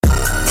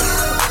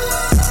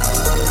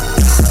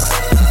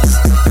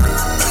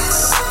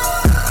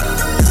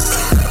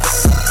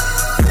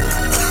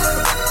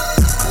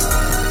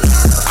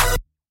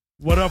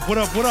What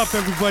up,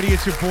 everybody?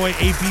 It's your boy,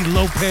 AB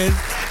Lopez,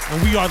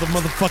 and we are the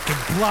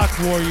motherfucking Block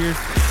Warriors.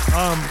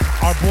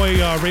 Our boy,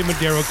 Ray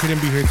Madero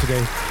couldn't be here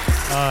today.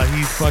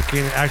 He's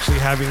fucking actually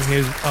having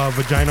his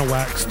vagina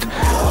waxed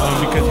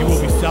because he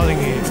will be selling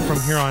it from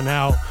here on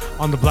out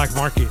on the black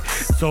market.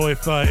 So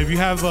if you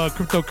have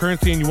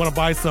cryptocurrency and you want to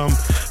buy some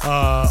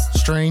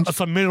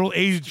some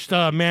middle-aged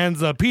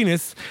man's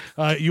penis,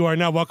 you are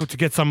now welcome to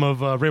get some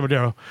of Ray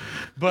Madero.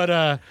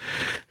 But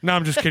no,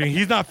 I'm just kidding.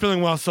 He's not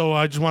feeling well, so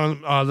I just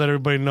want to let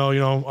everybody know.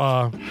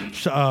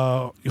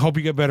 Hope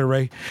you get better,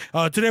 Ray.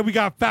 Today we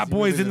got Fat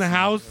Boys in the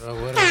house. We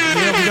got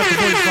the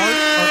boys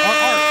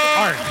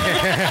Art.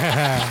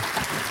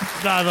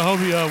 Nah, the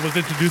homie was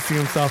introducing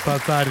himself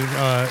outside,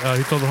 and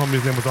he told the homie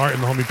his name was Art,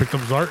 and the homie picked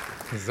up his Art.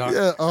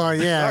 Yeah, oh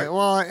yeah.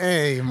 Well,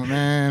 hey,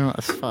 man,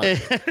 that's fine.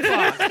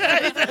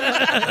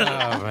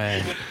 Oh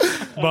man.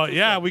 But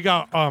yeah, we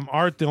got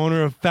Art, the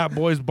owner of Fat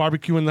Boys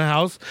Barbecue in the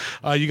house.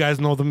 You guys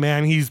know the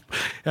man. He's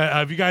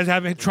if you guys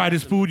haven't tried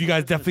his food, you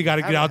guys definitely got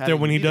to get out there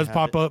when he does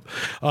pop up.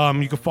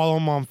 You can follow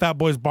him on Fat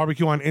Boys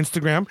Barbecue on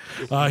Instagram.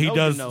 He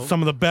does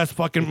some of the best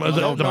fucking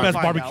the best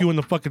barbecue in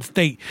the fucking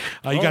state.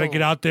 You got to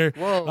get out there.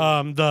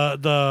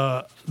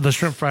 The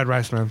shrimp fried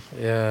rice, man.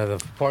 Yeah,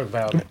 the pork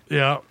belly.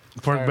 Yeah.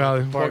 Pork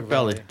belly. Pork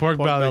belly. Pork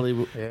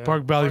belly. Yeah.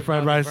 Pork belly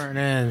fried rice. Burnt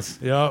ends.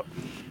 Yep.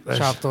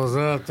 Chop those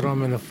up, throw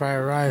them in the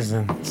fried rice,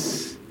 and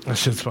That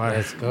shit's fire.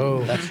 let's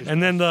go.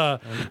 And then the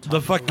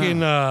fucking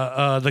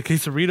the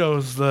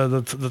quesadillas,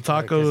 the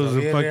tacos,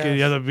 the fucking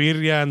the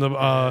birria and the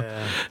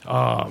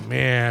oh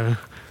man.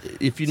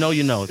 If you know,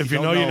 you know. If you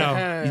know, you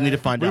know. You need to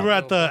find We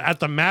out. were at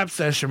the map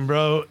session,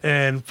 bro,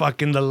 and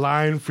fucking the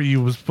line for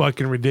you was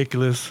fucking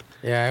ridiculous.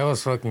 Yeah, it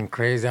was fucking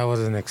crazy. I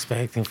wasn't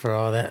expecting for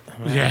all that.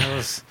 Man,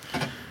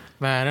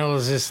 Yeah. it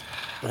was just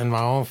in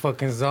my own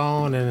fucking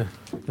zone, and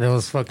it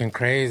was fucking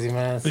crazy,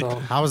 man. So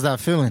How was that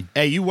feeling?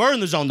 Hey, you were in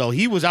the zone though.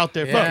 He was out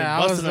there Yeah, fucking I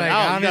was busting it like,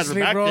 out. You guys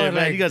honestly, are back bro, there,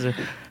 man. like- You guys are.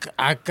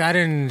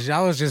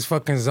 I was just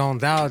fucking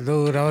zoned out,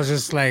 dude. I was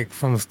just like,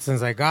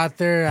 since I got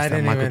there, I That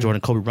didn't Michael even.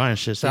 Jordan, Kobe Bryant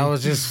shit. So I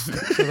was just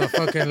to the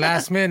fucking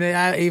last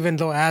minute. Even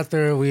though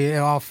after we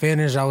all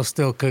finished, I was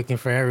still cooking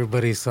for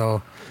everybody.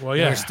 So Well, there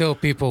yeah. were still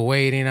people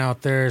waiting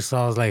out there. So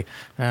I was like,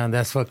 man,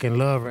 that's fucking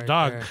love right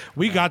Dog, there.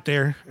 we got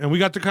there, and we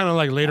got to kind of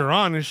like later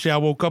on and shit. I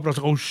woke up and I was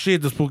like, oh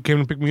shit, this fool came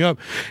to pick me up.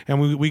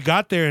 And we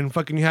got there and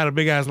fucking you had a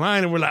big ass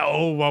line, and we're like,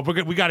 oh, well,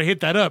 we got to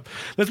hit that up.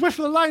 Let's wait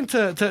for the line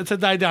to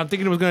die down.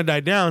 Thinking it was going to die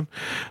down.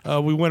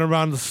 We went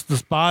around the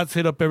spots,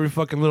 hit up every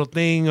fucking little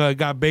thing,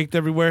 got baked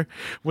everywhere.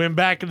 Went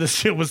back, and the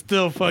shit was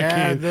still fucking,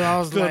 Yeah, dude, I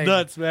was still like-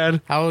 nuts,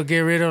 man. I would get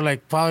rid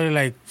of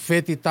probably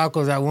 50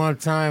 tacos at one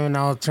time, and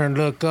I would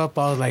look up.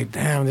 I was like,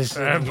 damn, this shit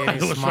ain't Everybody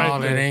getting was right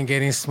smaller. there. It ain't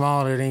getting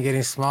smaller. It ain't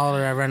getting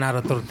smaller. I ran out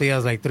of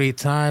tortillas 3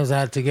 times. I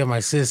had to get my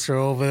sister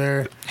over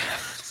there.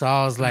 So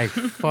I was like,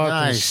 fucking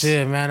Nice.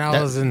 shit, man. I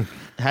was in.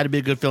 had to be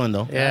a good feeling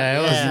though. Yeah,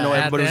 it was. You know, At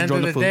everybody the was end enjoying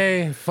of the the food.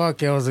 day,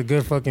 fuck, it was a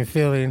good fucking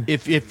feeling.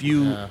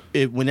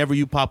 Whenever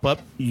you pop up,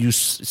 you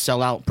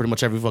sell out pretty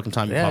much every fucking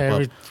time you Yeah,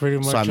 pop up. pretty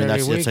much So I mean, every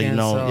that's how you weekend,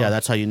 know. so- Yeah,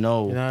 that's how you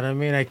know. You know what I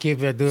mean? I do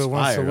it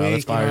once fire, a bro. That's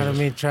week. You know fire. what I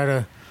mean? Try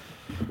to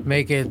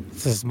make it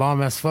as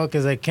bomb as fuck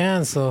as I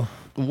can. So,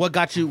 What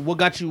got you? What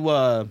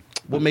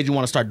made you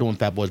want to start doing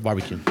Fat Boys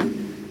Barbecue?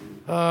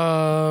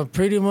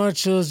 pretty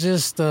much it was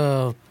just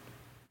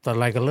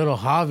like a little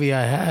hobby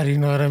I had. You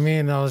know what I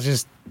mean?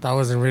 I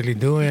wasn't really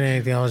doing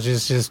anything. I was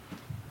just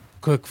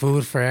cook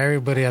food for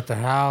everybody at the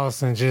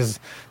house and just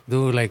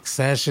do like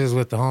sessions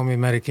with the homie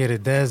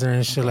Medicated Desert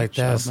and shit like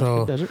that.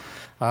 So,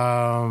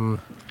 and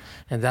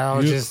that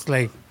was just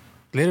like.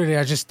 Literally,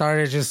 I just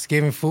started just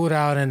giving food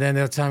out, and then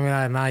they'll tell me,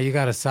 like, nah, you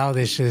got to sell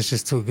this shit. It's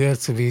just too good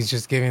to be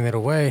just giving it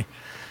away.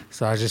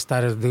 So I just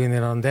started doing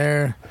it on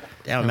there.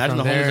 Damn, And imagine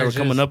the from homies there, that were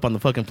coming just- up on the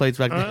fucking plates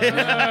back then.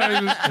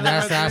 And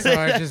that's how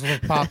I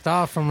just popped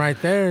off from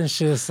right there and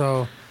shit.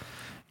 So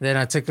then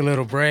I took a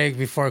little break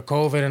before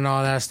COVID and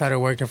all that. I started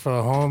working for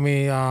the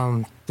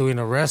homie, doing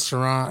a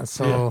restaurant.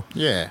 So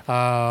Yeah.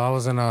 I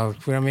was in a, you know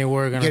what I mean, we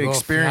were going to Get go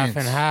experience. half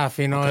and half,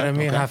 you know what I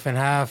mean? okay. Half and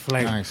half.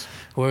 Like, Nice.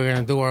 we were going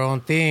to do our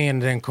own thing,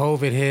 and then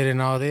COVID hit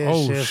and all this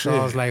Oh, shit. So shit.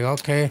 I was like,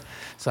 okay.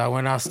 So I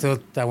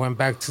went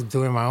back to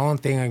doing my own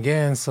thing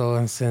again. So,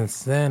 and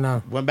since then,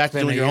 Went back to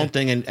Been doing a your year. own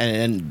thing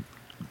and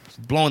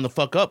blowing the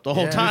fuck up the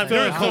whole time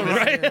during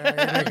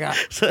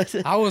COVID,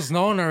 right? I was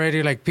known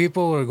already. Like,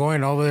 people were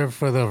going over there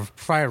for the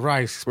fried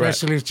rice,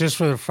 especially just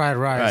for the fried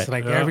rice. Right.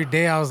 Like Yeah. every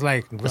day, I was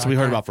like, That's what we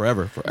heard about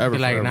forever. Be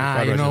like, nah,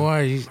 Fried you rice. know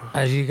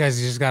what? You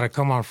guys just gotta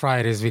come on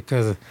Fridays,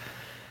 because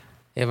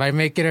if I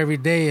make it every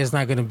day, it's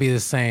not gonna be the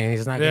same.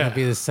 It's not Yeah. gonna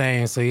be the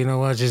same. So you know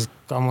what?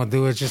 I'm gonna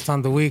do it just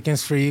on the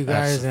weekends for you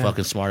That's guys. a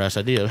fucking smart ass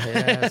idea.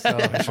 Yeah, so,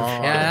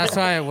 that's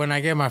why when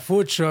I get my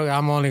food truck,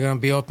 I'm only gonna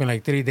be open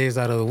like 3 days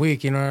out of the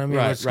week. You know what I mean?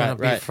 Right, It's gonna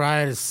right. be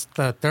Friday,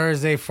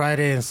 Thursday,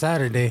 Friday, and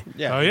Saturday.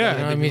 Yeah. Oh, yeah. You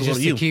know what I mean?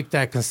 Just to keep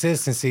that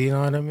consistency. You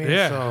know what I mean?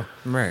 Yeah. So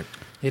Right.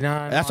 You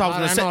know, That's what I was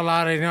gonna say. I know a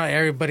lot of,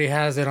 everybody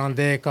has it on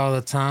deck all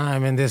the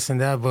time and this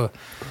and that, but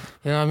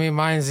you know what I mean?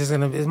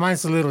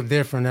 Mine's a little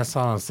different. That's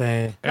all I'm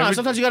saying. No,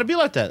 sometimes you got to be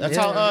like that. That's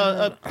how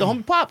the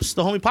homie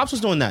Pops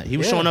was doing that. He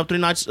was showing up 3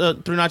 nights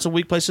a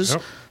week places,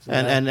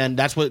 and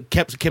that's what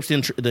kept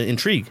the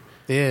intrigue.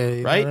 Yeah,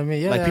 you right. Know what I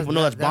mean, yeah, like people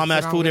know that's bomb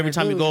ass food every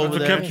time you go over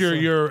there. Kept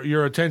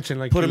your attention.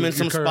 Like put them in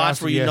some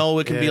spots where you know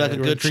it can be like a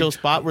good chill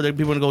spot where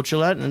people want to go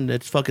chill at, and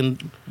it's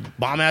fucking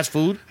bomb ass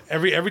food.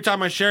 Every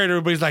time I share it,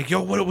 everybody's like,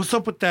 "Yo, what's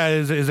up with that?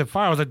 Is it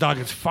fire?" I was like, "Dog,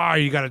 it's fire.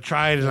 You got to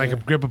try it." And like a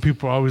grip of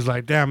people are always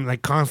like, "Damn!"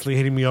 Like constantly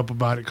hitting me up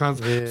about it.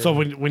 Constantly. Yeah. So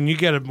when you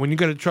get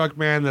a truck,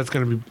 man, that's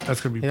gonna be.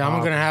 Yeah,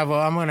 I'm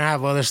gonna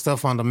have other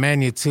stuff on the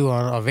menu too,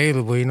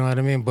 available. You know what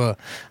I mean? But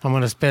I'm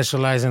gonna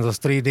specialize in those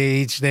 3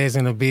 days. Each day is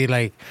gonna be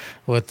like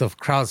what the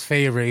crowd's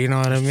favorite. You know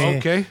what I mean?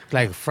 Okay.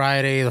 Like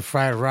Friday, the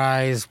fried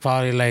rice,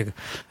 probably like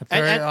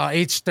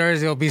each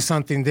Thursday will be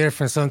something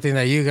different, something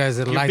that you guys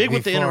would like. You're big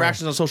with the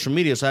interactions on social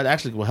media, so that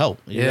actually will help.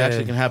 You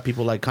actually can have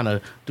people like kind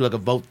of do like a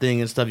vote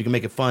thing and stuff. You can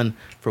make it fun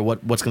for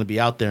what's going to be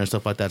out there and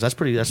stuff like that. So that's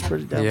pretty damn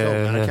dope,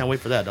 man. I can't wait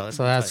for that, dog.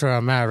 That's where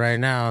I'm at right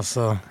now.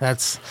 So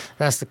that's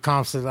the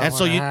comps that I and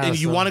so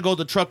you want to go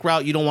the truck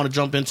route. You don't want to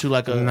jump into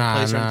like a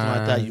place or anything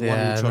like that. You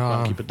want to do the truck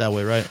route, keep it that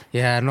way, right?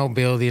 Yeah, no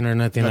building or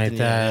nothing like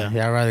that.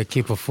 Yeah, I'd rather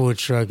keep a food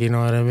truck. You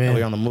know what I mean?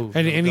 We're on the move.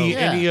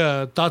 Any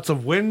thoughts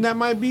of when that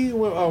might be?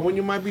 When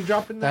you might be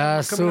dropping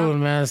that? Soon,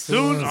 man.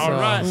 Soon. All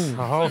right.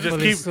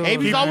 Hopefully soon.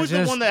 Abe's always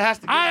the one that has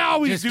to. I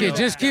always do.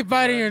 Just keep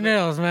biting your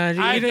nails, man.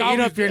 Eat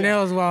up your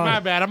nails while. My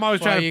bad. I'm always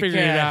trying to figure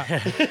it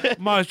out.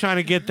 I'm always trying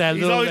to get that.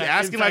 He's always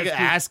asking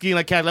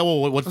like, "Cat,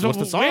 what's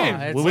the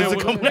song? When's it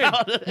coming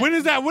out? When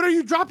is that? When are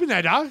you dropping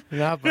that, dog?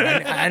 No,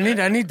 but I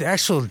need the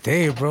actual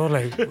day, bro.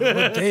 Like,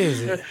 what day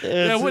is it?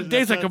 Yeah, what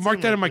days I can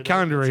mark that in my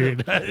calendar right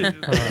here.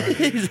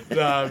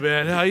 Nah,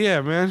 man. Hell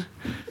yeah, man.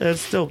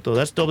 That's dope, though.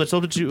 That's dope. That's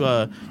dope that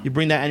you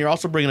bring that, and you're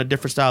also bringing a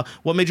different style.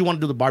 What made you want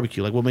to do the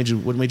barbecue? Like, what made you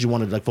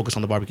want to like focus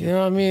on the barbecue? You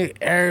know what I mean?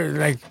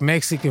 Like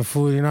Mexican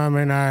food. You know what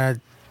I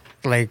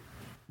mean?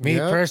 Me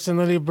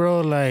personally,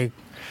 bro. Like,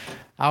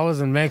 I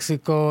was in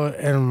Mexico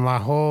in my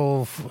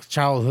whole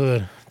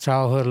childhood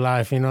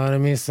life. You know what I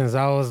mean? Since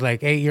I was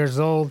like 8 years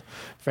old,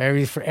 for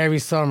every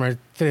summer.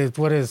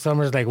 What is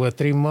summer's like? What,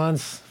 3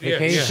 months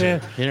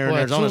vacation? Yeah. In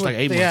Arizona, it's like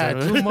 8 months. Yeah,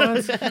 2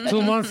 months.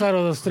 2 months out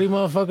of those 3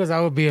 motherfuckers,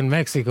 I would be in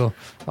Mexico.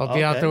 I'll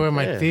be out there with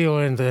my tío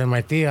and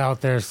my tia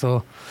out there.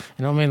 So,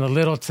 you know, I'm in a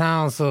little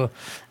town. So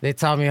they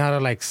taught me how to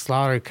like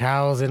slaughter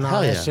cows and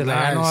all that shit. Like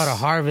I know how to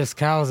harvest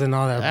cows and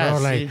all that, bro.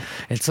 Like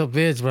it's a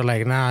bitch, but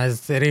like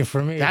it ain't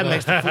for me. That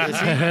makes the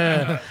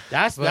food.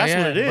 That's what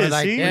it is.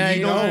 Like, see?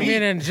 You know what I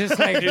mean? And just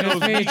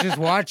me, just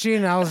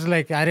watching, I was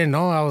like, I didn't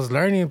know I was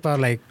learning,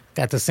 but like.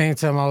 At the same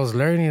time I was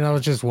learning, I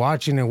was just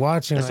watching and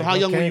watching. And so how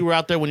young were you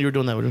out there when you were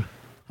doing that?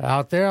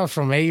 Out there, I was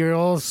from 8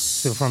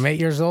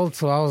 years old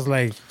to I was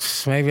like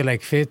maybe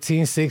like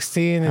 15,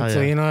 16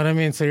 until you know what I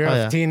mean. So you're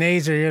a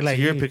teenager, you're like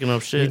you're picking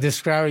up shit.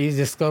 You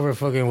discover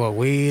fucking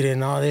weed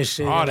and all this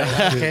shit.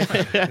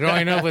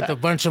 Growing up with a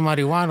bunch of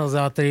marihuanos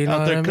out there, you know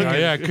what I mean? Cooking. Oh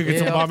yeah, cooking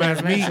some bomb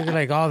ass meat.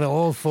 Like all the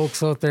old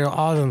folks out there,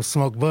 all of them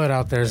smoke bud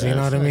out there. So you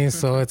know what I mean?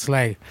 So it's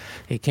like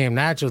it came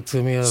natural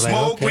to me. I was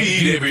smoke like,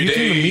 weed every day.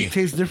 Do you think the meat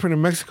tastes different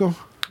in Mexico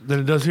than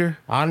it does here?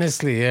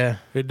 Honestly, yeah.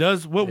 It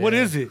does? What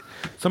is it?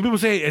 Some people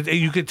say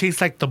you could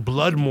taste like the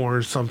blood more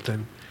or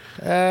something.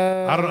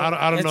 I don't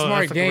know. It's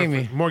more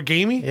gamey. More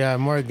gamey? Yeah,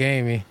 more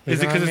gamey.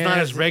 Is it because it's not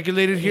as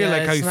regulated here,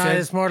 like how you said?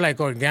 It's more like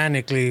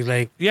organically,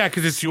 like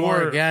because it's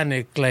more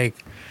organic. Like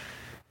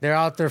they're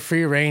out there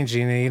free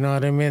ranging. You know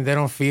what I mean? They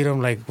don't feed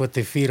them like what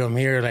they feed them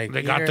here. Like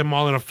they got them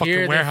all in a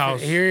fucking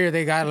warehouse. Here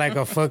they got like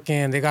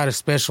they got a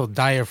special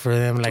diet for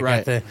them. Like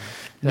at the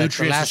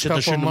nutrients. The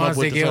last couple months,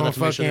 they give them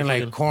fucking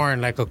like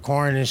corn, like a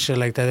corn and shit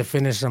like that. They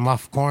finish them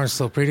off corn.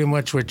 So pretty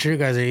much what you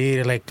guys are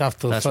eating, like off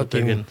the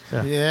fucking you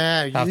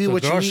eat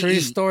what grocery you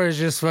eat. store is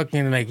just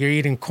fucking like you're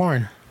eating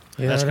corn.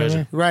 You know what crazy. I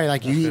mean? Right,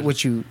 like you eat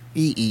what you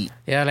eat.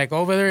 Yeah, like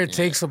over there it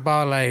takes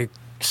about like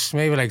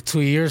maybe like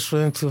 2 years for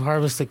them to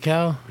harvest a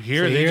cow.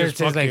 Here, so they it just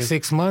takes like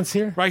 6 months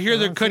here. Right here,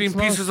 they're cutting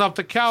pieces off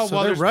the cow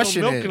while they're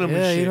rushing still milking them. Yeah,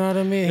 and shit. you know what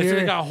I mean. Here, Here,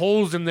 they got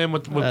holes in them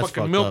with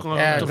fucking milk on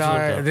yeah, them.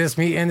 dog, this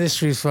meat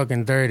industry is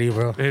fucking dirty,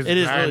 bro. It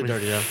is really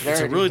dirty, yeah.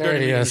 It's a really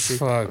dirty as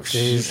fuck.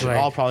 Jeez, like,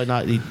 I'll probably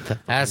not eat that.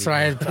 That's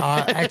why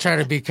I try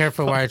to be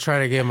careful where I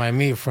try to get my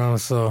meat from.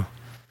 So.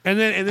 And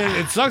then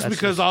it sucks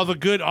because all the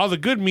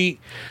good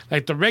meat,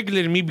 like the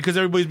regulated meat, because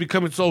everybody's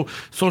becoming so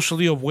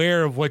socially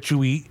aware of what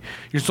you eat.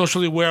 You're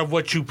socially aware of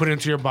what you put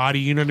into your body.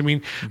 You know what I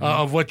mean?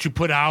 Of what you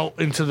put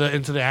out into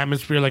the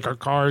atmosphere, like our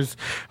cars.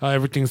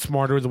 Everything's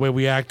smarter the way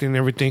we act and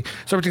everything.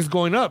 So everything's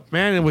going up,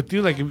 man. And with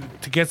you, like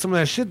to get some of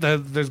that shit,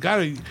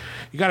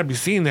 you gotta be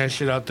seeing that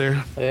shit out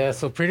there. Yeah.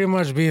 So pretty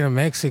much being in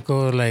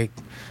Mexico, like.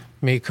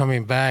 Me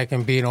coming back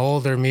and being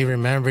older, me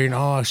remembering,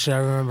 oh, shit, I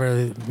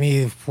remember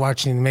me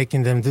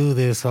making them do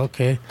this.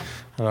 Okay,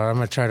 I'm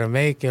going to try to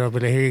make it. I'll be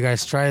like, here, you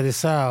guys try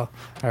this out.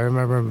 I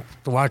remember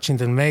watching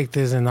them make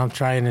this, and I'm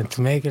trying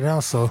to make it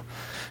also.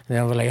 And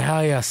I'll be like,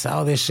 hell yeah,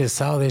 sell this shit.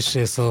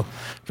 So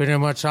pretty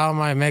much all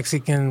my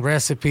Mexican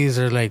recipes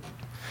are like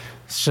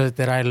shit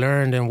that I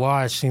learned and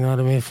watched, you know what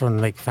I mean, from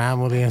like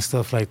family and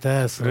stuff like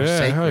that. So, Yeah, hell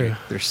Sacred. yeah.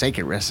 They're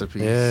sacred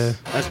recipes. yeah.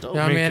 That's dope. You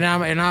know what I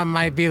mean, and I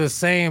might be the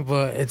same,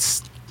 but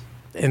it's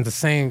in the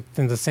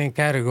same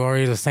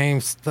category, the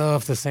same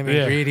stuff, the same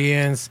Yeah.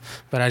 ingredients,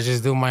 but I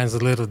just do mine's a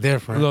little A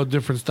different. little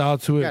different style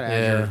to You it. gotta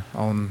add your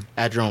own.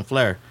 Add your own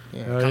flair.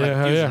 Yeah. Hell Kinda yeah, like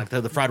hell fusion. yeah.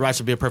 Like the fried rice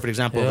would be a perfect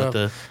example Yeah. of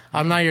the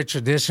I'm not your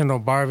traditional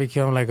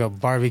barbecue. I'm like a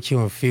barbecue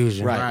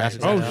infusion. right. That's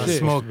Oh, exactly shit.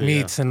 Smoked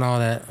meats and all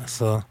that.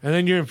 So And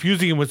then you're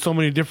infusing it with so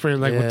many different,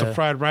 like with the Yeah.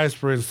 fried rice,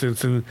 for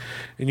instance, and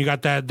you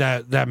got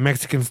that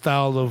Mexican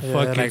style of Yeah,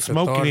 fucking like the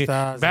smoking it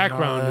tortas and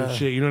background all and that.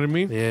 shit. You know what I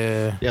mean?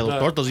 yeah, Yeah, those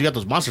tortas. You got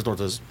those monster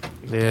tortas.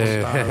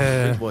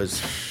 yeah. Big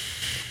boys.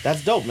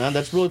 That's dope, man.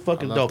 That's really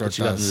fucking I love dope that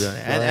you got to do tortas.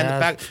 that. And the Yeah.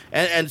 fact,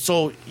 and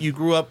so you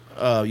grew up.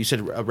 You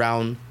said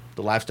around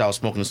the lifestyle of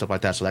smoking and stuff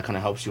like that. So that kind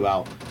of helps you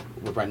out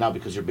with right now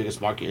because your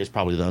biggest market is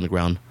probably the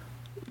underground.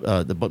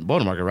 The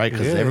boner market, right?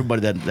 Because Yeah.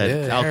 everybody that's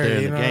Yeah, out there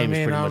in you the know what I game is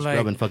mean? pretty I'm much like-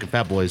 rubbing fucking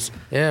fat boys.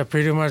 Yeah,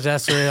 pretty much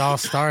that's where it all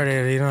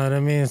started, you know what I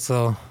mean?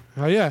 So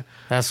Oh yeah.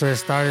 that's where it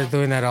started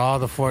doing that all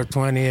the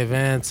 420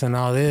 events and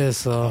all this.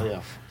 So Oh, yeah.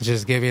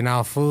 just giving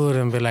out food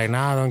and be like,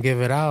 nah, don't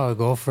give it out.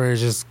 Go for it.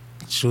 Just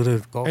shoot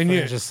it. Go And for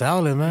you- it. Just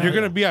sell it, man. You're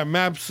gonna be at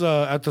Maps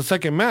at the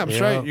second Maps,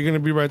 Yeah. right? You're gonna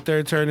be right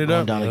there, turning it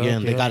Going up. down Yeah,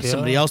 again. They yeah, got yeah.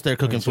 somebody else there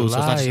cooking In food, so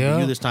it's not just July, gonna be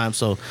yeah. you this time.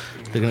 So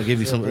they're gonna give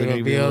you some. They're There'll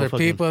gonna be give you a other little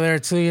fucking- people there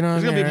too, you know what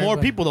There's I gonna mean? be more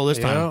Everybody- people though this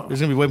time. Yeah. There's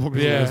gonna be way more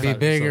people. Yeah. this It'll be time,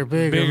 bigger, so-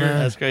 bigger, Bigger. man.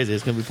 That's crazy.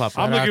 It's gonna be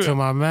popular. I'm Shout out looking- to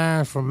my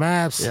man from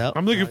Maps. Yeah.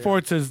 I'm looking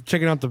forward to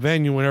checking out the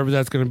venue whenever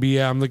that's going to be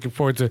at. I'm looking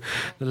forward to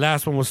the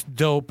last one was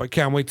dope. I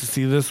can't wait to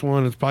see this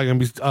one. It's probably going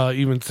to be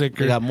even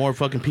sicker. They got more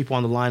fucking people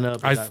on the lineup.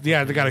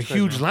 They got a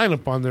huge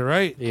lineup on there,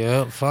 right?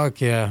 Yep,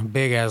 fuck yeah.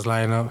 Big ass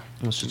lineup.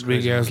 It's just Big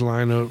crazy. ass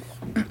lineup.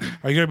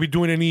 Are you going to be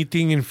doing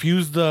anything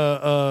infused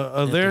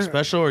Anything there?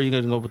 special, or are you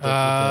gonna go with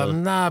the?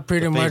 Nah,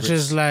 pretty the much favorites.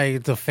 just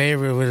like the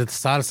favorite with the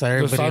salsa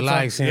everybody salsa?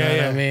 likes, you Yeah, know what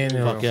yeah. I mean?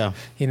 Fuck yeah.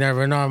 You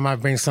never know, I might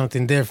bring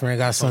something different. I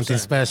got something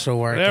special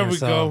working. There we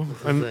so.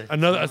 go.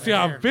 Another. See,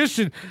 I'm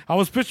fishing. I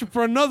was fishing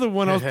for another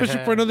one. I was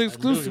fishing for another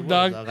exclusive,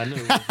 dog. I knew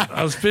it was.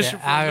 I was fishing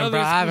for I another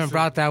haven't exclusive.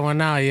 brought that one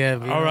out yet.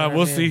 but you All know right, what I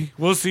we'll mean? see.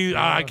 We'll see.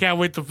 I can't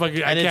wait to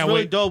fucking. I And it's can't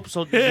really wait. dope.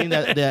 So being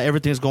that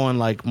everything's going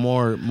like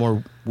more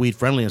weed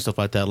friendly and stuff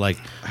like that. Like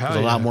there's a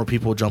lot yeah. more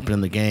people jumping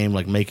in the game,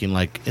 like making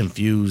like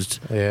infused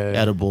Yeah.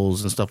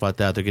 edibles and stuff like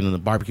that. They're getting the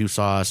barbecue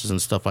sauces and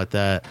stuff like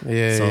that.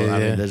 Yeah, So yeah, I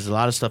yeah. mean, there's a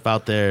lot of stuff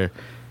out there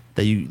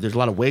that there's a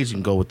lot of ways you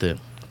can go with it.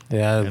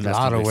 Yeah, And a that's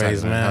lot gonna of be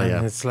ways, exciting, man. man. Hell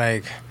yeah. It's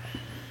like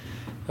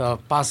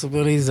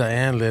possibilities are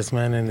endless,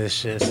 man, in this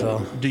shit.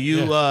 So Do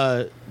you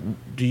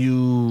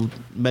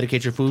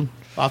medicate your food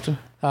often?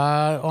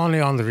 only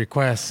on the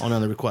request. Only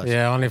on the request.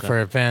 Yeah, only Okay. for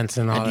events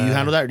and all And do that. you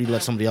handle that, or do you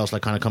let somebody else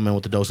like kind of come in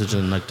with the dosage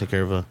and like take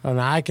care of a? Oh, no,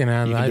 I can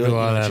handle. I You do can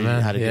all it, that, you know,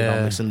 man. How to get it all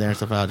Yeah, mixed in there and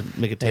stuff, how to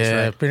make it taste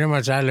yeah. right. Pretty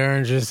much, I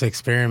learned just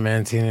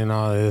experimenting and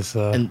all this.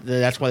 And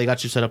that's why they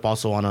got you set up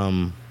also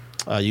on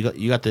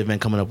you got the event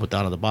coming up with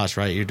Down of the Boss,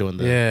 right? You're doing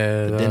the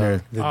yeah, the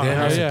dinner. The Oh, dinner.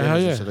 hell yeah, hell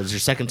yeah. So that's your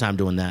second time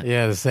doing that.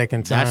 Yeah, the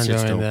second time That's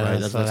just doing dope, that. right?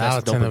 That's, so that's that a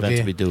was dope gonna event be,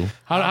 to be do.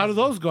 How do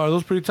those go? Are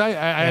those pretty tight?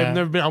 I have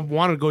never been. I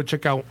wanted to go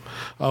check out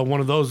one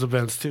of those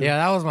events too. Yeah,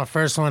 that was my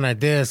first one I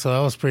did, so that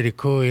was pretty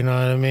cool. You know what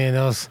I mean? It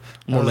was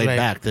More it was laid like,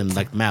 back than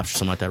like maps or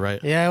something like that,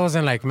 right? Yeah, it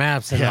wasn't like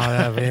maps and all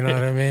that, but you know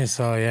what I mean.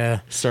 So yeah,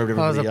 Served it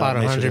was everybody about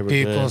up, made sure they 100 were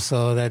people. good.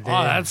 So that day,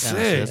 Oh, that's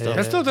Yeah, sick.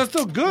 that's dope. That's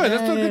still good.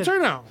 That's still a Yeah. good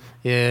turnout.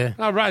 yeah.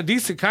 All right,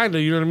 decent kind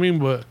of. You know what I mean?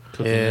 But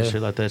Cooking Yeah. and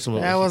shit like that. Some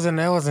of That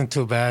wasn't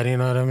too bad. You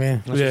know what I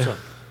mean? That's Yeah. what's up.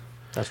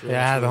 That's really-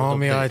 Yeah, I had the that's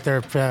really homie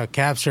dope out there,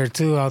 Capture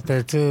too, out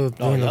there too,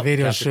 Oh, doing the yep.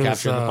 video Capture- shoot.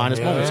 capturing the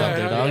finest moments out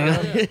there, dog.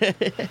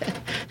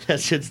 That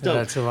shit's Shout out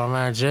dope. to my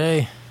man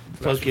Jay.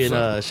 Fucking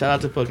shout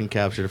out to fucking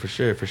Capture for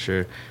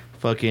sure.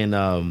 Fucking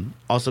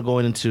also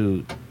going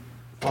into.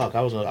 Fuck,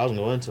 I was gonna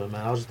go into it,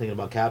 man. I was just thinking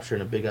about Capture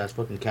and a big ass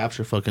fucking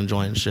Capture fucking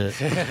joint and shit.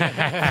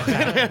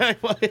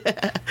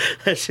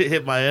 That shit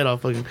hit my head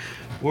off. Fucking,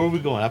 where were we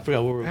going? I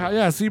forgot where we were. hell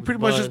yeah, so you pretty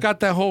much But- just got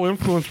that whole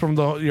influence from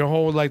your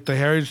whole like the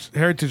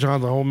heritage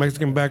on the whole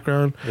Mexican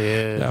background.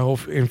 Yeah. That whole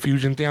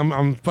infusion thing.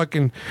 I'm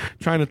fucking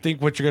trying to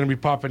think what you're gonna be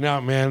popping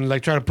out, man.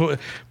 Like trying to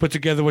put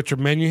together what your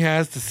menu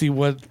has to see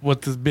what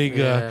this big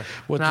Yeah.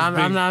 what No, this I'm,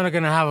 big, I'm not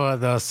gonna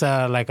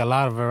have like a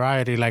lot of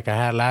variety like I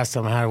had last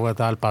time. I had with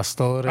Al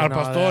Pastor. and Al all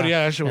Pastor, that.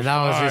 yeah, that shit was and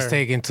that was fire. just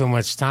taking too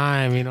much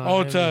time, you know. Oh,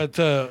 what I mean?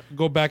 to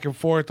go back and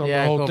forth on the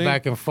Yeah, whole go thing.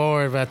 back and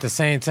forth, but at the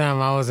same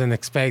time, I wasn't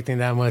expecting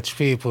that much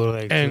people.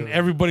 Like, And to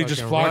everybody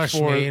just fucking flocked rush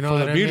for- me, you know for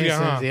the what I mean? birria,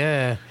 huh? Since-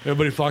 Yeah.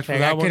 Everybody flocked for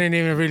Like, I that one. couldn't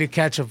even really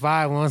catch a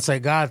vibe once I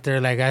got there.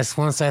 Like,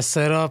 once I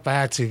set up, I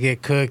had to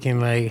get cooking.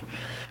 Like,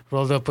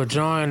 rolled up a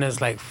joint.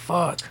 It's like,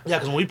 fuck. Yeah,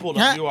 because when we pulled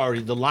up,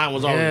 the line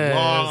was already Yeah,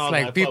 long. it's I was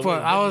like fuck, people.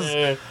 we've been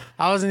there.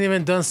 I wasn't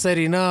even done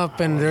setting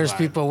up, and there's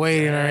people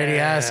waiting already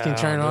asking,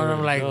 turning on.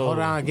 I'm like, hold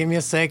on, give me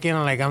a second.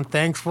 I'm like, I'm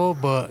thankful,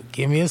 but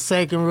give me a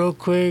second, real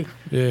quick.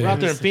 We're Yeah. out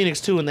there in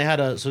Phoenix too, and they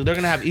had so they're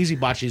gonna have easy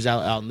botchis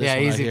out in this Yeah,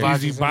 one easy right here.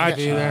 botches. Easy botch.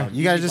 Be there.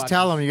 You gotta just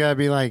tell them. You gotta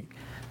be like,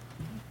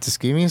 Just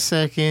give me a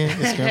second.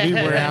 It's gonna be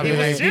worth I'll be He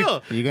was like,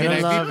 chill. You're gonna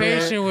Be love it.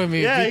 patient with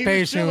me. Yeah, Be he was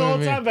patient chill the whole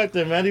with me. time back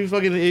there, man. He was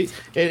fucking.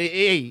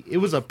 It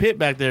was a pit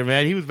back there,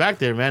 man. He was back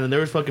there, man, and there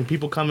was fucking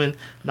people coming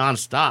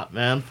nonstop,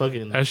 man.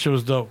 Fucking. That shit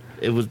was dope.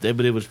 It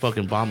was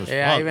fucking bomb as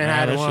Yeah, fuck. I even man.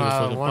 had That shit was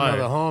fucking one fire. of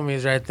the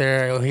homies right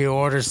there. He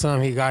ordered some.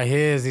 He got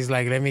his. He's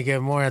like, let me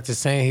get more. At the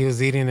same, he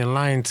was eating in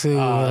line too.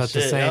 Oh, At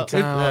the shit. same Yeah,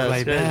 time, I that's was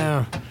like, crazy.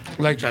 damn.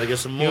 Like, Trying to get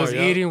some He more. was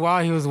yo. eating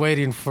while he was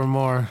waiting for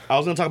more. I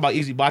was gonna talk about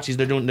Easy Botchies.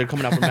 They're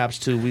coming out for maps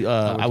too.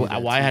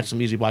 I had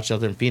some Easy Botchies out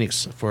there in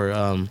Phoenix for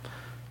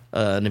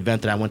an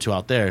event that I went to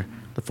out there,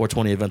 the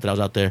 420 event that I was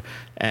out there,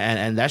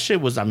 and that shit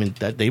was. I mean,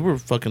 that they were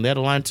fucking. They had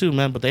a line too,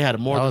 man. But they had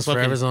more That than was for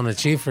fucking. Arizona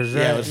Chiefers,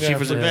 right? Yeah, it was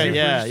Cheapers for the event.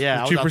 Yeah, Cheapers. yeah. The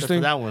I was out Cheapers there thing?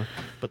 for that one.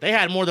 But they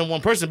had more than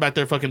one person back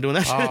there fucking doing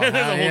that shit. Oh, There's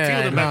a whole hell team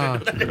of them yeah,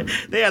 back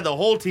there. They had the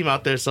whole team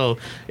out there, so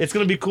it's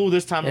gonna be cool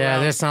this time Yeah,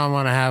 around. this time I'm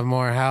gonna have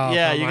more help.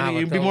 Yeah, I'm you're gonna gonna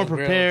have a be more double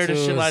grill, prepared and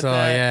too, shit like so,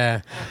 that.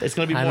 Yeah, It's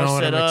gonna be I more know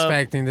what set I'm up.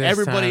 expecting this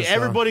everybody, time, so.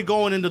 everybody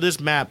going into this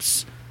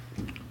maps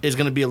is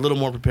gonna be a little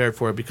more prepared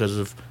for it because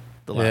of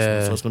the last Yeah.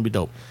 one. So it's gonna be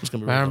dope. It's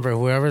gonna be real remember,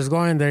 whoever's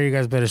going there, you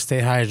guys better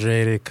stay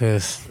hydrated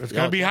because it's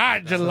gonna be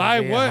hot. July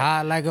what?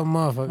 hot like a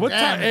motherfucker. What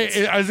time? Is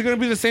it gonna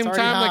be the same It's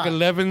already time, like hot.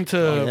 11 to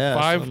Oh, yeah,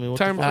 5 so, I mean, what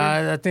the time fuck?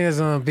 frame? I think it's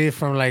gonna be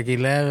from like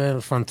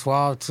 11, from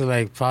 12 to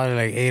like probably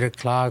like 8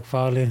 o'clock,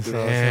 probably. So it's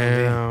gonna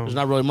Damn. There's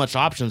not really much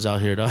options out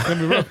here, though.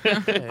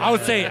 I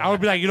would say I would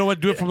be like, you know what?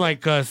 Do it from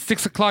like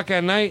 6 o'clock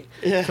at night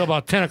to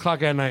about 10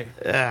 o'clock at night.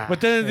 Yeah. But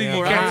then be. you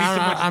can't see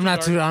so much.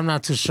 I'm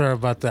not too sure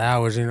about the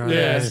hours, you know. what I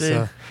Yeah, mean? see.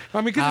 So, I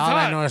mean, because it's all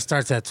hot. I know it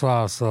starts at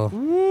 12.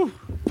 So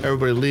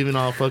Everybody leaving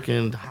all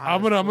fucking.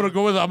 I'm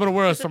gonna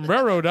wear a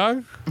sombrero,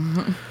 dog.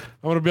 I'm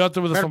gonna be out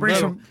there with a Better bring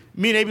sombrero. some-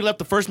 Me and AB left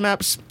the first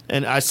maps,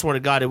 and I swear to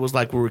God, it was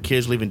like we were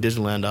kids leaving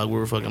Disneyland, dog. We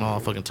were fucking all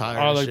fucking tired.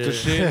 Oh, and like the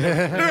shit.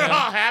 we were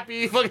all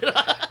happy. Fucking.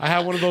 I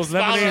had one of those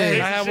lemonades.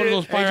 Smiling I had and one of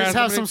those shit. fire Hey, just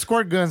ass have some lemonades.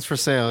 squirt guns for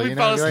sale. We You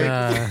fell know, be like,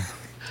 That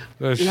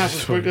You have shit's some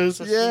squiggles?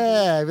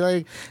 yeah, be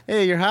like,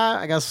 hey, you're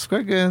hot. I got some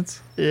squirt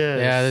guns. Yeah.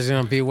 yeah, there's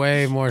gonna be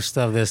way more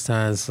stuff this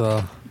time.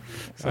 So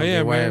it's gonna Oh, yeah,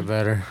 be way man.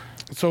 better.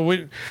 So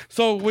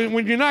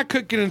when you're not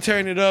cooking and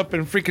tearing it up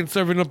and freaking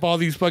serving up all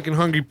these fucking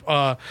hungry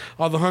all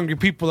the hungry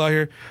people out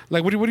here,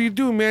 like what do you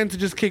do, man, to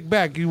just kick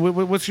back?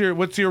 What's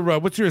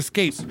your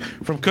escape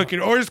from cooking,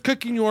 or is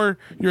cooking your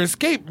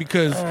escape?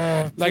 Because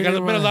like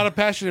I've met a lot of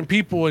passionate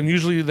people, and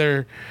usually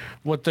they're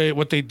what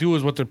they do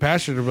is what they're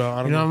passionate about.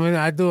 I don't You know know. what I mean?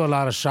 I do a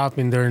lot of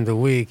shopping during the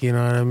week, you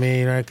know what I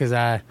mean? Right? Because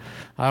I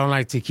don't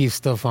like to keep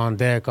stuff on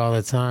deck all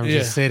the time, Yeah.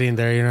 just sitting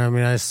there, you know what I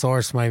mean? I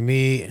source my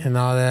meat and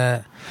all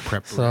that.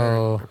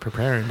 So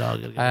Preparing,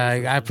 dog.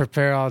 I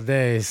prepare all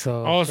day.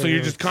 So Oh, so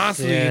you're just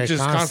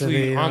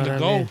constantly you know on what the I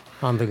go. mean?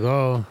 On the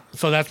go.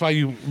 So that's why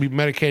you be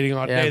medicating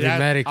all Yeah, day. be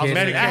medicating.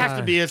 That That has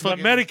to be as but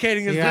fucking.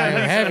 medicating is Yeah,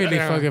 that. heavily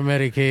fucking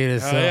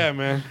medicated. So. Oh yeah,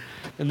 man.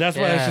 And that's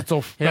why that shit's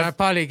so. You know, I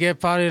probably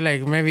get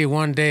like maybe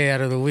one day out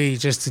of the week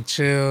just to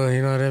chill.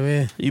 You know what I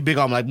mean? You big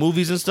on like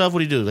movies and stuff? What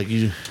do you do? Like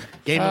you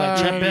gaming like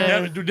Chet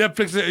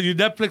You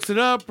Netflix it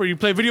up, or you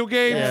play video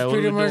games. Yeah, what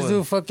Pretty are we much doing?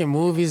 do fucking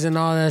movies and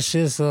all that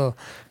shit. So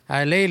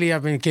lately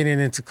I've been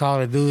getting into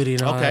Call of Duty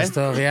and all Okay. that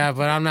stuff. Yeah,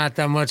 but I'm not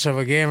that much of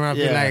a gamer. I'll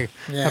be Yeah. like,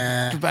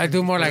 Yeah. I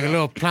do more like a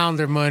little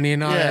pounder money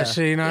and all Yeah. that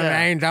shit. You know what I mean? Yeah.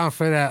 I ain't down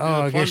for that. Oh,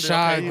 plunder, get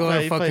shot, okay, you go play-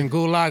 to you fucking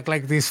gulag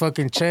like these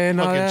fucking Che and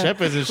all Fucking that.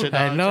 Cheppers and shit.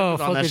 I Dog. know,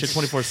 Cheppers on that fucking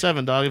shit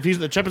 24/7, dog. If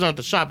the Cheppers aren't at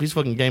the shop, he's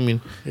fucking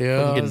gaming. Yeah,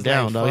 fucking I getting was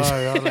down, like, dog. fuck.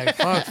 I was like,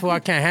 fuck, fool, I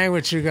can't hang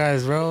with you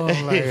guys, bro.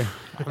 I'm like,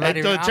 I'm not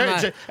even, I'm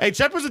not- Hey,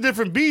 Chepper's a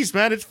different beast,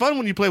 man. It's fun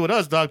when you play with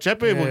us, dog.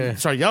 Chepper will Yeah.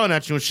 start yelling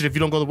at you and shit if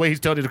you don't go the way he's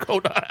telling you to go.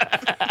 Dog.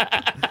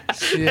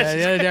 yeah,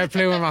 the other day I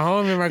played with my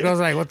homie. My girl's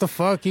like, "What the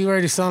fuck? You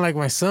already sound like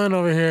my son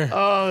over here."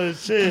 Oh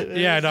shit.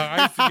 Yeah,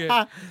 dog.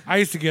 I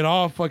used to get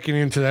all fucking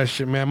into that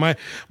shit, man. My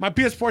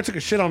PS4 took a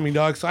shit on me,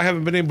 dog. So I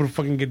haven't been able to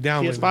fucking get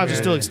down. with it, PS5 is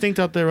man. still extinct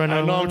out there right now.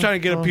 I know. I'm trying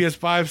to get a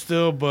PS5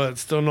 still, but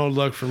still no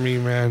luck for me,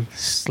 man.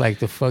 It's like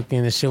the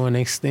fucking the shit when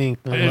they stink.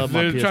 love If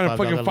my they're trying PS5, to dog. I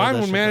fucking love find that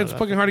one, shit, man. dog. It's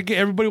fucking hard to get.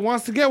 Everybody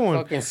wants to get one.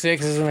 Fucking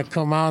 6 is gonna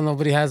come out.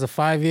 Nobody has a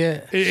 5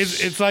 yet.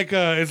 It's like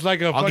a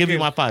I'll give you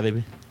my 5,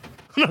 baby.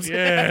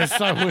 Yes,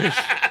 I wish.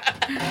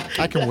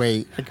 I can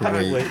wait. I can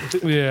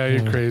wait. Yeah,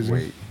 you're crazy.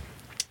 Wait.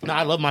 Nah,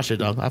 I love my shit,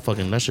 dog.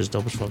 That shit's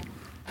dope as fuck.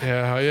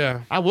 Yeah, hell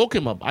yeah. I woke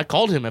him up. I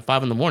called him at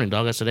 5 a.m,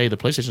 dog. I said, hey, the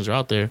PlayStations are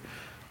out there.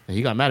 And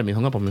he got mad at me,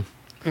 hung up on me.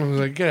 I was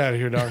like, get out of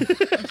here, dog.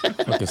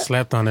 Fucking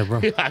slept on it,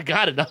 bro. I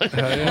got it, dog.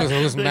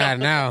 Who's mad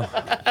now?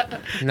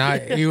 Now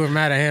you were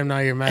mad at him. Now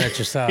you're mad at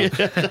yourself.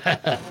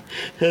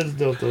 That's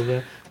dope, though,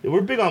 man. Yeah,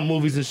 we're big on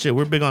movies and shit.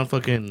 We're big on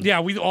fucking Yeah,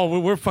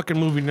 we're fucking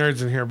movie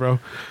nerds in here, bro.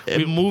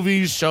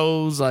 movies,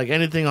 shows, like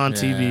anything on Yeah.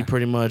 TV,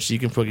 pretty much. You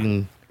can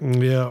fucking.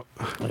 Yeah.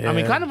 I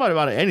mean, kind of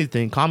about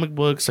anything. Comic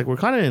books, like we're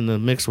kind of in the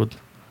mix with.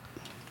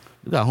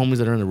 We got homies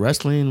that are into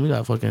wrestling. We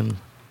got fucking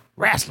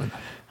wrestling.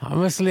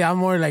 Honestly, I'm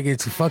more like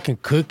into fucking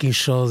cooking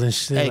shows and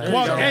shit. Hey, like,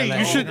 Well, Yeah, hey, like,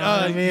 you should. know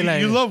what I mean?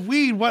 Like- you love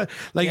weed. What?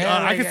 Like,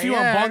 I can see you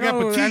on Bong I know,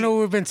 Appetit. I know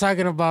we've been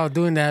talking about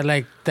doing that,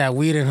 like that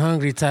weed and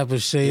hungry type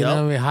of shit. You Yep. know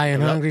what I mean? High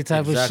and Yep. hungry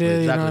type Exactly, of shit. You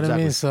exactly, know what I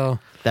mean? exactly. So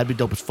That'd be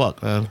dope as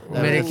fuck, man.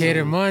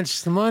 medicated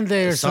munch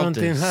Monday or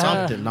something.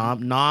 Something.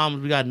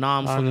 Noms. We got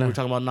noms. Oh, fucking- no. We're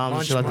talking about noms and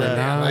Munch shit like Monday.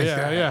 that. I like Yeah,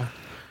 that. yeah.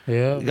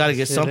 Yeah, You gotta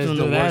get shit, something let's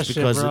in do the that works shit,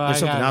 because bro. there's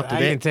something out there.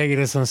 I can take you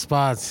to some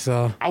spots.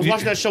 So I was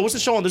watching that show. What's the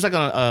show on? There's like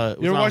a.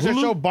 You ever watch that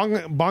show,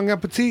 Bong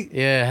Appetit?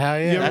 yeah, hell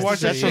yeah. You ever That's watch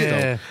the that show? shit,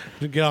 Yeah.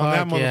 You get on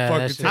Fuck that yeah, motherfucker.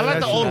 that shit- too. I like the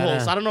That's old badass.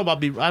 hosts. I don't know about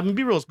B. I mean,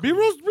 B-Real's cool.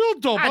 B-Real's real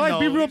dope. I I like know,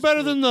 B-Real he's better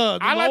cool. than the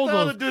I like old the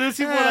other hosts. dude.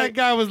 He Yeah, was that like,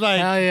 guy was like,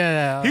 Hell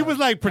yeah. he was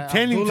like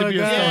pretending to be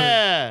a Abdullah star. guy.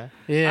 yeah.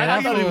 Yeah, I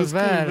that thought he fool was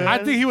was cool, bad. man. I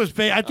think he was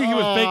fake. I think he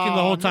was faking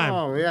the whole time.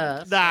 Oh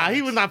yeah. Nah,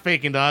 he was not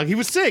faking, dog. He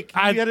was sick. He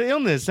had an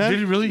illness. Huh? Did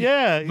he really?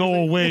 Yeah. He No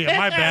was like- way.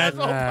 My bad.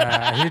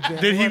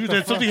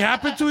 Did something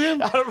happen to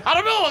him? I don't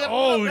know.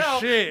 Oh,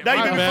 shit. Now you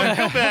My make me bad.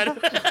 feel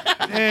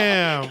bad.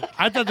 Damn.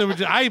 I thought they were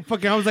just,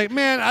 I was like,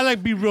 man, I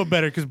like B-Real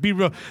better because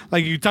B-Real,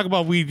 like you talk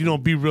about weed, you know,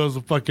 B-Real's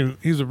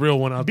he's a real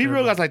one out there.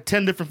 B-Real got like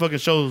 10 different fucking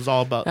shows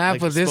all about. Ah,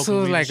 like, but this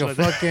smoking was weed like and a shit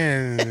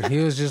that. fucking. He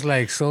was just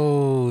like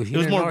so. He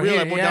was didn't more know, real, He,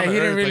 like, more yeah, down to he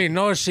didn't earth, really like-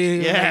 know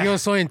shit. Yeah. Like, he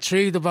was so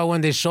intrigued about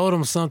when they showed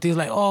him something. He's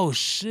like, "Oh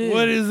shit,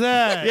 What is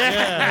that?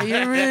 Yeah. Are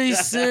you really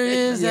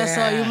serious? That's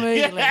all you make?"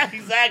 Yeah, Like,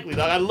 exactly,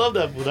 dog. I love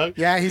that fool, dog.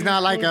 Yeah, he's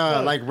not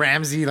like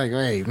Ramsey. Like,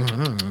 hey,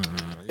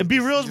 And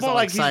B-Real's He's more all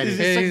like excited. it's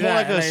Yeah, like he's more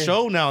like a like-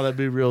 show now that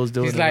B-Real's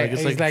doing. he's like,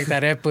 it's he's like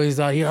that Epo. He's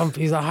like,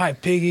 he's a high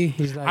piggy.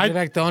 He's like, you're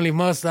like the only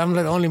muscle. I'm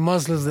like the only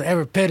muscles that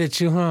ever petted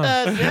you, huh?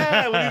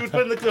 yeah, when he was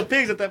putting the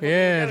pigs at that.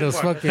 Yeah, those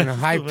park. fucking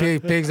high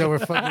pigs that were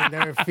fucking,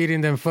 they were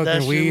feeding them That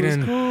fucking shit weed was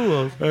and.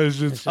 cool. That's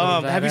just,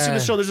 Have you seen the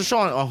badass. show? There's a show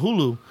on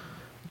Hulu,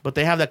 but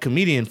they have that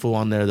comedian fool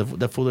on there.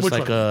 The fool that's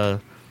Which like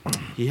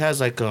he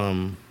has like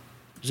does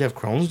he have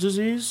Crohn's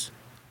disease?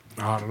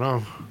 I don't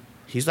know.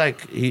 He's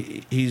like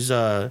he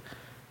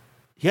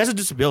has a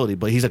disability,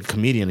 but he's like a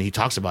comedian and he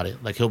talks about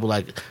it. Like he'll be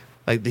like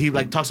he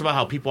like talks about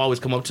how people always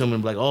come up to him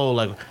and be like, oh,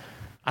 like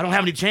I don't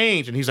have any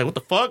change, and he's like, what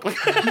the fuck?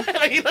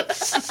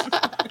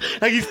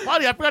 Like he's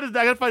funny. I forgot his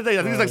name. I gotta find his name.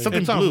 I think it's like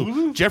something It's on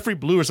Blue, Hulu? Jeffrey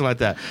Blue or something like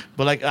that.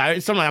 But like I'm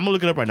gonna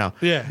look it up right now.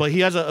 Yeah. But he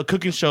has a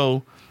cooking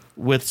show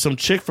with some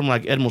chick from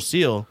like Edmo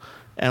Seal.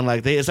 And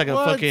like it's like a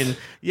What? fucking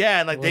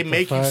and like they the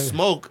make you fuck?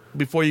 smoke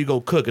before you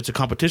go cook. It's a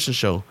competition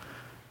show.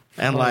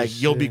 And Oh, like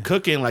you'll be shit.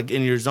 cooking like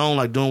in your zone,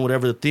 like doing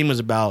whatever the theme is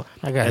about.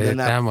 I gotta and hit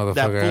that motherfucker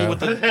that fool up.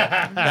 with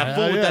that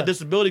fool with that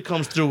disability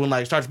comes through and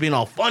like starts being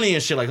all funny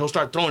and shit. Like he'll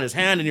start throwing his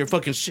hand in your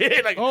fucking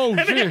shit. Like Oh,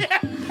 shit. You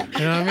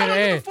know what I mean?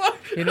 Hey,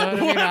 you know what I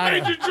mean? What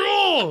made you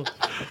drool?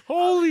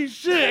 Holy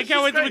shit. I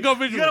can't wait till we go You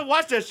visual. gotta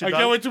watch that shit. I dog.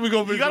 can't wait till we go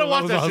You visual. gotta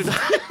watch that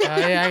shit.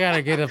 Yeah, I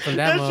gotta get up in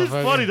that That shit's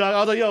motherfucker. funny, dog. I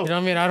was like, yo. You know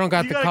what I mean? I don't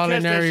got You the gotta catch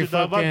that culinary shit,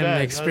 dog. My fucking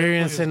bad.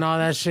 experience and all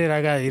that shit.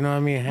 I got, you know what I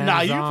mean?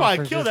 Nah, you hands-on probably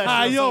for kill just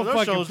that shit. you'll on those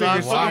fucking shows, figure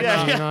dog. something Yeah,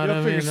 out. You yeah. know what You'll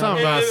I figure mean?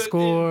 something About out.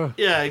 score.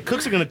 Yeah,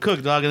 cooks are gonna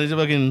cook, dog, and he's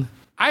fucking.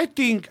 I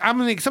think I'm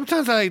like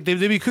sometimes I like they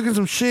be cooking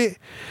some shit,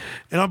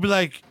 and I'll be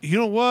like, you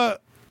know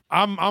what?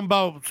 I'm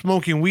about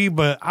smoking weed,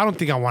 but I don't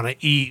think I want to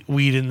eat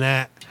weed in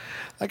that.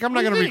 Like I'm not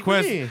What do gonna you think?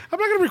 request. What do you mean? I'm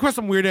not gonna request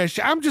some weird ass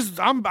shit.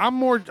 I'm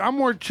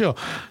more chill.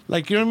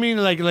 Like you know what I mean?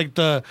 Like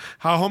the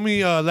how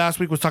homie last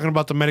week was talking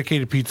about the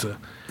medicated pizza.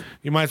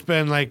 You might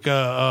spend like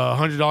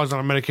 $100 on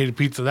a medicated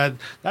pizza.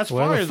 That's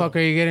Where fire. the fuck though.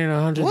 are you getting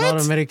 $100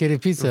 What?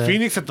 medicated pizza?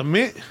 Phoenix at the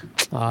Mint.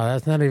 Oh,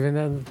 that's not even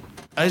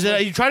that. Is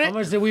it? You tried How it?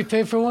 much did we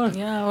pay for one?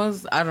 Yeah,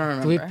 I don't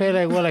remember. We paid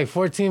like what, like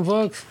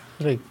 $14?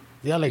 Like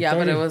like yeah, 30.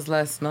 but it was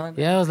less milligrams.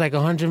 Yeah, it was like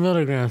 100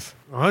 milligrams.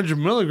 100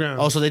 milligrams.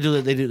 Oh, so they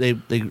do. They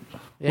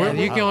Yeah,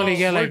 you can only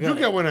get Where'd like you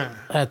get one at?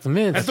 at the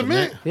mint. At the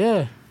Mint?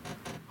 Yeah.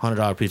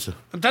 $100 pizza.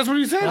 That's what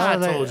he said. I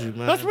I told you,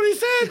 man. That's what he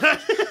said.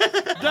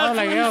 That's I was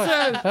like, what yo, he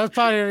said. that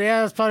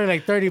was probably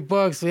like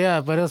 $30.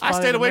 Yeah, but it was I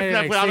probably stayed away from maybe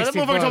that like place. That 60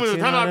 motherfucker told me bucks, it was you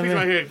know what I $100 pizza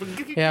mean?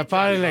 right here. Yeah,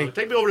 probably like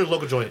Take me over to the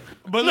local joint.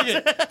 But look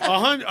at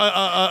 100.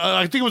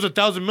 I think it was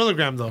 1,000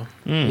 milligram though.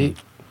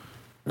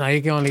 no,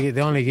 you can only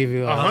they only give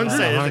you 100?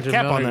 There's a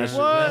cap on that milligrams. shit.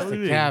 That's What?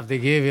 the cap they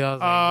give you. I was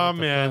like, Oh what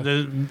the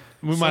man, fuck?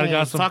 we might have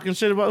got some. talking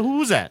shit about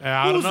who's that?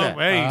 I don't Who's know. that?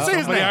 Hey, Say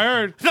his somebody name. I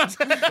heard.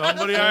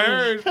 Somebody I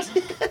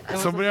heard.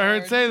 Somebody I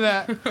heard say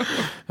that. It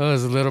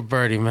was a little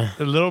birdie, man.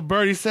 The little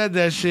birdie said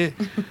that shit.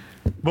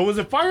 But was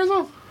it fire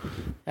though?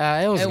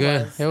 It was It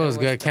good. was. It was It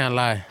good. was Can't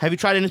lie. Have you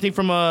tried anything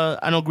from? I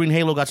know Green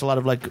Halo got a lot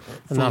of like.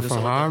 food Not and from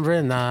stuff like that.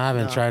 Harmbred. Nah, I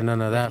haven't tried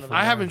none of that.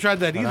 I haven't tried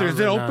that either. Is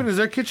it Nah. open? Is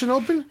their kitchen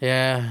open?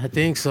 Yeah, I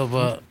think so.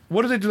 But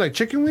What do they do? Like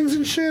chicken wings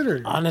and shit?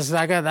 Or honestly,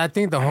 I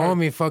think the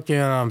homie fucking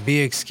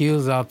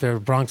BXQ's out there,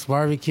 Bronx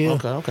Barbecue.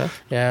 Okay.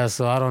 Yeah,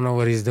 so I don't know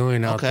what he's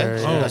doing out Okay. there.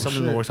 So Yeah. that's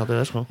something that works out there.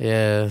 That's cool.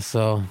 Yeah,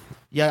 so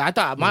Yeah, I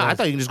thought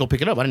you can just go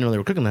pick it up. I didn't know they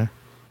were cooking there.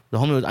 The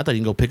homie, I thought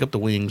you can go pick up the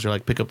wings or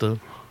like pick up the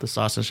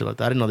sauce and shit like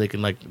that. I didn't know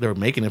they were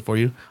making it for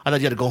you. I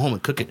thought you had to go home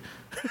and cook it.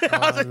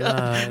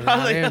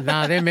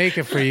 they make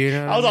it for you. You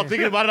know I was what all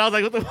thinking about it. I was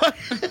like, what the fuck?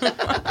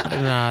 I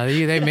mean? Nah,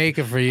 they make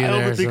it for you. I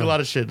there, overthink so. a lot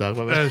of shit, dog.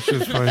 My bad. that's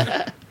just funny.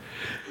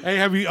 Hey,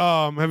 have you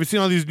seen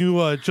all these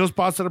new chill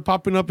spots that are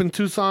popping up in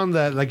Tucson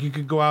that like you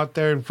could go out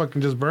there and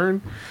fucking just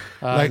burn?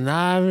 Like,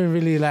 Nah, I haven't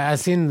really I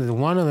seen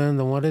one of them.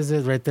 What is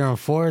it? Right there on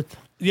 4th.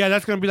 yeah,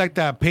 that's gonna be like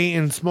that paint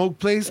and smoke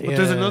place. But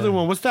there's Yeah. another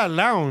one. What's that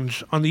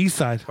lounge on the east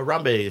side?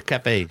 Harambe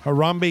Cafe.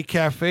 Harambe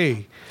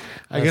Cafe.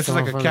 I guess it's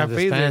like a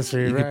cafe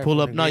there. You can pull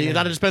up. No, you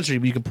got a dispensary,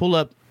 but you can pull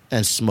up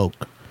and smoke.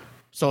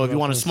 So if you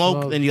want to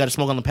smoke, then you got to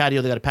smoke on the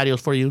patio. They got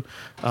patios for you.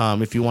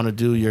 If you want to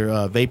do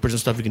your vapors and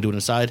stuff, you can do it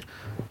inside.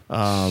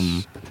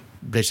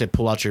 They said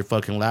pull out your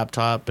fucking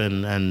laptop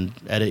and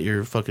edit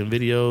your fucking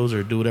videos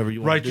or do whatever you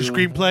want. Write to your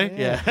do. screenplay.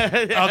 Yeah.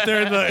 Out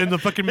there in the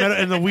fucking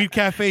in the weed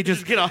cafe,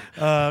 just Get off.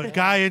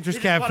 guy enters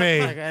cafe.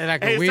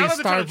 Like Hey, a it weed sounds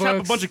like they're trying to trap a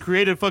Starbucks. bunch of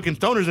creative fucking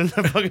stoners in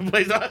that fucking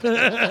place.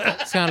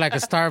 It's kind of like a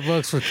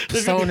Starbucks with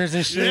stoners and There's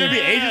gonna shit. be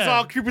agents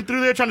all creeping through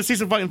there trying to see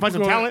some fucking find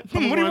some talent.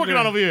 What are you working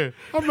on over here?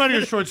 I'm writing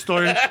a short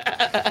story.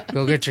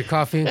 Go get your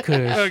coffee and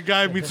kush. A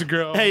guy meets a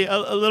girl. Hey, a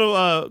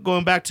little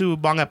going back to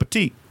Bon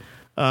Appetit.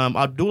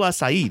 Abdullah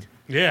Saeed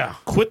Yeah.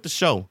 quit the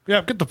show.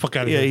 Yeah, get the fuck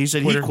out of Yeah, here. he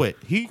said Quitter. he quit.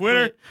 He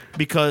Quitter. quit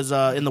because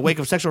in the wake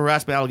of sexual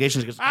harassment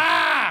allegations against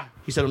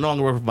he said, "I'm no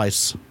longer work for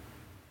Vice."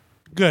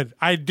 Good.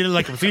 I didn't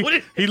like him. See,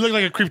 he looked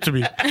like a creep to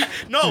me.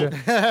 No,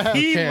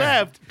 he Okay.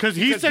 left Because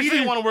he he sexually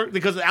didn't want to work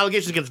because of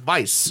allegations against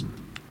Vice.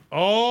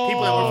 Oh,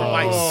 People that work for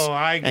Vice.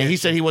 I get And he you.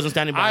 said he wasn't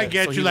standing by I it,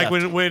 get so you. he Like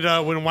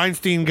left. when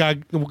Weinstein got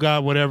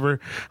whatever,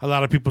 a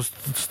lot of people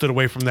stood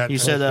away from that. He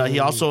said he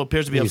also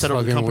appears to be These upset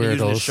over the fucking company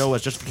using the weirdos. show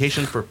as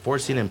justification for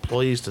forcing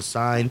employees to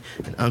sign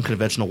an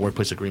unconventional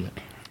workplace agreement.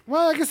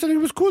 Well, I guess that he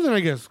was cool then, I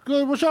guess.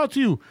 Good. Well, shout out to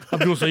you,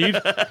 Abdul Saeed.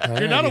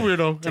 You're not a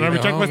weirdo, and I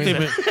Take it retract my home,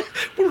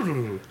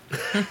 statement.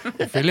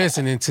 If you're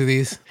listening to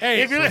these,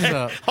 Hey, what's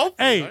up?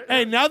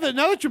 hey, now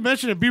that you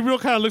mention it, B Real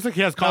kind of looks like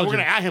he has We're collagen.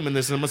 gonna add him in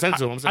this and I'm gonna send it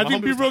to him. I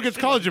think B Real gets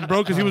collagen,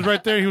 bro, because he was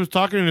right there. He was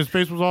talking, and his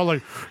face was all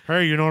like,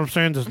 "Hey, you know what I'm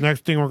saying? This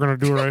next thing we're gonna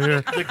do right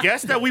here." The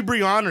guests that we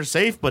bring on are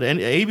safe, but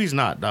AB's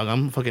not, dog.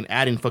 I'm fucking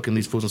adding fucking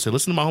these fools and say,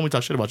 listen to my homie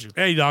talk shit about you.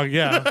 Hey, dog.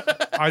 Yeah,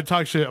 I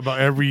talk shit about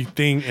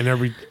everything and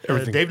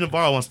everything. Dave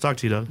Navarro wants to talk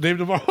to you, dog. Dave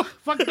Navarro.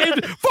 Fuck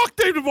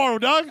Dave Navarro,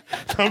 dog.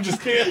 I'm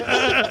just kidding.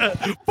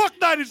 Fuck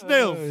Nine Inch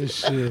Nails,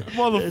 Shit.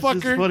 motherfucker.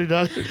 It's just funny,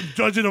 dog.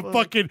 Judging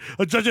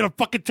a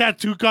fucking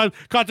tattoo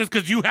contest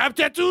because you have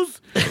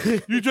tattoos.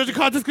 You judge a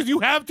contest because you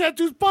have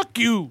tattoos. Fuck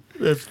you.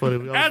 That's funny.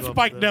 We always And go off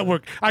Spike that.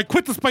 Network. I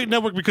quit the Spike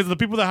Network because of the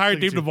people that hired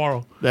Dave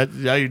Navarro. That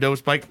yeah, you know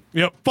Spike.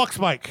 Yep. Fuck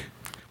Spike.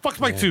 Fuck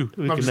Spike too.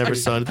 We can never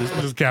son this.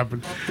 I'm just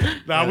capping.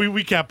 Nah,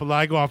 we cap a lot.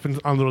 I go off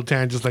on little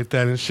tangents like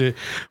that and shit.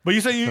 But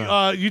you said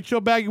you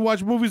chill back, you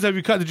watch movies. Did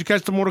you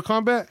catch the Mortal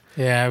Kombat?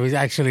 Yeah, we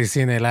actually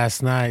seen it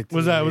last night.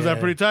 Was that Yeah.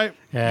 pretty tight?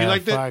 Yeah, You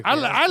liked it? fuck I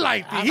yeah.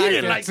 liked it. I He liked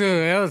didn't it like too.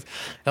 it.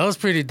 It was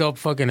pretty dope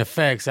fucking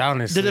effects,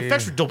 honestly. The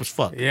effects were dope as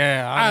fuck.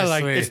 Yeah, I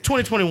honestly. like It's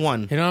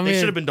 2021. You know what I They mean?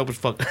 should have been dope as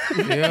fuck.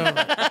 Yeah,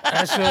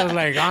 that shit was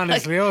like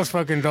honestly, it was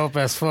fucking dope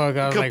as fuck.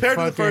 I was like, Compared to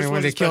the fucking first when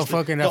one, they killed especially.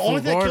 fucking the that only fool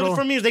thing that killed it Gordo.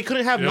 for me is they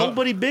couldn't have Yeah.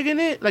 nobody big in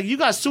it. Like you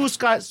got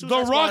Suicide The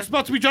Squad. Rock's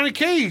about to be Johnny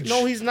Cage.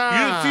 No, he's not. You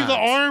didn't see the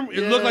arm?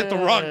 It looked like the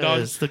Rock, dog.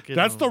 Yes, look at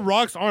That's him. the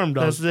Rock's arm,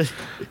 dog. That's the,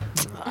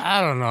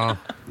 I don't know.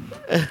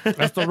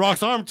 That's the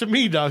Rock's arm to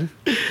me, dog.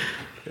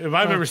 If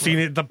I've ever seen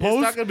it, the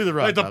pose. not gonna be the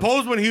Rock, Like the dog.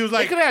 pose when he was they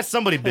like, could have had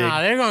somebody big.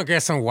 Nah, they're gonna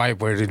get some white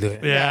boy to do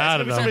it. yeah, I it's don't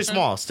gonna be know. somebody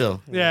small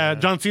still. Yeah,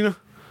 John Cena.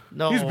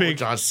 No, He's big.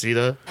 John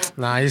Cena.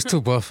 Nah, he's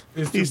too buff.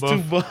 He's too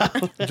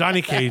buff.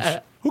 Johnny Cage.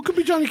 Who could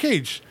be Johnny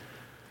Cage?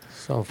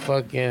 So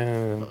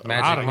fucking I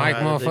Magic don't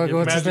Mike, know. motherfucker.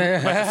 What's his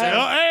name?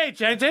 Oh, hey,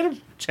 Channing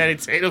Tatum. Channing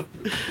Tatum.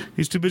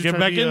 He's too busy Get trying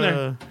back to be, in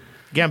there.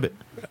 Gambit.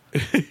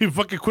 He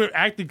fucking quit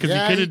acting because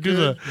Yeah, he he couldn't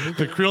do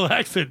the Creole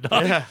accent,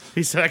 dog. Yeah,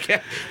 he said I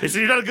can't. He said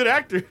you're not a good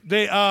actor.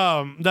 They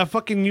that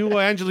fucking new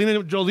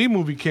Angelina Jolie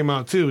movie came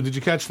out too. Did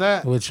you catch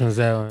that? Which one's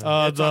that one?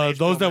 It's on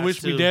Those HBO that Max,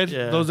 wish me too. dead.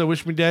 Yeah. Those that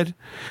wish me dead.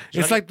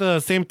 It's like like the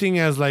same thing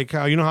as like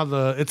how you know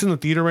how it's in the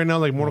theater right now,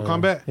 like Mortal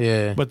Kombat.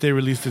 yeah. But they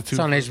released it too. It's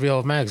on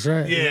HBO Max,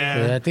 right?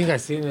 Yeah. I think I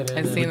seen it.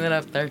 I've seen it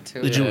up there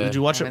too. Did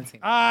you watch I it? haven't seen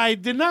I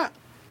did not.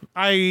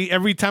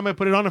 Every time I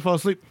put it on, I fell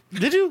asleep.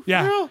 Did you?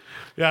 Yeah, For real?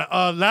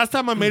 yeah. Last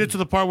time I made it to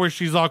the part where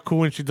she's all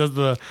cool and she does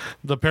the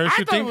I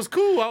parachute thought thing. it was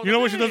cool. I was You know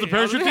like, when she does the hey,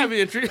 I was parachute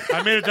really thing? intrigued.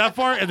 I made it that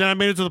far, and then I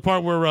made it to the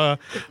part where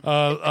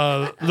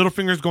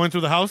Littlefinger's going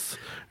through the house,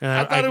 and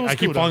I thought it was I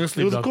keep cool, falling though.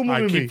 asleep. It was a dog. cool movie.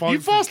 I to keep me. falling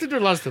You fall asleep. asleep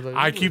during lunch today.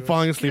 I keep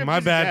falling asleep. My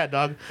bad.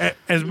 dog.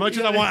 As much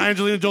as I want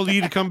Angelina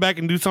Jolie to come back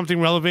and do something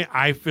relevant,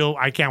 I feel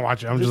I can't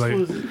watch it. I'm just like,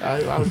 I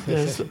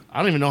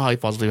don't even know how he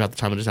falls asleep half the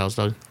time in his house,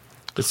 dog.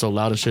 It's so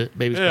loud and shit.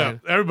 Baby's yeah,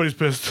 crying. everybody's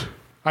pissed.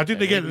 I think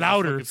they get Baby's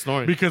louder fucking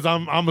snoring. because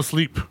I'm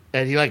asleep.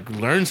 And he like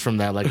learns from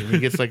that. Like he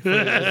gets like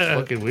it's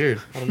fucking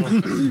weird. I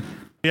don't know.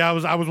 Yeah,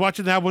 I was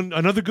watching that one.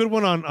 Another good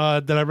one on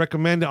that I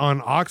recommend on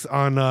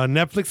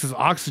Netflix is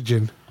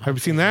Oxygen. Have you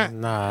seen that?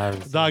 Nah, I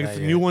haven't seen Dog, that it's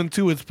a yet. new one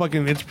too. It's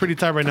pretty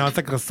tight right now. It's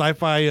like a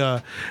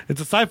sci-fi.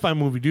 It's a sci-fi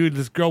movie, dude.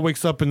 This girl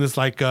wakes up in this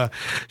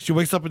she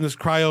wakes up in this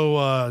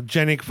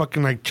cryogenic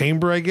fucking like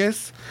chamber, I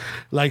guess.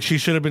 Like she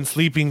should have been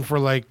sleeping for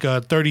like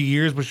 30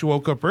 years, but she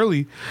woke up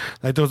early.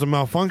 Like there was a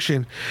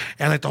malfunction,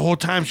 and like the whole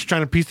time she's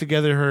trying to piece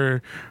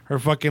together her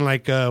fucking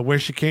like where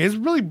she came. It's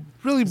really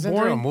Isn't there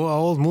boring. an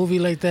old movie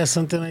like that,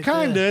 something like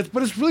that? Kinda,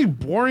 but it's really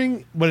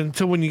boring. But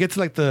until when you get to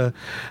like the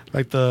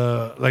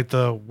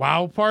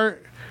wow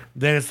part,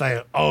 then it's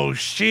like, oh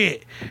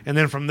shit. And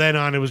then from then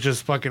on, it was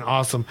just fucking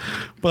awesome.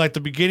 But like the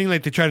beginning,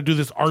 like they try to do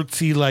this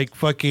artsy, like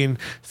fucking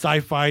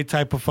sci-fi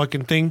type of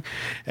fucking thing.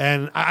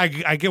 And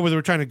I get where they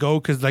were trying to go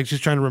because like she's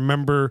trying to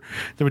remember.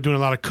 They were doing a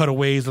lot of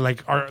cutaways and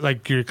like art,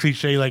 like your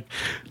cliche, like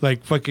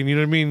fucking, you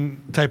know what I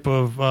mean, type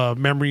of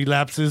memory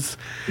lapses.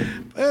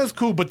 It's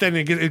cool, but then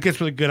it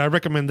gets really good. I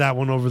recommend that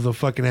one over the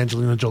fucking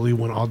Angelina Jolie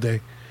one all day.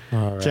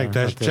 All right, Check I'll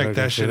that have to look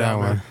into shit that out,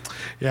 man.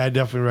 Yeah, I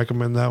definitely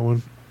recommend that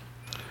one.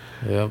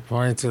 Yep,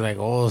 more into like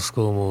old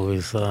school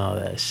movies, all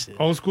that shit.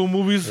 Old school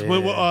movies. Yeah.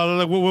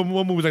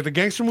 What movies? Like the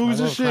gangster movies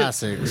and shit.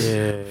 Classics.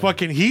 Yeah.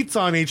 Fucking Heat's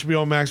on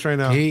HBO Max right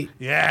now. Heat?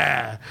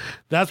 Yeah,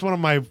 that's one of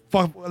my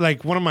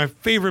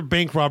favorite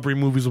bank robbery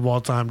movies of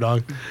all time,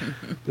 dog.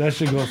 That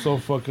shit goes so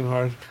fucking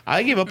hard.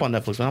 I gave up on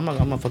Netflix, man.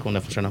 I'm not fucking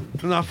with Netflix right now.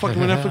 You're not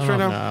fucking with Netflix right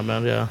now. Nah,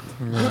 man. Yeah.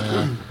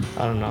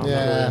 I don't know.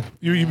 Yeah.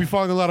 You be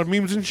following a lot of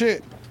memes and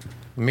shit.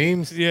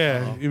 Memes?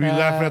 Yeah, you be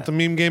laughing at the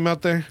meme game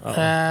out there.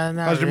 Not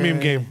How's your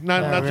meme game? Not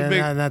too really, big.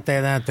 Not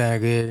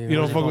that good. You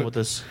don't What's fuck wrong with with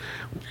this?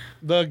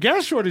 the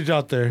gas shortage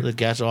out there. The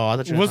gas. Oh, I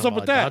thought you were What's talking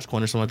up with about, like, that?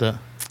 Dogecoin or something like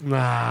that.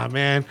 Nah,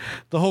 man,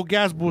 the whole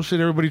gas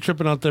bullshit. Everybody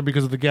tripping out there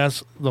because of the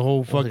gas. The whole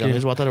What they got fucking.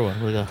 memes about that or what?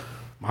 What they got?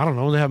 I don't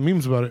know. They have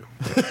memes about it.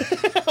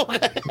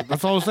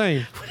 That's all I'm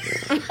saying.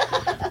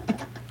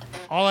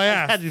 All I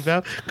asked.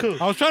 Cool.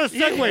 I was trying to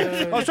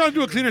segue. I was trying to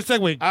do a cleaner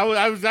segue.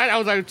 I was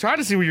like trying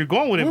to see where you're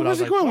going with it. Where but I was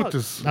was he like, going with fuck,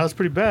 this? That was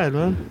pretty bad,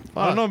 man.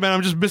 I don't know, man.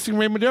 I'm just missing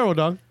Ray Madero,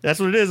 dog.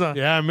 That's what it is, huh?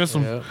 Yeah, I miss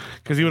him Yeah.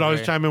 because he would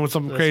always Ray. chime in with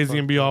something crazy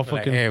and be all Like,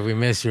 fucking. hey, we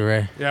miss you,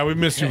 Ray. Yeah, we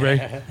miss you,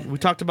 Ray. We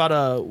talked a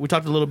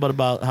little bit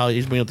about how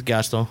he's bringing up the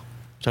gas though.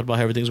 We talked about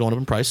how everything's going up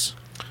in price.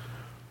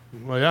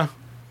 Well, yeah,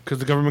 because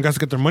the government got to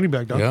get their money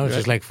back, dog. Yo,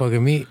 just like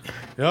fucking meat.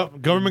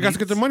 Yep, government got to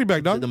get their money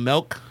back, dog. The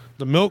milk.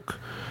 The milk.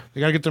 They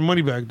got to get their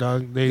money back,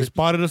 dog. They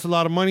spotted us a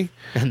lot And of money.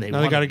 they Now they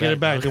want got to it get it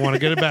back. dog. They want to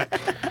get it back.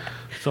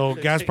 So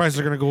gas prices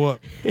are going to go up.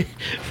 You know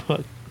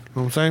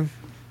what I'm saying?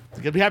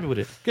 You gotta be happy with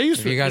it. Get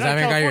used If to you it. guys You're not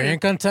haven't got your California.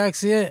 income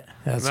tax yet,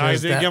 that's Nah,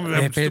 what's they, that, give they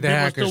them, paid the people are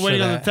hackers still for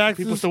waiting on the that.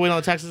 taxes. People still waiting on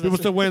the taxes. People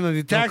still waiting on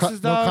the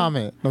taxes, No dog.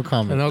 comment. No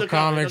comment. No comment,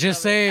 comment. no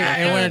Just comment.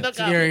 say it went. No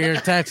comment. Your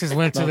taxes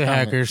went to No the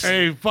comment. hackers.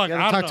 Hey, fuck! I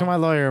Talk don't to know. my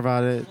lawyer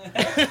about it.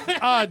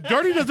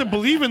 Dirty doesn't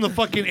believe in the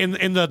fucking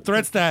in the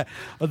threats that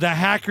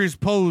hackers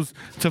pose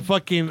to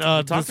fucking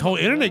this whole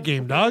internet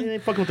game, dog. You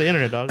ain't fucking with the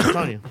internet, dog. I'm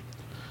telling you.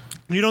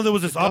 You know there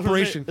was this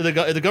operation. The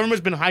government's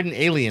been hiding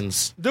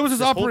aliens. There was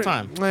this whole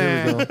operation.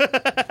 time.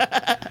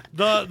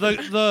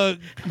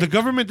 The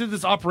government did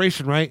this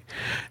operation, right?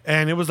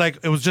 And it was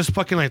just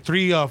fucking like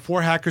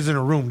 4 hackers in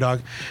a room,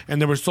 dog. And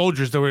there were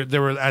soldiers. They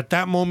were at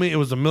that moment. It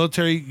was a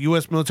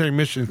U.S. military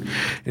mission,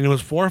 and it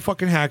was 4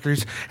 fucking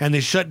hackers, and they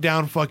shut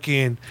down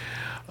fucking.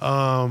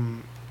 I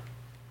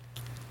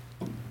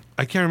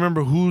can't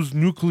remember whose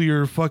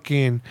nuclear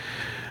fucking.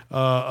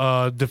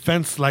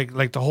 Defense,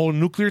 like the whole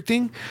nuclear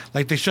thing,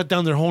 like they shut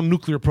down their whole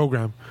nuclear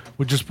program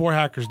with just 4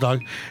 hackers,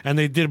 dog, and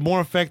they did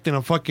more effect than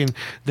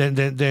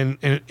than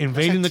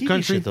invading the TV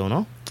country. shit, though,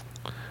 no?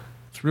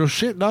 It's real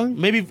shit, dog.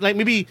 Maybe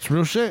It's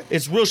real shit.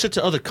 it's real shit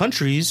to other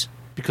countries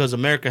because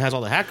America has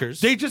all the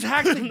hackers. They just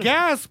hacked the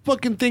gas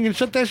fucking thing and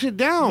shut that shit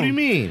down. What do you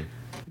mean?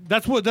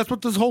 That's what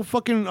this whole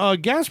fucking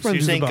gas So frenzy you're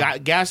is saying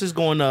about. gas is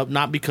going up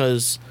not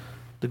because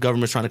the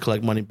government's trying to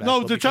collect money back. No,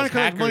 but they're trying to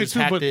because collect money hackers too,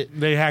 hacked but it.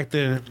 they hacked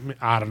it.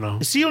 I don't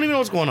know. See, you don't even know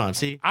what's going on.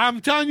 See, I'm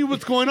telling you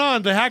what's going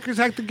on. The hackers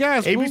hacked the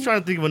gas. AB's fool.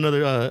 trying to think of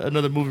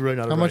another movie right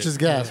now. How much is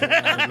gas? And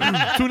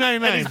he's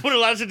 $2.99. putting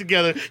a lot of shit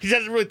together. He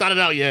hasn't really thought it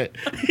out yet.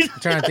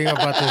 Trying to think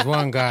about this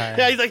one guy.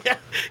 Yeah, he's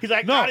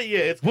like, No, got it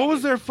yet. It's what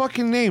was their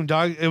fucking name,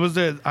 dog? It was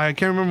I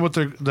can't remember what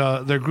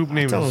their group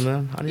name Tell is. him,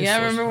 man. I need Yeah, I a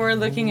source. remember we're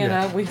looking it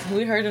up. We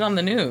heard it on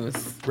the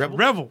news.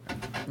 Rebel.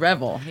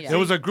 Revel. Yeah. It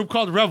was a group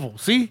called Revel.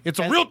 See, it's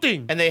a real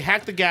thing. And they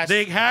hacked the gas.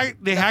 They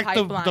hacked the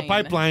pipeline.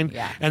 pipeline,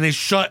 Yeah. and they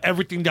shut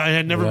everything down. It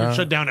had never been Yeah.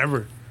 shut down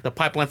ever. the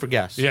pipeline for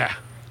gas. Yeah,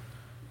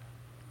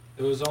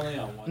 It was only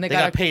on one. And They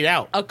got paid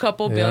out. a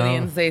couple Yeah.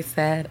 billions, they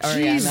said. Or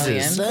Jesus.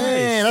 millions.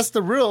 Man, that's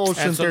the real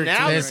Ocean And so 13.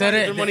 now They they're said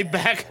getting it- their money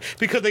back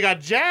because they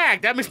got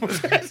jacked. That makes more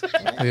sense.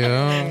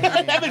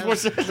 Yeah. That makes more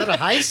sense. Is that a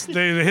heist?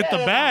 they hit the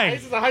bag.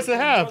 This is a heist and a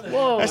half.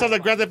 That sounds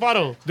like Grand Theft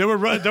Auto. They were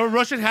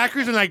Russian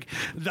hackers, and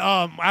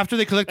after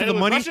they collected And the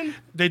it was money, Russian?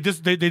 they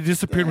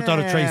disappeared without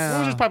a trace Damn. Where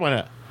was this pipeline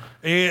at?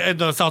 in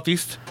the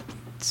southeast.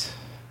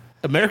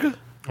 America?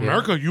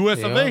 America,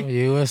 U.S. of A.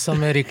 U.S.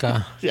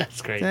 America. Yeah,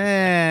 it's great.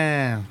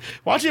 Damn.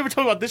 Why don't you ever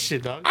talk about this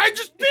shit, dog? I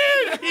just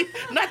did.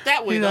 Not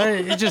that way, You know,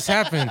 though. it just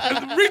happened.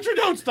 Read your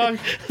notes, dog.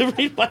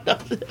 Read my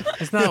notes.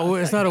 It's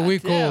not a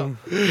week old.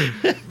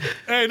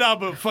 Hey, no,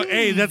 but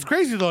hey, that's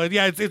crazy though.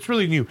 Yeah, it's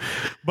really new.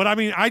 But I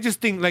mean, I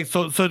just think like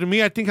so to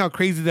me, I think how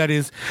crazy that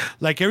is.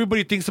 Like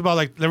everybody thinks about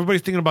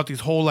everybody's thinking about these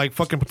whole like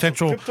fucking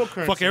potential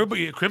Cryptocurrency. fuck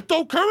everybody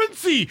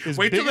cryptocurrency.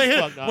 Wait till big they as hit.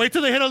 fuck, dog. Wait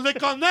till they hit a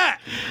lick on that.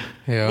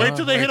 Yeah, Wait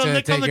till they hit a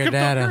lick on the take your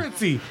data.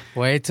 cryptocurrency.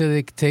 Wait till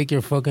they take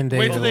your fucking data.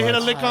 Wait till they hit a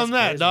watch. lick on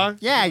that, dog.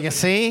 Yeah, you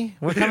see?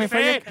 We're coming for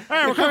you.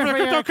 Hey, we're coming for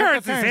your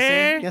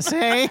cryptocurrency, You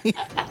see?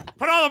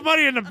 Put all the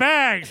money in the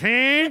bags,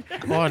 hey?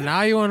 Oh,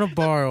 now you want to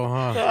borrow,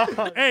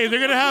 huh? Hey, they're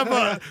gonna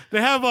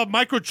have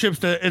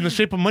microchips in the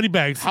shape of money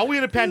bags. How we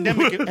in a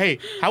pandemic? Hey,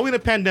 how we in a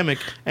pandemic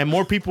and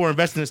more people are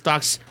investing in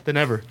stocks than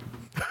ever?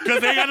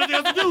 Because they ain't got nothing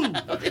else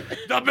to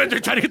do. They're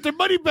trying to get their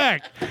money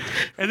back,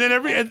 and then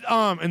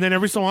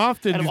every so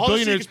often And these all the shit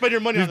you billionaires, spend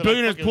your money on, these they're like,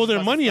 billionaires fuck it, pull their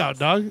it's money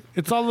stocks. out, dog.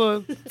 It's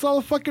all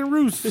a fucking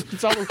ruse.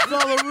 It's all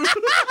a ruse.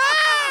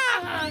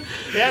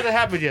 It hasn't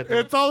happened yet. though.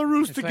 It's all a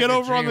ruse to It's get like a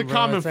over on the dream, bro.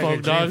 common It's like a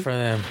folk, dream dog. for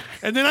them.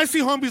 And then I see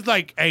homies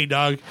like, "Hey,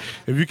 dog,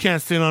 if you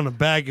can't sit on a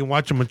bag and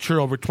watch it mature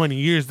over 20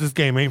 years, this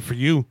game ain't for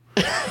you."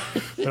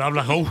 And I'm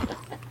like, "Oh."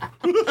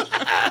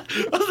 I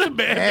was like,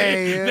 man,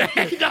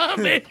 Hey, nah,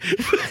 man,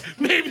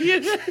 maybe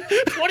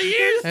it's 20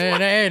 years.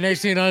 Hey,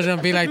 next thing you know, it's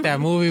gonna be like that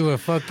movie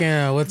with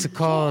fucking what's it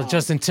called?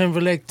 Justin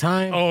Timberlake,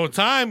 Time. Oh,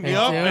 time,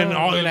 yup, and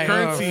all Be the like,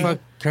 currency. Oh, fuck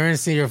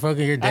currency, you're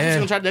dead.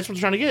 That's what they're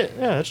trying to get.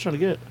 Yeah, that's trying to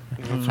get.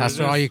 That's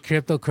where all you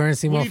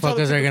cryptocurrency What do you tell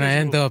the motherfuckers are gonna cryptocurrency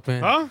end up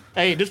in. Huh?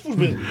 Hey, this fool's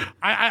been.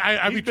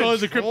 I be He's been trolling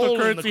the trolling the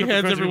cryptocurrency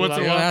heads every cryptocurrency once in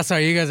a Yeah, while. that's how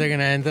you guys are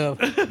gonna end up.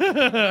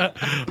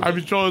 I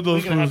be trolling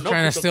those gonna have fools. no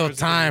Trying to steal cryptocurrency.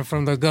 time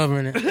from the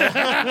government.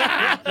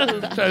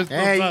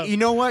 Hey, you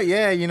know what?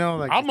 Yeah,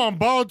 like, I'm on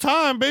borrowed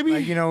time, baby.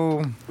 like,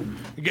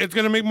 It's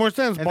gonna make more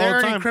sense. if they're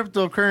Borrowed already time.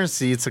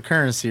 cryptocurrency, it's a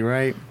currency,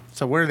 right?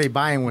 So what are they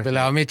buying with? But it?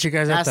 I'll meet you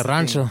guys at That's the the thing.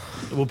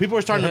 rancho. Well, people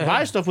are starting to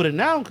buy stuff with it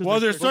now. Well,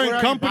 there's certain what are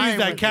you companies buying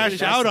that with cash it?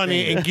 That's out the on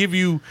thing. it and give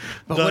you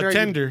But what the are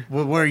tender.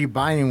 what are you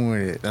buying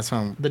with it? That's what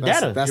I'm. the that's,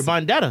 data. That's You're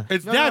buying data.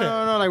 It's no, data.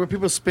 No, like when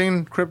people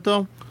spend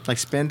crypto, like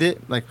spend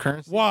it, like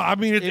currency. Well, I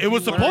mean, it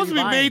was What are supposed to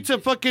you be made to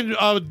fucking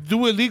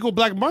do illegal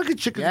black market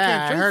shit. 'Cause you Yeah,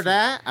 can't I trace heard it.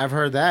 that. I've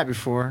heard that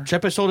before.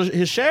 Chepe sold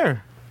his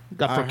share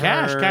for I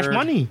cash heard-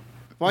 money.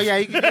 Well, yeah,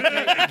 you can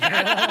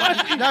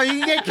get, no, you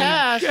can get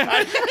cash.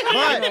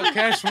 But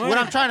Cash money. what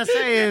I'm trying to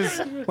say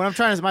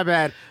is, my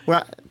bad.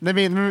 Well, let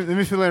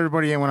me fill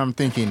everybody in what I'm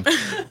thinking.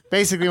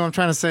 Basically, what I'm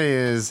trying to say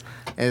is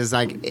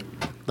like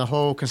the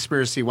whole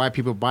conspiracy why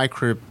people buy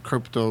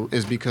crypto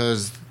is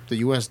because the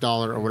U.S.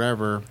 dollar or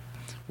whatever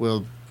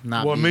will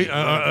not Well, be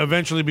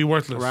eventually be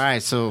worthless.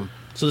 right. So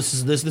So this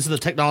is the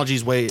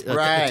technology's way,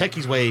 Right. the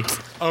techie's way.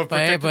 Of But,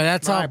 hey, but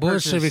that's all my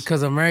bullshit purchase.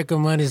 because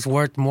American money's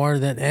worth more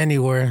than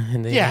anywhere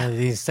in the Yeah.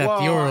 except Well,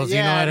 euros.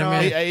 yeah, you know what no,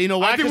 I mean? Hey, you know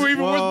why? I think 'Cause we're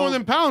even worth well, more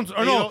than pounds. Or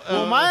you no, know,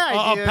 well, my a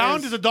idea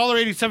pound is- is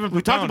 $1.87 per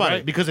we talked pound, about right?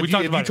 it because we if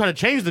talked you about try to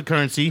change the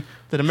currency,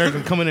 then America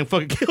can come in and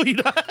fucking kill you.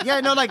 yeah,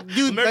 no, like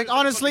dude, America's like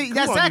honestly, fucking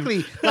that's cool on you.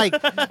 exactly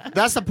like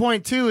that's the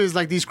point too. Is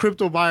like these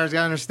crypto buyers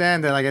gotta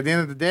understand that like at the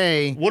end of the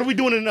day. What are we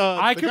doing in?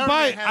 I The could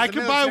buy government has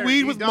the buy military. weed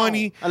You with don't.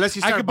 money. Unless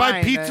you I start could buy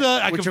buying pizza.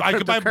 that I with could your I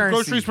could buy cryptocurrency.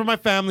 groceries for my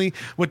family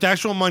with the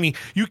actual money.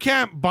 You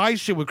can't buy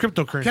shit with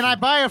cryptocurrency. Can I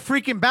buy a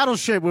freaking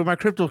battleship with my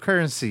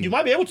cryptocurrency? You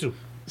might be able to.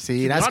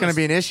 See, that's going to honest.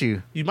 be an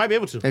issue You might be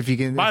able to. if you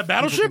can Buy a if people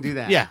battleship? can do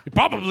that. Yeah.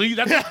 Probably.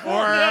 That's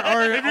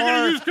Or if you're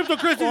gonna use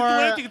cryptocurrency to do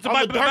anything, it's to on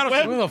buy the a dark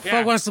battleship. Who the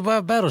fuck wants to buy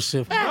a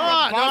battleship? No,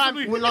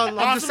 Possibly- I'm just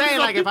possibly saying,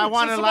 like, if I Some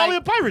want to, Somalia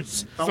like,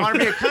 pirates. if I want to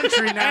be a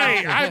country now,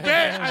 Hey, I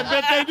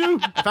bet they do.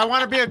 if I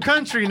want to be a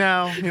country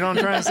now, you know what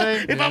I'm trying to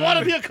say? If I want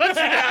to be a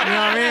country You know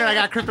now, what I mean? I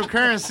got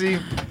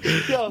cryptocurrency.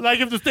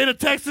 Like if the state of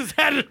Texas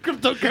had a Because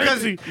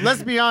cryptocurrency.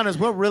 let's be honest,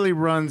 what really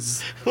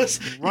runs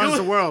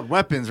the world?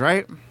 Weapons,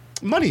 right?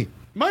 money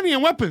Money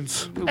and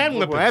weapons. and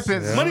weapons.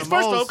 Weapons. Money's The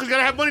first though, most- because you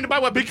gotta have money to buy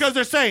weapons. Because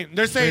they're saying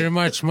Pretty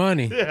much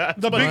money.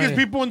 the biggest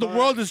people in the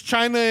world is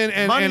China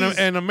and Money's-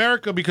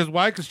 America. Because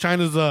why? Because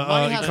China's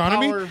Money has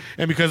economy, power.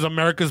 and because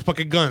America's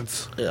fucking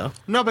guns. Yeah.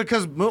 No,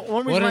 because one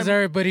What reason does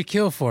everybody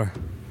kill for?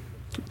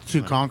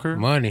 to conquer,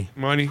 Money.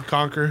 Money,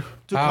 conquer.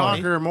 to Power.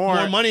 conquer more.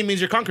 More money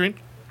means you're conquering.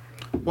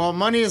 Well,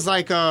 money is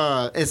like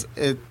it's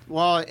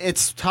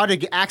how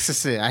to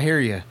access it. I hear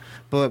you,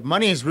 but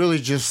money is really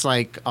just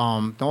like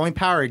the only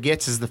power it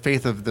gets is the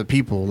faith of the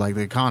people, like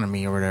the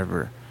economy or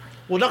whatever.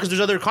 Well, no, because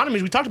there's other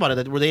economies. We talked about it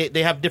that where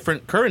they have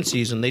different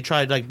currencies and they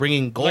tried like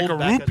bringing gold Like a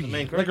back as the rupee.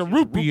 main Like a currency.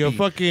 rupee, a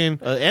fucking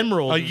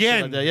emerald, a and shit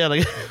yen. Like that. Yeah, like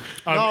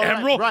an No, right,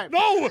 emerald. right.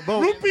 No,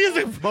 But- rupee is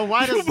a but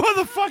why you does-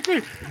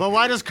 motherfucker? But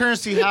why does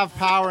currency have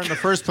power in the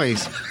first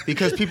place?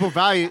 Because people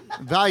value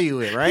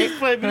it, right?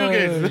 play video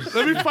games.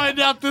 Let me find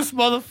out this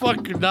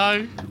motherfucker,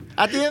 dog.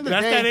 At the end of the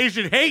That's that day,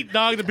 Asian hate,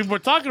 dog, that people are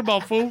talking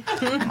about, fool.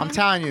 I'm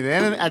telling you,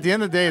 at the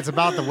end of the day, it's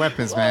about the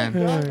weapons, man.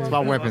 It's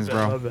about weapons,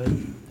 bro.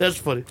 That's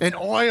funny. And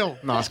oil.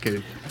 No, I was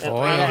kidding.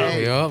 Oil.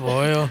 Yup,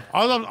 oil.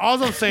 All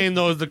I'm saying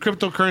though is the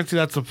cryptocurrency.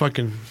 That's a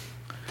fucking.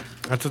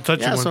 That's a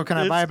touchy Yeah, one. so can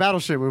I buy a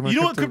battleship with my You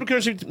know what crypto?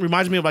 cryptocurrency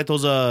reminds me of? Like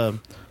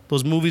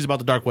those movies about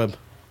the dark web.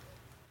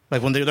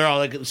 Like when they're all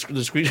like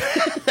the screen.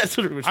 That's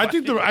what it was. I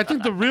think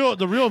the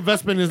real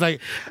investment is like,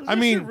 I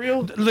mean, shit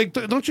real? like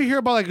don't you hear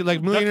about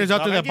like millionaires out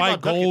there that I buy gave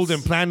out gold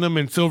ducats. and platinum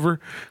and silver?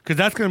 Because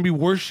that's gonna be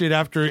worse shit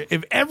after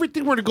if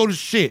everything were to go to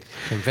shit.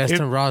 Invest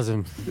in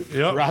rosin.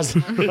 Yep.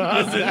 Rosin.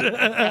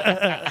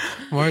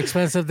 More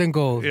expensive than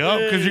gold. Yep.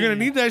 Because you're gonna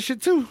need that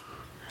shit too.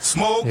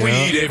 Smoke Yeah.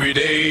 weed every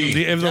day.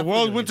 If the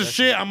world went to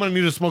shit, I'm gonna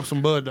need to smoke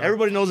some bud. Dog.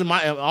 Everybody knows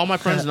all my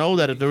friends know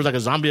that if there was like a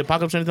zombie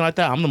apocalypse or anything like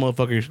that, I'm the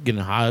motherfucker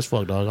getting high as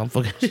fuck, dog. I'm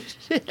fucking.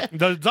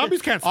 The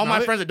zombies can't. all smell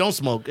my it. friends that don't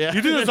smoke. Yeah.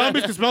 You think the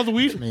zombies can smell the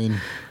weed? I mean,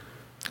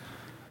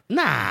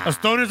 Nah. A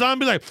stoner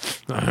zombie like,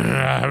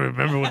 I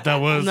remember what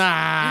that was.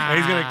 Nah.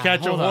 He's gonna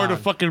catch a Hold horde on.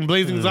 of fucking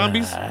blazing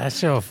zombies. That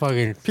shit will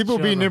fucking people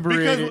be show them.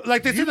 inebriated. Because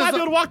like they say You might be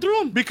able to walk through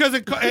them. Because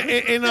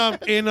in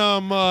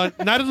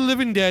Night of the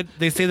Living Dead,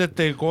 they say that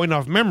they're going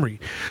off memory,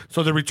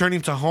 so they're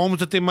returning to homes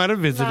that they might have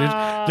visited.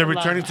 They're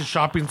returning to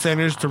shopping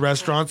centers, to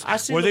restaurants I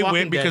see where The they Walking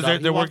went because Dead,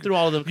 dog. they're You walk working through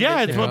all of them.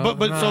 Yeah, They- but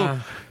so Nah.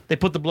 They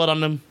put the blood on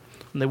them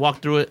and they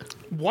walk through it.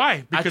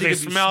 why? Because think they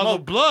if you smell the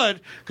smoke-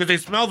 blood. Because they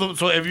smell the.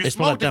 So if you They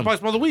smell smoke, like they them. probably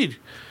smell the weed.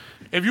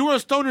 If you were a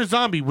stoner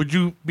zombie, would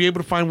you be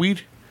able to find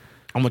weed?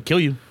 I'm gonna kill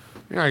you.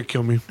 All right,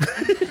 kill me.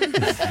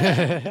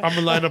 I'm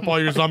gonna line up all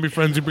your zombie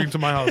friends you bring to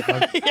my house.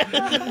 dog.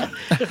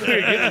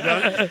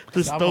 The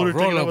I'm stoner gonna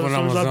roll up when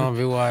I'm a zombie.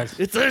 zombie. Watch.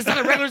 It's not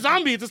a regular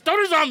zombie. It's a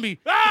stoner zombie.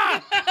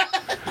 Ah!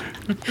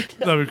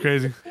 That'd be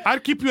crazy.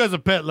 I'd keep you as a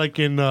pet, like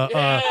in the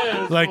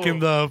fucking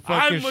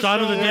I'm a Shaun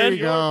of the stoner. Dead. you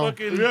go.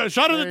 Fucking- Yeah,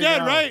 Shaun of the There you Dead,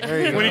 go. right? There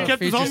you When go. he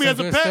kept his Feature homie as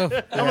some a good pet,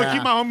 stuff. I'm gonna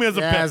keep my homie as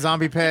a Yeah, pet.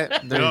 zombie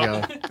pet. There you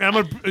go. I'm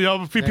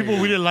gonna feed people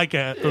we didn't like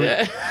it.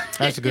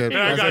 That's good.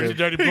 Yeah, I That's got you, good.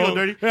 dirty bro.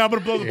 Yeah, I'm gonna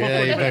blow the puff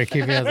Yeah, you coat. better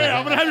keep me as Hey,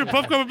 I'm a gonna have your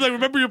puff coat. I'm like,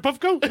 remember your puff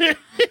coat?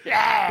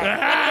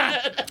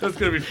 That's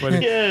gonna be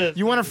funny.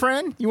 You want a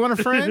friend? You want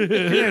a friend?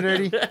 Get in,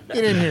 dirty. Get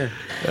in here.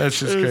 That's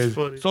just crazy.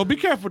 funny. So be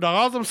careful, dog.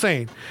 All I'm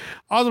saying,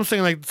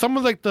 like some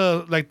of like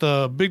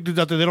the big dudes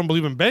out there, they don't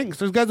believe in banks.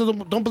 There's guys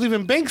that don't believe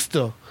in banks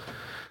still.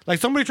 Like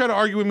somebody tried to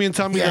argue with me and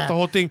tell me Yeah. that the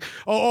whole thing.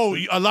 Oh,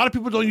 a lot of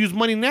people don't use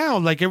money now.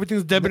 Like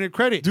everything's debit and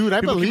credit. Dude, I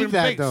People keep it believe in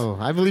that banks. though.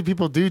 I believe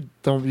people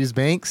don't use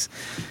banks.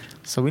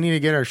 So we need to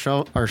get our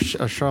shovels. Yeah,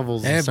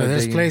 and but start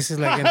there's digging. places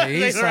like in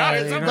the east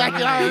side, you know, Back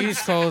what it I mean? out. The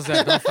East Coast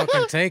that don't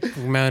fucking take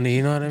money.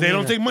 You know what I mean? They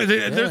don't take money.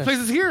 There's Yeah.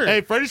 places here.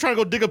 Hey, Freddie's trying to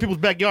go dig up people's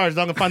backyards.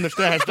 Not gonna find their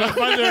stash.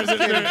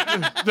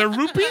 They're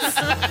rupees.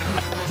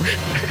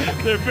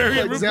 They're very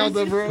Like rupees.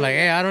 Zelda, bro. Like,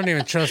 hey, I don't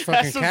even trust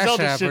fucking some Cash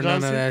Zelda App shit, or none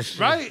of honestly. that shit.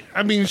 Right?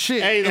 I mean,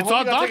 shit. Hey, it's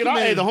all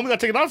documented. Hey, the homie got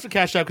taken off for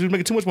Cash App because he was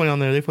making too much money on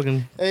there. They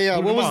fucking. Hey,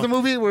 moved what him was off. the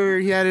movie where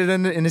he had it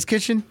in his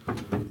kitchen?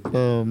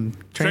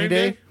 Training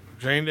Day.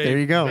 Train day. There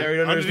you go. Buried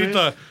under his Underneath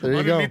bed? There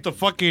you go. underneath the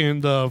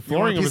fucking the You want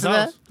flooring a of piece his of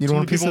house. that? You don't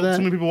want a piece of Too that?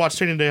 many people watch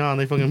Training Day, huh?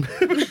 They fucking.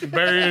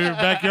 Buried in your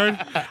backyard.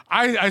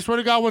 I swear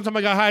to God, one time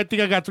I got high, I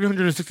think I got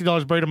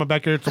 $360 buried in my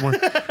backyard somewhere,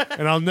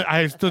 and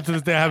I still to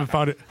this day I haven't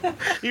found it.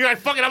 You're like,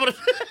 fuck it, I'm gonna.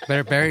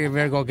 You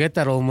better go get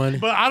that old money.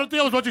 But I don't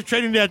think I was watching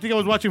Training Day. I think I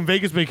was watching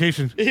Vegas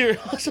Vacation. Here.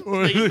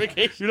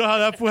 You know how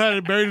that fool had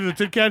it buried in a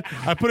tin can?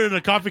 I put it in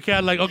a coffee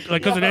can like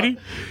Cousin Eddie,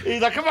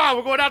 He's like, come on,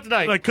 we're going out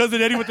tonight. like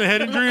Cousin Eddie with the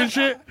head injury and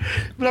shit.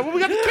 Like, well, we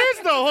got the kids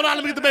though. Hold on,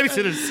 let me get the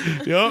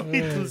babysitters. Yup,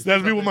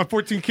 that's me with my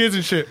 14 kids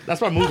and shit. That's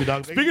my movie,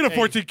 dog. Speaking of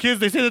 14 kids,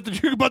 they say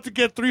that you're about to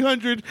get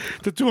 300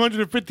 to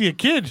 250 a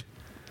kid.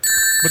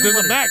 But there's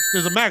a max.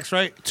 There's a max,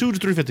 right? 2 to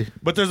 350.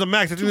 But there's a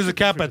max. I think there's a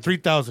cap at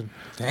 3,000.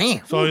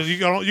 Damn. So you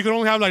can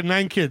only have like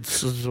 9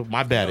 kids.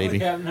 My bad, baby.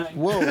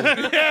 Whoa.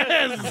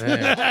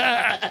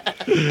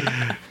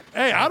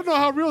 Hey, I don't know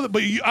how real that,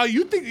 but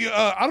you think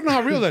I don't know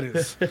how real that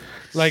is.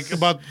 Like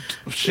about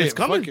shit. It's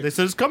coming. fuck it. They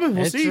said it's coming.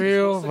 We'll It's see.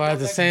 real, but at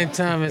the same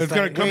time, it's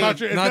gonna like, come out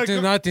your- it's gonna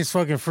come- nothing's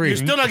fucking free. You're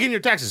still not getting your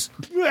taxes.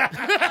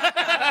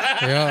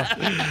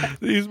 Yeah.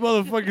 These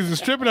motherfuckers are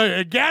stripping out.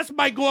 And gas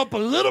might go up a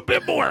little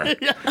bit more.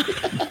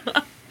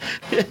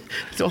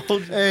 So,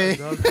 Hey.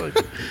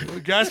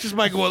 Gas just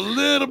might go a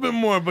little bit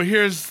more, but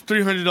here's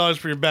 $300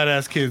 for your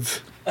badass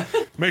kids.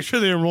 Make sure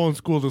they enroll in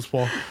school this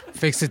fall.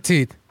 Fix the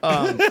teeth.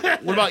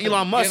 what about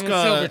Elon Musk? Give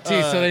them silver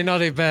teeth so they know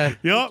they bad.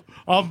 Yup.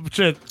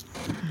 Shit.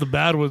 The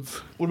bad ones.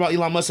 What about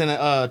Elon Musk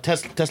and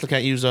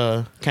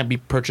Tesla can't be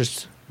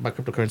purchased by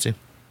cryptocurrency?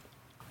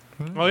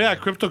 Oh yeah,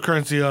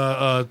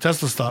 cryptocurrency.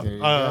 Tesla stock.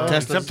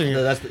 Accepting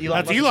it.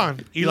 That's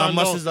Elon. Elon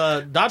Musk knows. is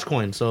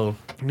Dogecoin, so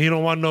He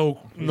don't want no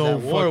no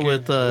war fucking.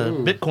 with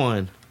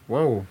Bitcoin,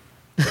 Whoa.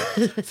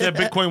 Said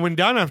Bitcoin went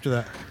down after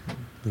that.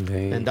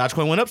 and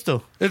Dogecoin went up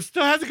still. It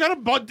still hasn't got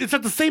a. It's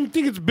at the same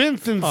thing it's been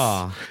since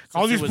Aw.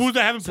 all Since these it was- fools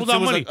that haven't since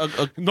pulled it out was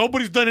money.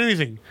 Nobody's done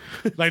anything.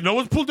 Like no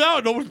one's pulled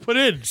out. No one's put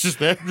in. It's just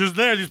there. Just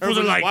there. These fools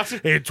are Everybody's like watching.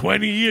 in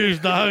 20 years,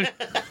 dog.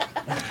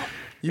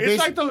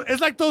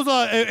 It's like those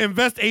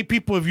invest 8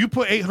 people. If you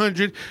put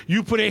 800,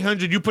 you put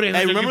 800, you put 800.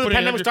 Hey, remember you the put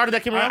pandemic 800. started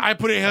that came around? I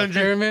put 800.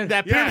 Pyramid?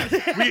 That Yeah.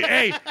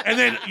 pyramid. And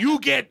then you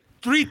get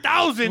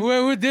 3,000.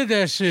 Who did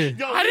that shit?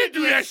 I didn't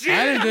do that shit.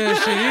 I didn't do that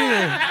shit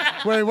either.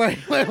 Wait, what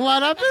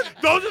happened?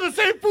 Those are the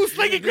same fools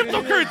slinging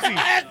cryptocurrency.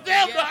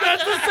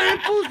 That's the same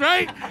fools,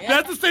 right?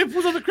 That's the same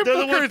fools on the They're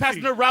the ones cryptocurrency.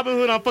 passing their Robin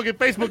Hood on fucking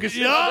Facebook and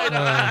shit.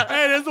 Yeah.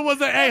 Hey, that's the ones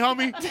that, hey,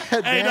 homie.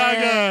 Hey,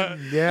 dog.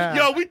 Yeah.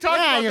 Yo, we talked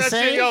Yeah, about you're that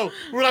saying? shit, yo.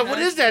 We're like, what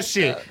is that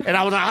shit? And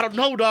I was like, I don't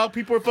know, dog.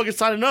 People are fucking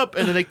signing up,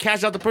 and then they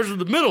cash out the person in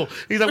the middle.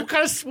 He's like, what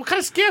kind of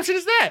scam shit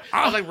is that?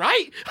 I was like,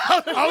 right?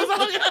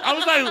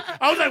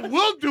 I was like,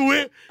 we'll do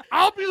it.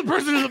 I'll be the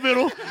person in the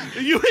middle.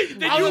 Then you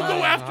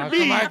go after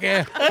me.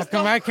 How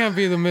come I can't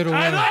be the middle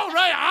I one? know,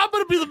 right? I'm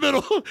gonna be the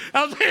middle.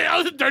 I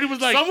was dirty. Was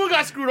like, Someone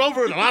got screwed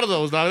over in a lot of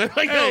those, dog. They're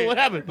like, Hey. yo, what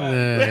happened?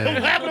 Yeah.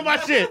 What happened to my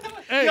shit?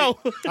 Yo.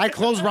 I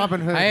closed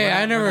Robinhood. Hey,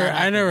 I never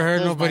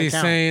heard Closed my nobody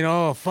account. saying,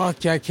 "Oh,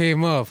 fuck, I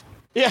came up."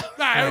 Yeah.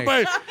 nah,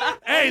 everybody.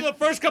 Hey, The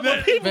first couple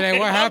of people. But hey,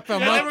 what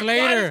happened a Yeah, they month were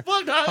quiet later? as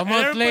fuck, dog. A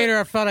month later,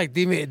 I felt like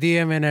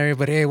DMing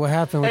everybody. Hey, what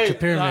happened with Hey, your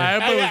pyramid? nah,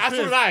 everybody was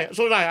So did I.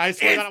 So did I. I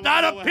swear to God, It's not I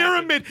a don't know what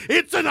happened. pyramid.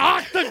 It's an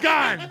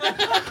octagon.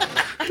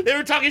 They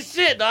were talking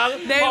shit, dog.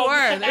 They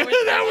were. They were.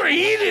 They were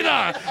eating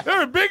They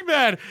were big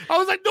mad. I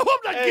was like, no,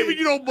 I'm not giving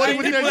you no money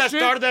with People that that shit.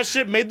 started that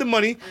shit made the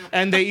money,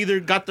 and they either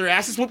got their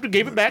asses whooped and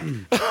gave it back,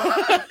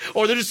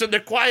 or they're just sitting there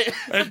quiet.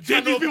 And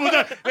then these people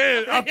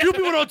hey, a few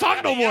people don't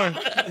talk no more.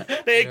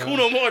 They ain't cool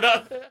no more,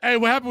 dog. Hey,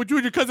 what happened with you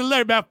and your cousin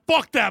Larry, man?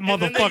 Fuck that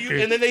And then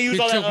motherfucker. they use He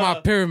all took that. my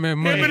pyramid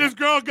Him and money. his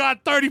girl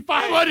got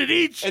 3,500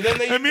 each. And then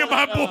they me and use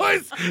my all that,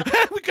 boys,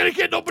 we couldn't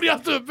get nobody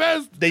else to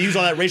invest. They use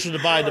all that racial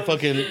divide to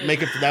fucking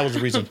make it. That was the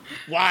reason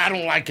why I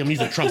don't like him. He's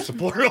a Trump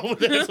supporter over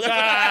there.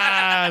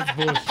 That's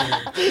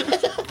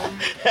bullshit.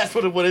 That's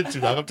what it went into,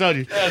 dog. I'm telling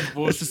you.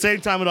 It's the same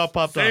time it all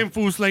popped Same up.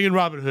 fool slinging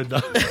Robin Hood,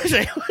 dog.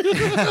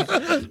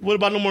 What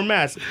about no more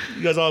masks?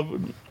 You guys all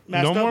masked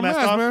No up, more masked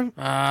mask, off? man.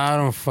 I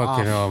don't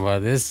fucking know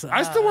about this.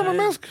 I still wear my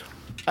mask.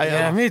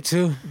 Yeah, me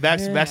too.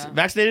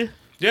 Vaccinated?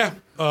 Yeah,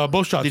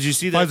 both shots. Did you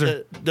see that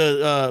Pfizer.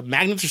 the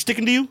magnets are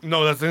sticking to you?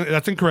 No,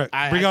 that's incorrect.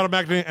 Bring out a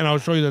magnet, and I'll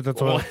show you that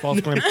that's a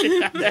false claim.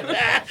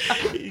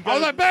 I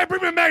was like, man,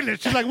 bring me a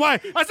magnet. She's like, why?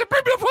 I said,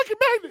 bring me a fucking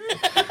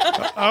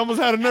magnet. I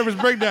almost had a nervous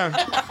breakdown.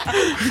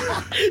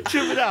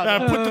 Chill it out.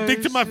 I put the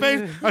thing to my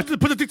face. I put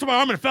the thing to my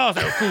arm and it fell. I was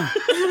like,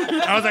 "Ooh."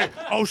 I was like,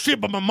 oh shit,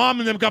 but my mom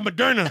and them got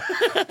Moderna.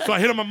 So I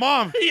hit on my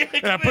mom.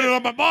 And I put it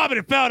on my mom and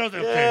it fell. And I was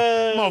like,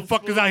 okay,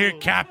 motherfuckers out here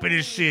capping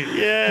this shit.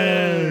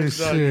 Yeah.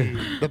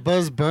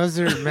 The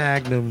buzzer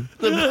Magnum.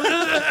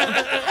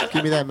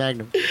 Give me that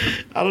Magnum.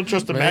 I don't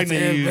trust the But magnet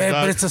it's- you use, but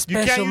dog. it's a You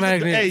can't special use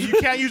magnet. Hey, you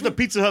can't use the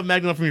Pizza Hut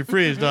magnet from your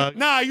fridge, dog.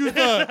 Nah, I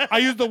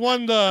used the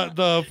one,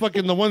 the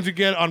fucking the ones you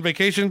get on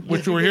vacation,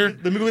 which you were here.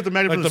 Let me go get the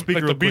magnet Like from the, the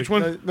speaker. like the real beach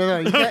quick.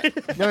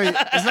 one. No,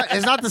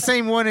 it's not the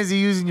same one as you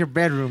use in your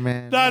bedroom,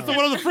 man. Nah, it's the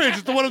one on the fridge.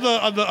 It's the one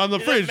on the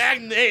fridge.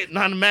 Magnet, hey,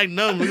 not a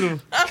magnum. Look at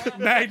him.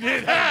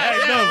 Magnet.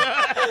 Magnum.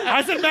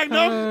 I said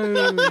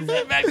Magnum.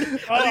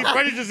 All these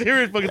friends just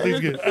hear his fucking things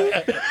good.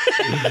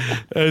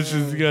 It's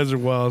just, you guys are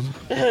wild.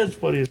 That's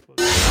funny as fuck.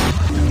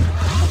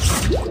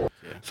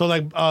 So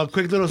like a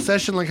quick little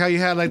session like how you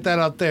had like that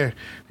out there.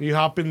 You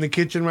hop in the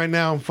kitchen right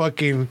now and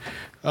fucking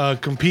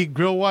compete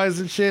grill wise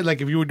and shit. Like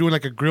if you were doing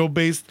like a grill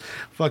based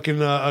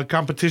fucking a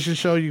competition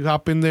show, you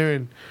hop in there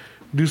and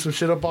do some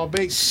shit up all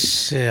baked.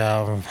 Shit,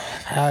 I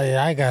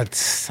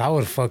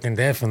would fucking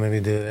definitely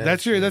do that.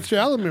 That's your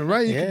element,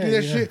 right? You can Yeah, do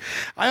that yeah. shit.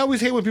 I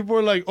always hate when people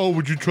are like, "Oh,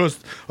 would you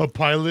trust a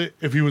pilot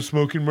if he was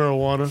smoking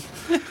marijuana?"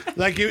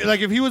 like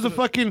if he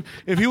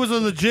was a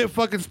legit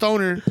fucking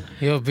stoner,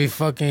 You'll be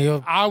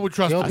fucking. I would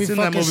trust You'll him. be seen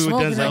that fucking movie with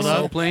smoking Denzel, that dog.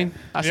 Soul Plane.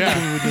 I seen Yeah.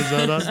 that movie with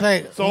Denzel, dog. It's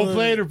like Soul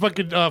Plane or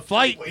fucking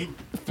Flight.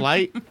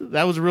 Flight.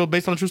 That was real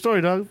based on a true story,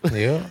 dog.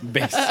 Yeah.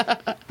 Base.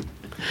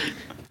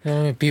 You know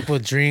what I mean? People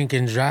drink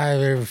and drive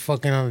every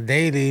fucking on the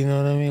daily. You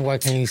know what I mean? Why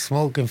can't you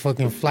smoke and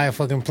fucking fly a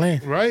fucking plane?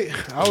 Right?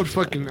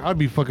 I'd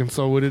be fucking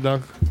so with it,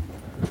 dog.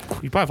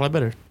 You probably fly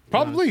better.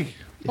 Probably.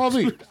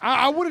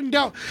 I wouldn't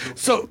doubt.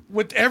 So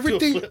with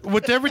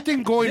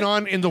everything going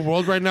on in the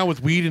world right now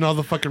with weed and all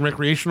the fucking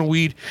recreational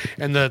weed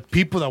and the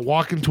people that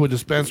walk into a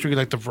dispensary,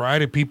 like the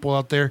variety of people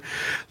out there,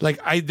 like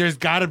there's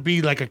got to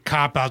be like a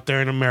cop out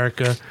there in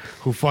America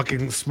who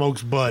fucking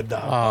smokes bud,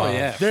 dog. Oh,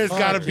 yeah. There's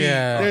got to be.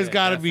 yeah. There's yeah,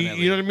 got to be.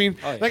 definitely. You know what I mean?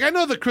 Oh, yeah. Like I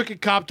know the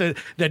crooked cop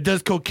that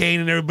does cocaine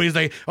and everybody's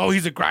like, oh,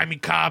 he's a grimy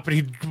cop and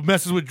he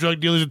messes with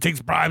drug dealers and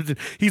takes bribes and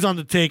he's on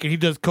the take and he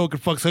does coke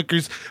and fucks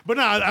hookers. But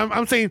no,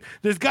 I'm saying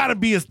there's got to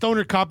be a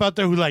stoner cop out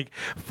there who like,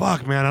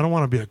 fuck, man, I don't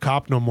want to be a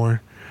cop no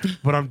more.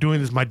 But I'm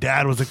doing this. My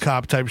dad was a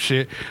cop type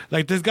shit.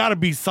 Like there's got to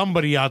be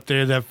somebody out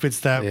there that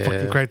fits that fucking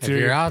If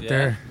criteria. you're out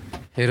there,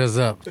 hit us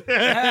up.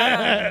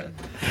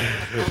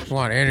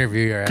 Want to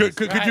interview your ass.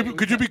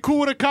 Could you be cool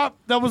with a cop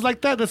that was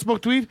like that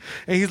smoked weed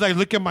and he's like,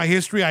 look at my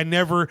history, I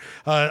never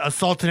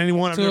assaulted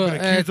anyone, I've never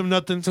been accused of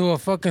nothing. To a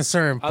fucking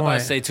certain I was about to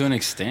point. say to an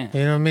extent.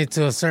 You know what I mean?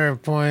 To a certain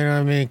point, you know what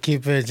I mean?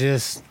 Keep it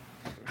just,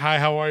 Hi,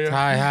 how are you?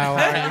 hi, how are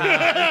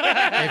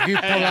you? If you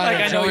pull out Like,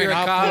 I a know joint, you're a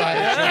I'll cop. pull out a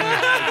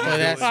joint.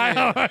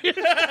 But that's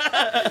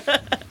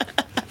it.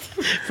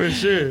 For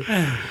sure.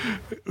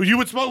 Would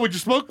you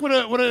smoke with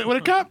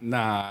a cop?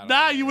 Nah.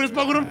 Nah, you wouldn't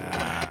smoke with him?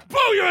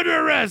 Boom, you're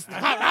under arrest.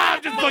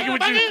 I'm just fucking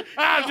with you.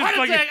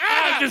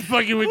 I'm just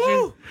fucking with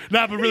you.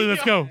 Nah, but really,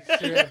 let's go. Nah,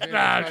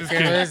 I'm just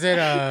What kidding. is it?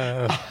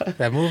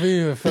 That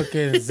movie?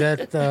 Fucking is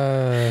that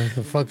the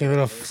fucking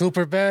little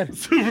super bad?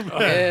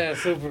 Yeah,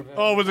 super bad.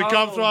 Oh, was the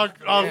cops rock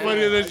all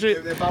funny and that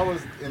shit? If I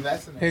was in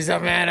that scenario, He's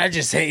like, man, I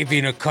just hate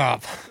being a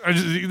cop.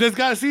 There's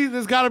got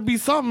to be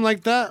something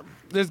like that.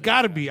 There's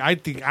got to be. I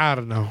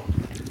don't know.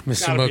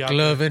 Mr. Gotta be out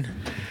McLovin.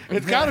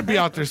 It's got to be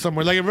out there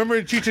somewhere. Like, remember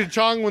in Cheech and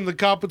Chong when the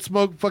cop would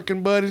smoke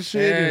fucking bud and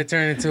shit? Yeah, it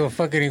turned into a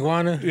fucking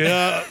iguana.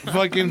 Yeah,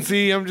 fucking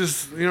see, I'm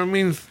just, you know what I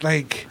mean? It's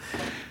like,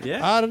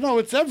 Yeah. I don't know.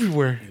 It's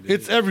everywhere.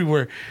 It's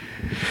everywhere.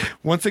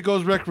 Once it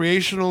goes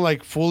recreational,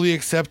 like fully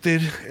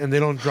accepted, and they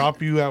don't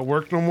drop you at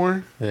work no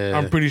more, Yeah.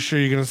 I'm pretty sure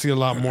you're going to see a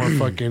lot more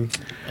fucking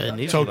It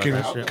needs to be token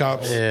like that shit.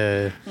 cops.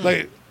 Yeah.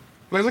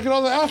 Like, look at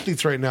all the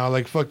athletes right now.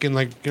 Like, fucking,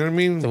 like, you know what I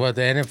mean? So what,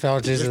 the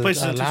NFL just There's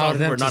places in allowed 2000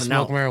 them where to not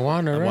smoke now.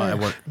 marijuana, Well, I right?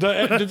 work. The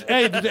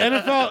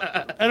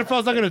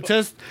NFL's not going to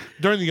test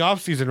during the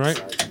off season,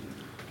 right?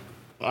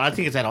 I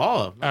think it's at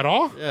all. At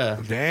all? Yeah.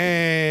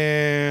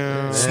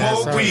 Damn.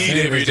 Smoke weed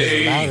every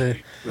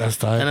day. That's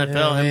tight. NFL,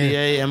 Yeah,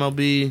 NBA,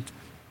 MLB,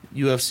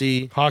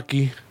 UFC,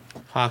 Hockey.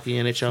 hockey,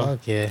 NHL.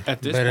 Fuck yeah.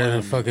 At this Better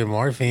than point, fucking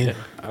morphine.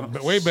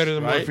 Way better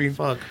than Right? morphine.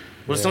 Fuck.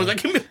 What if someone's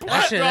like, give me a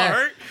blunt, shit, bro, that-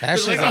 hurt? that His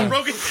shit's legs are like-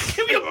 broken.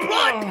 Give me a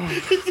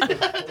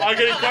blunt. I'm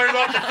getting fired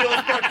off the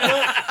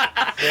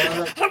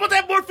field. How about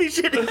that morphine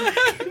shit?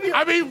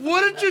 I mean,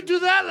 wouldn't you do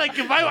that? Like,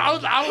 if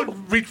I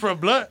would reach for a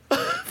blunt.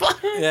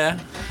 Yeah.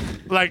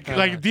 Like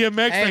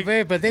DMX. Hey, Like,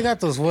 babe, but they got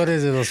those, what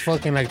is it, those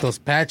fucking, like, those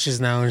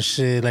patches now and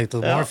shit. Like,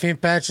 those morphine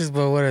patches,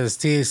 but what is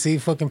THC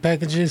fucking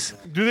packages?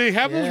 do they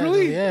have those Yeah,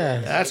 really?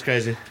 Yeah. That's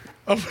crazy.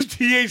 Of a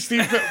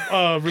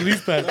THC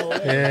release pad.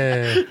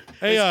 Yeah.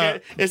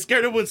 Hey, It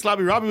scared him when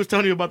Sloppy Robbie was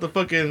telling you about the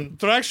fucking.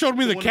 Thrax showed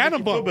me the one that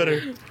cannon make you feel bump.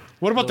 better.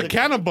 What about the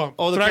cannon bump?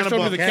 Oh, the Thrax cannon showed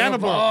me bump. the cannon Oh,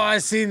 bump. I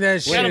seen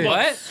that shit.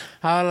 What?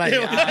 How, like,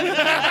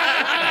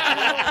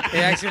 they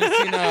actually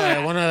seen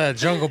one of the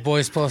Jungle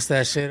Boys post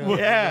that shit. Yeah. Like,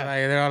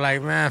 they're all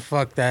like, man,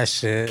 fuck that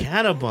shit.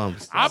 Canna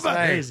bumps. That's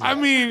crazy. I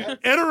mean,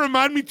 it'll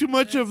remind me too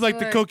much of like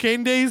the like-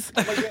 cocaine days.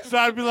 So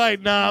I'd be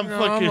like, nah, I'm No,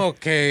 fucking. I'm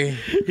okay.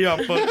 Yeah,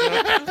 I'm fucked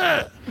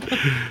up.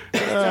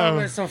 Tell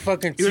me some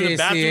fucking You in the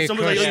bathroom, THC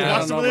someone's like, yo, you I want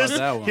don't some of know this? about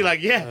that one. You're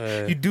like,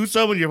 yeah. You do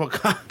something, you're like,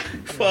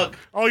 fuck.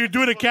 Oh, you're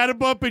doing a cannon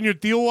bump and your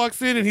Theo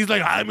walks in and he's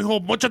like, "Ay,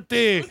 mijo,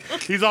 mochate."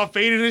 He's all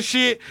faded and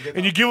shit.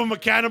 And you give him a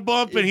cannon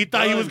bump and he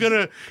thought he was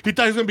gonna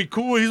be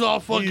cool. He's all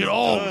fucking, He's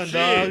oh done, shit.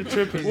 dog.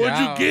 Tripping. What'd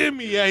you Yeah. give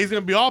me? Yeah, he's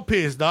gonna be all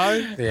pissed,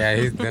 dog. Yeah,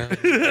 he's done.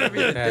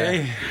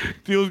 Yeah.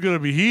 Theo's gonna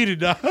be heated,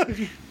 dog.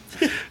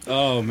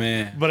 Oh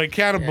man. But a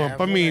cannon bump,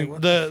 I I'm mean, like,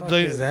 what the fuck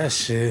is the that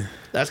shit?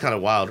 That's kind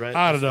of wild, right?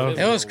 I don't know.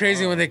 It was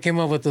crazy when they came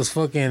up with those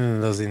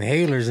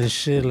inhalers and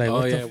shit. Like, Oh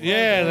what yeah. the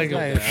Yeah, like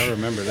I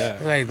remember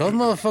that. like those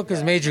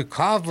motherfuckers made you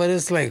cough, but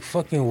it's like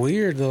fucking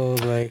weird though.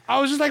 Like, I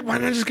was just like, why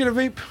not just get a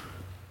vape?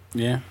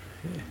 Yeah.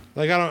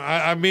 Like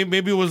I mean,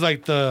 maybe it was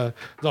like the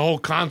whole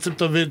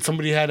concept of it.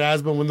 Somebody had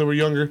asthma when they were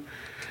younger,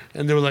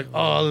 and they were like,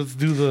 oh, let's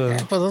do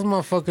the. but those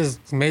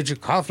motherfuckers made you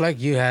cough like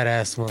you had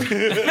asthma.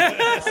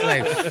 It's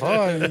like,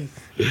 fuck,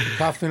 you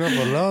coughing up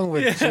a lung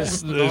with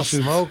just no That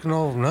shit's- smoke,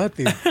 no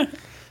nothing.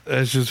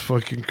 That's just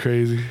fucking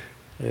crazy.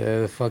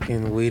 Yeah, the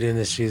fucking weed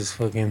industry is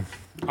fucking.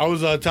 I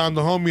was telling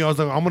the homie, I was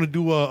like, I'm gonna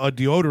do a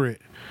deodorant.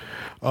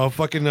 A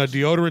fucking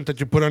deodorant that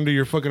you put under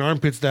your fucking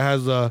armpits that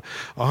has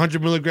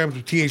 100 milligrams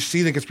of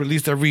THC that gets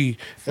released every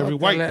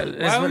wipe.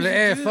 Let's, would you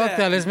hey, do fuck that?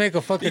 that. Let's make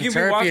a fucking You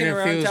can be walking terpene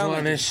around infused town one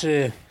like- and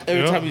shit.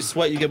 Every Yeah. time you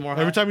sweat, you get more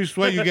high. Every time you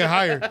sweat, you get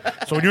higher.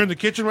 So when you're in the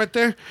kitchen right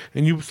there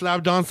and you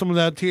slap down some of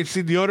that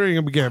THC deodorant, you're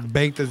gonna be getting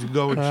baked as you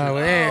go. And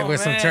shit. Hey, with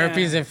some man.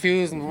 terpenes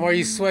infused, the more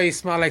you sweat, you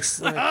smell like,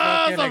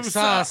 fucking like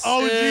sauce.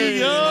 Oh, gee,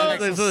 yo. Like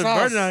some So it's sauce.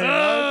 burning on you,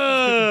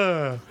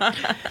 dog.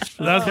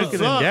 That's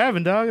what's up.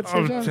 Gavin, dog.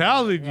 I'm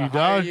telling you, Higher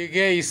dog. you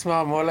get, you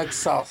smell more like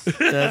sauce.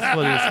 That's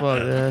funny as fuck.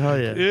 Yeah, hell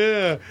yeah.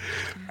 Yeah.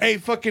 Hey,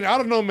 fucking, I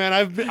don't know, man.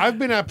 I've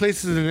been at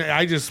places and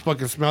I just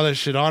fucking smell that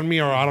shit on me,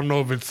 or I don't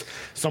know if it's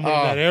someone in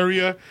Oh. that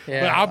area.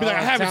 Yeah. But I'll be like,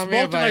 I haven't Tell me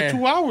smoked in about like it.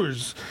 2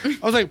 hours. I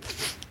was like,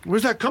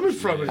 where's that coming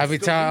from? I be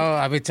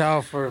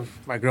telling for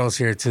my girls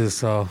here too,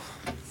 so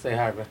say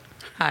hi, bro.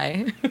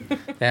 Hi.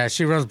 Yeah,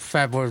 she runs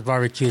Fat Boys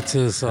Barbecue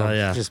too, so Oh,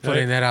 yeah. just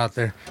putting that out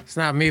there. It's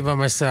not me by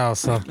myself,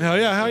 so Hell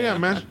yeah,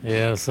 man.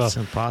 yeah, so It's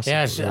impossible.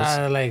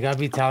 yeah, I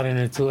be touting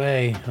her too.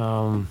 Hey,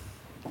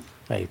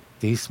 like,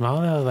 do you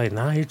smell that? I was like,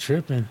 nah, you're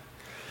tripping.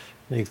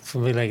 Like,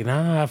 somebody like,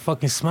 nah, I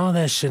fucking smell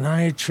that shit. Nah,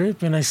 you're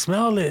tripping. I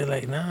smell it.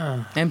 Like,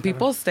 nah. And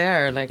people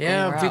stare like when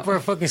Yeah, we're people out. are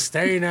fucking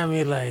staring at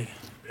me like,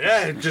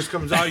 Yeah, it just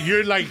comes out.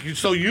 You're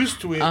so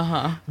used to it.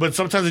 But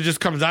sometimes it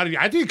just comes out of you.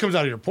 I think it comes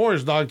out of your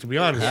pores, dog, to be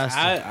honest.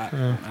 I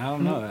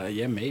don't know.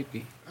 Yeah,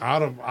 maybe. I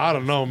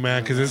don't know,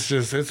 man, because it's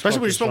Especially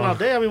when you're smoking all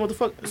day. I mean, what the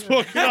fuck?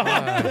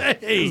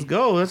 Hey. Let's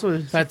go. That's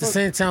what. but at the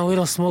same time, we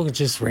don't smoke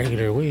just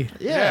regular weed.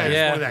 Yeah,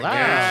 Yeah. it's more that Wow.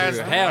 gas,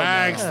 the Hell no.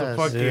 wax, the Yes.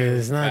 fucking.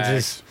 It's not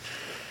just.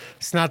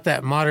 It's not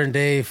that modern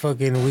day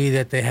fucking weed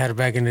that they had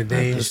back in the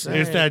day. It's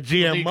that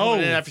You coming in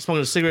GMO. after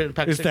smoking a cigarette and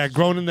pack of It's that cigarettes?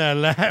 grown in that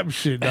lab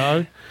shit,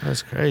 dog.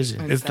 That's crazy.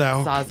 It's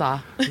that.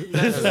 Zaza.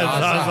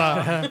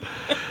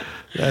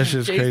 That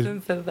shit's crazy.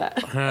 Jason said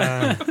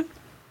that.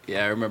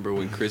 Yeah, I remember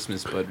when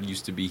Christmas Bud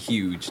used to be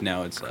huge.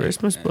 Now it's like,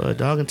 Christmas Bud,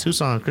 dog, in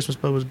Tucson. Christmas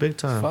Bud was big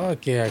time.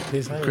 Fuck yeah,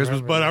 Chris.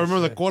 Christmas, but I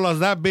remember the colas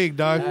that big,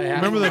 dog.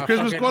 Remember the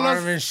Christmas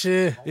colas? And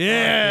shit.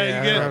 Yeah,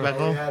 you get, Back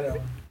home?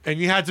 and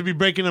you had to be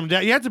breaking them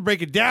down. You had to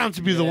break it down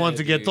to be the one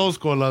to get dude. those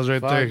colas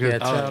right there. 'cause yeah,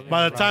 tell me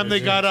by the time they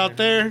got out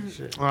there,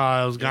 it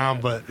was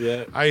gone. But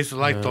Yeah. I used to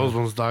like those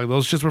ones, dog.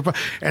 Those shits were fun.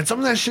 And some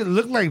of that shit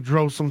looked like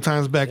drugs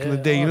sometimes back in the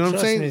day. You know what I'm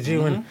Trust saying? Me, G,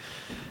 when,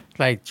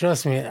 like,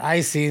 trust me,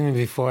 I seen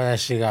before that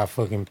shit got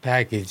fucking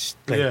packaged.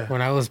 Like, Yeah.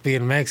 when I was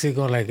in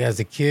Mexico, like, as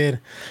a kid,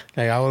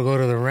 like, I would go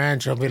to the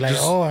ranch. I'll be like,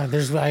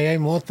 there's hay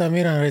mota,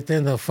 mira, right there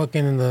in the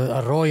fucking, in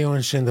the arroyo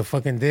and shit, in the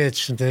fucking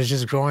ditch. And they're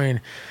just growing.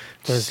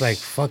 But it's like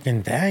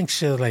fucking dank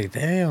shit. Like,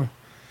 damn.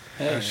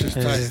 That's just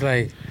And tight. it's just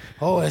like,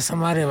 it's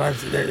somebody,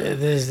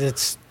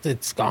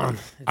 it's gone.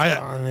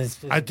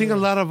 I think a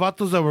lot of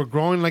vatos that were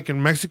growing like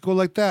in Mexico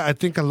like that, I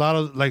think a lot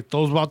of like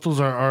those vatos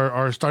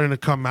are starting to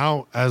come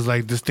out as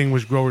like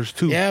distinguished growers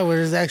too. Yeah,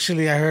 there's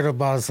actually, I heard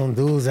about some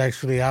dudes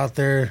actually out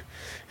there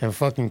in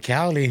fucking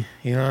Cali.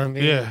 You know what I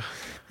mean? Yeah.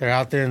 They're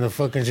out there in the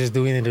fucking just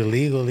doing it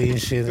illegally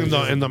and shit.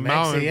 In the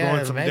mountain, yeah,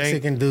 growing some dank.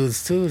 Mexican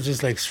dudes too,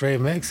 just like straight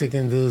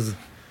Mexican dudes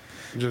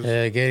Just,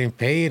 getting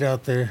paid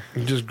out there.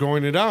 just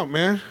growing it out,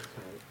 man.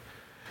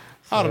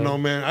 I don't know,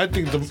 man. I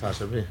think That's how it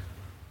should be.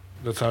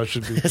 that's how it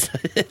should be.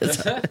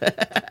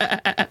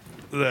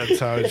 That's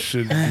how it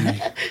should be.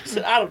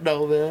 I don't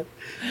know, man.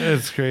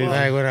 That's crazy.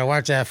 Like when I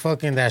watch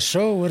that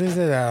show, what is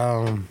it?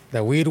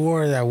 That Weed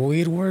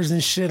Wars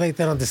and shit like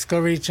that on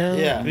Discovery Channel.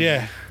 Yeah.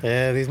 Yeah.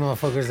 Yeah, these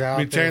motherfuckers are out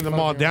Be there tearing them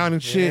all fucking- down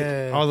and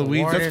shit. All the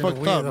weeds. That's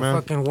fucked up, the man.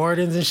 fucking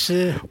wardens and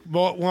shit.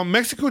 But well,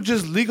 Mexico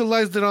just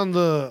legalized it on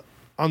the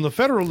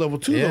federal level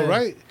too, Yeah. though,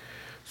 right?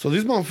 So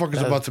these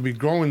motherfuckers are about to be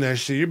growing that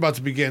shit. You're about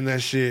to be getting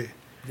that shit.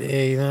 Yeah,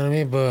 you know what I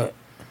mean? But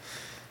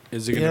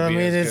Is it You gonna know be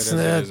what I mean? as It's good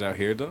as not- it is out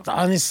here though?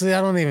 honestly,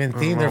 I don't even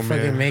think they're know,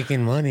 fucking man.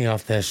 making money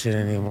off that shit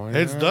anymore. you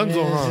It's know what I donezo,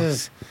 mean?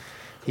 It's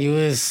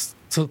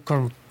huh?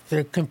 just-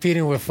 they're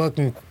competing with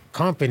fucking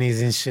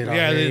companies and shit. out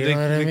Yeah, here, they you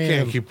know what I mean?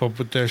 can't keep up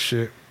with that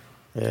shit.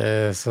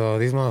 Yeah, so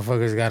these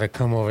motherfuckers got to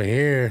come over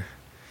here.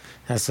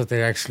 That's what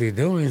they're actually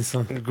doing.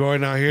 So,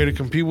 Going out here to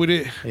compete with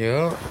it.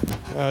 yeah.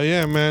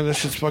 Yeah, man, that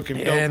shit's fucking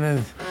dope. And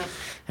then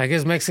I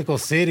guess Mexico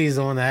City is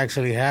the one that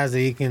actually has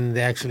it.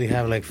 They actually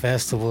have like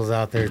festivals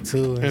out there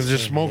too. And just shit.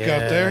 smoke out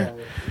Yeah. there.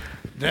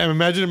 Damn,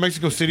 imagine in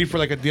Mexico City for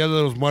like a Dia de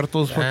los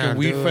Muertos fucking Damn,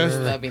 weed dude.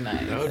 fest. That'd be nice.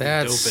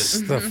 That's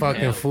the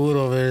fucking food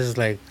over there is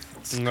like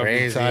it's That'd be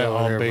crazy tight, over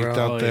all there, baked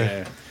bro. out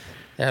there.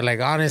 yeah. Yeah,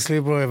 like honestly,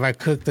 bro, if I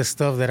cook the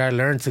stuff that I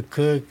learned to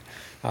cook,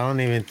 I don't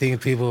even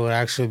think people would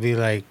actually be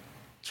like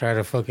try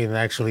to fucking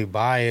actually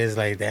buy it. It's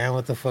like, damn,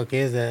 what the fuck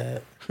is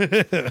that?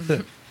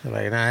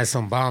 Like, nah, it's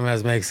some bomb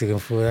ass Mexican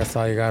food. That's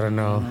all you gotta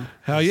know.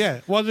 Hell yeah.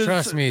 Well,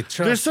 Trust me, trust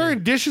there's certain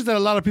me. dishes that a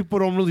lot of people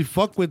don't really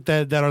fuck with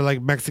that are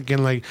like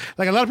Mexican. Like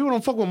a lot of people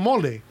don't fuck with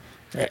mole.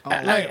 Hey,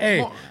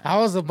 I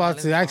was about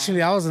to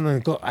actually. I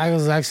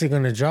was actually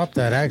gonna drop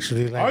that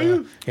actually. Like, Are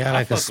you? Yeah,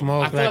 like a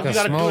smoke, I feel like like you a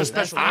gotta do a smoke.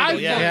 special way, though.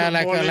 Yeah,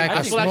 like a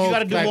I feel like you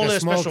gotta do like mole a a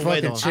smoked special way,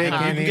 fucking though. chicken. You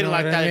can you get it know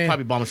like what that, I it's mean?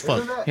 probably bomb as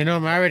fuck. You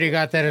know, I already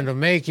got that in the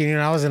making. You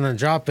know, I was gonna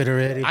drop it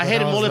already. I but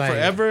hated was mole like-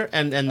 forever,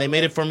 and they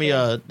made it for me.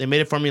 They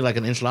made it for me like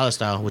an enchilada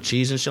style with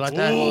cheese and shit like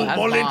that. Ooh, that's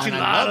mole bomb. And I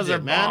enchiladas loved are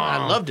it, man. I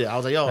bomb. loved it. I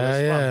was like, yo,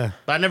 that's yeah. fun.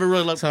 But I never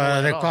really loved So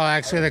mole they at all.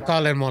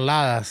 call it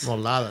moladas.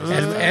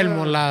 Moladas. El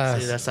moladas.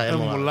 See, that's how el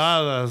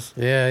moladas. Moladas.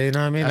 Yeah, you know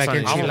what I mean? That's Like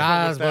not- I won't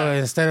enchiladas, fuck with but that.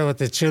 instead of with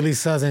the chili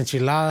sauce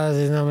enchiladas,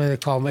 you know what I mean? They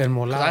call them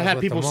enmoladas. I've had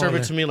with people the serve it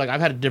mole. to me like I've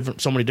had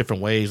so many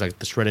different ways, like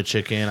the shredded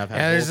chicken. I've had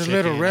Yeah, there's whole this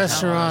little chicken,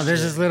 restaurant.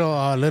 There's this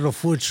little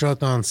food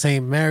truck on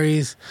St.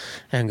 Mary's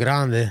and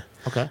Grande.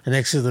 Okay.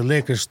 Next to the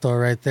liquor store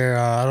right there.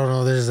 I don't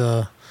know. There's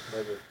a.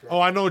 Oh,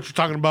 I know what you're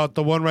talking about.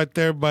 The one right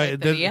there, but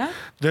Villa?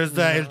 there's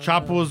that El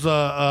Chapo's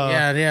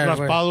Yeah.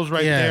 Raspados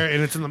right yeah. there,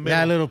 and it's in the middle.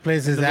 That little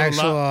place is The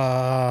little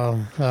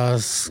actual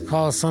it's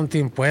called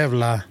something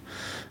Puebla.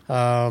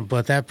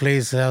 But that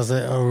place has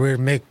a real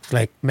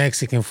like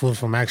Mexican food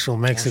from actual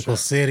Mexico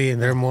City,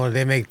 and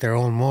they make their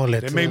own mole.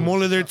 They make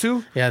mole there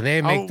too. Yeah,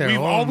 they make their We've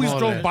own always mole.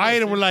 drove by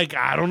it and we're like,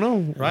 I don't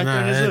know. Right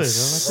Nah, there, it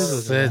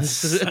is.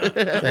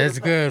 it's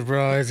good,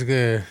 bro. It's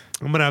good.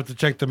 I'm gonna have to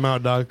check them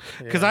out, dog.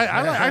 Because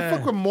I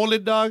fuck with mole,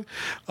 dog.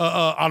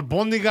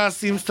 Albondigas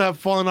seems to have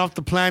fallen off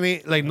the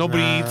planet. Like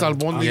nobody eats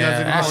albondigas Yeah,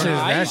 anymore. actually-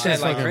 I that eat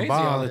shit's like fucking crazy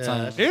bomb. all the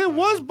time. It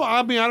was, but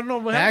I mean, I don't know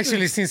what I happened.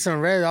 actually seen some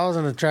red. I was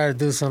gonna try to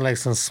do some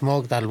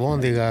smoked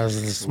albondigas,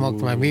 and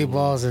smoked my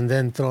meatballs, and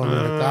then throw them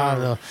in the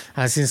car.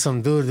 I seen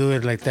some dude do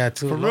it like that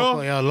too. For local,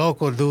 real? Yeah,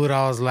 local dude.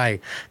 I was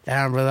like,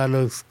 damn, bro, that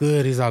looks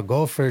good. He's all,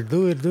 go for it,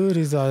 do it, dude.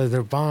 He's all,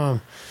 they're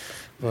bomb.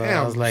 But I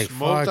Damn, was like,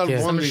 smoked fuck it.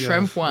 Some albondigas.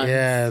 shrimp ones.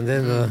 Yeah, and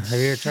then have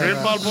you ever tried Shrimp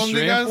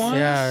albondigas? ones?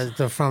 Yeah,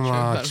 they're from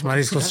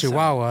Mariscos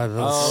Chihuahua. Those.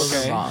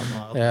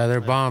 Oh, okay. Yeah,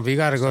 they're bomb. But you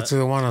got to go to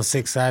the one on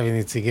 6th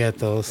Avenue to get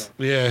those.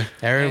 Yeah.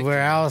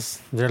 Everywhere else,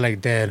 they're like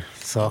dead.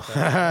 So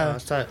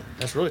That's tight.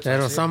 That's really they tight.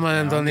 don't, some of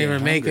them don't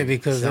even make it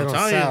because they I'm don't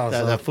telling you, sell.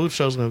 So. that food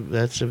show's gonna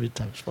that should be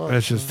tight as fuck.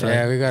 That's just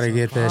Yeah, we got to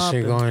get that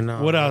shit going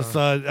on. What else?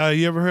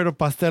 You ever heard of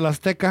Pastel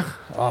Azteca?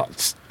 Oh,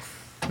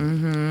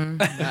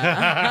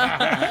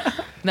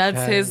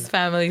 That's his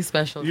family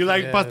special. You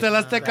like Yeah. Pastel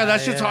Azteca?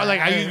 That shit's hard. Like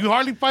you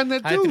hardly find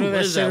that I threw too.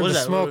 that is shit that? in What the is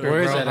that? smoker,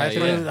 Where is bro. that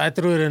at? I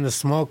threw it in the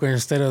smoker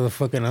instead of the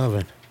fucking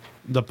oven.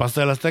 The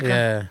Pastel Azteca.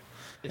 Yeah.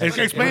 Explain What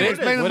explain is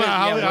it? about What is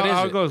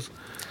how it? it goes.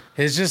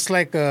 It's just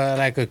like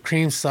a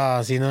cream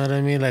sauce, you know what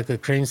I mean? Like a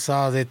cream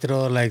sauce. They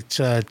throw like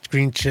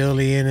green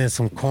chili in it,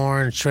 some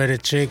corn,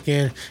 shredded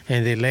chicken,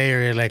 and they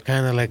layer it like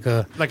kind of like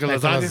a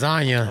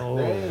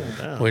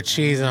lasagna with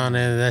cheese on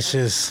it. That's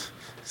just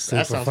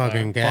super sounds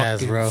fucking gas,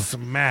 Fucking bro.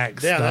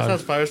 Smacks. Yeah, that dog.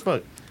 sounds fire as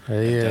fuck.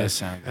 Yeah, Does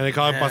sound And they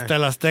call it Yeah.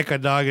 Pastel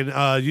Azteca, dog.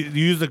 And you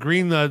use the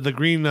green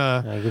green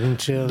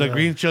chili. the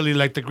green chili,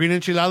 like the green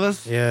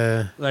enchiladas.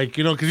 Yeah. Like,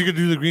 you know, because you could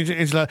do the green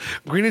enchiladas.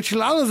 Green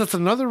enchiladas, that's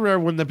another rare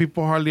one that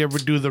people hardly ever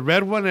do. The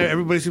red one,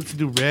 everybody seems to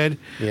do red.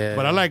 Yeah.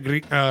 But I like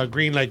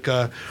green, like,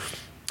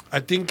 I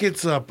think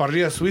it's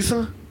Parrilla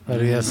Suiza.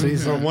 Parrilla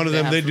Suiza. From one of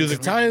them, they do To the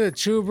tell you the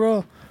truth,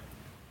 bro,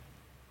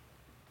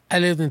 I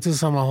lived in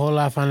Tucson my whole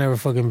life. I never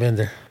fucking been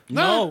there.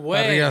 no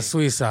way. Parrilla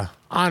Suiza.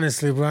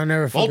 Honestly, bro, I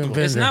never fucking Multiple.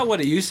 been It's there. not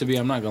what it used to be.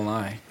 I'm not gonna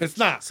lie. It's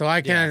not. So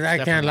I can't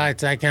definitely lie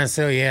to I can't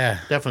say yeah.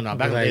 Definitely not.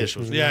 Back in the Like- day, this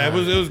was Yeah, it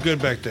was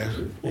good back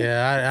then.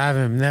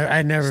 Yeah,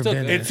 I never Still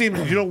been good. there. It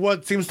seems, you know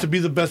what seems to be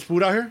the best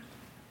food out here?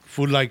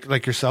 Food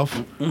like yourself.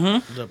 Like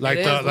It the is like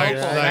local. like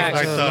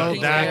Local. the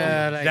that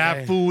Yeah, like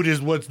that food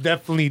is what's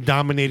definitely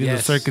dominating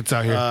Yes. the circuits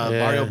out here.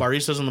 Barrio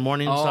Baristas in the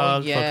morning, Oh,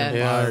 dog. yeah. Fucking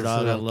Yeah, fire,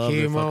 dog. I so love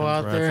their Chemo fucking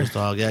out there. breakfast,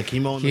 dog. Yeah,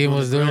 Chemo. He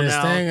was doing his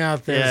now. thing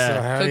out there. Yeah.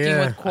 So hell Cooking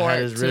yeah. with Court,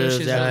 Had his too. ribs,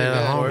 She's yeah, really yeah,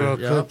 good. homegirl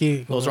Yep.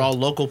 cookie. Those are all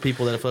local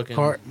people that fucking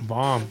Court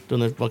bomb.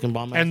 doing their fucking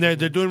bomb. And they're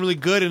doing really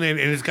good, and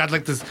it's got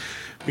like this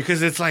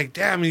because it's like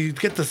damn, you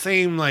get the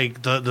same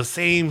like the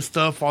same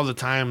stuff all the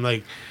time.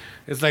 Like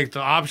it's like the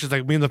options,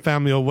 like me and the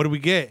family. Oh, what do we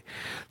get?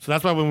 So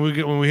that's why when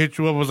we hit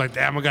you up, it was like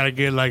damn, I gotta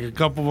get like a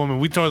couple of them,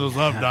 and we tore those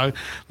up, dog.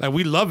 Like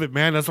we love it,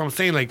 man. That's what I'm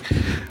saying. Like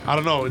I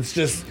don't know, it's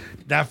just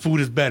that food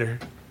is better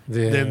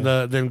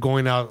Yeah. than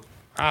going out.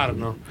 I don't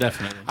know.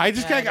 Definitely. I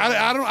just can't.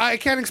 I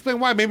can't explain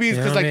why. Maybe it's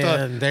because Yeah, like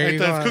man, there like you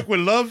the go. cook with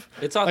love.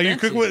 It's like you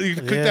cook authentic. you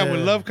cook that with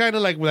Yeah. love, kind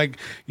of like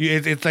you.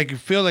 It's like you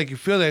feel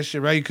that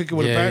shit, right? You cook it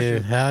with a Yeah,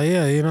 passion. hell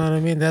yeah, you know what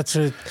I mean? That's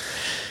what.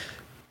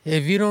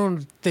 If you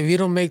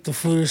don't make the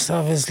food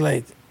yourself, it's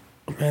like,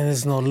 man,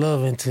 there's no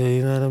love into it.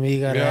 You know what I mean?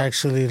 You gotta Yeah.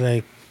 actually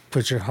like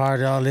put your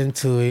heart all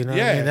into it. You know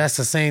what I Yeah. mean? That's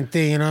the same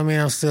thing. You know what I mean?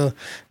 I'm still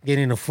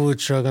getting a food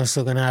truck. I'm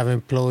still gonna have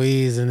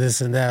employees and this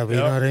and that. But you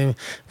Yep. know what I mean?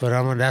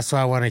 But that's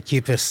why I want to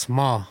keep it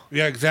small.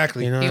 Yeah,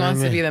 exactly. You know He what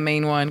wants I to mean? be the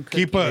main one.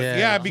 Keep up,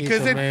 yeah, keep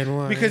because the main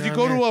one, because you know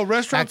go what I to mean? a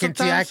restaurant I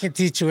sometimes. can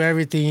teach you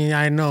everything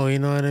I know. You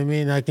know what I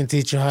mean? I can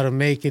teach you how to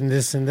make it and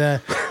this and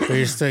that. But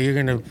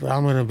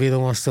I'm gonna be the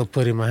one still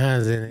putting my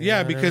hands in it. you yeah, know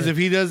what I because mean? if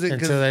he doesn't,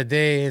 until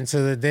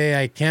the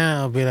day I can,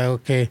 I'll be like,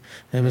 okay,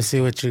 let me see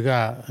what you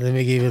got. Let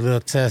me give you a little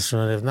test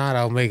run. If not,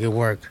 I'll make it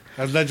work.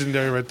 that's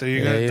legendary right there. You're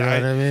Yeah, gonna you know die.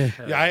 what I mean?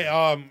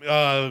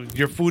 Yeah,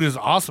 your food is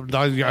awesome,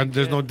 dog.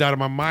 There's no doubt in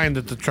my mind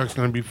that the truck's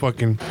gonna be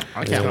fucking.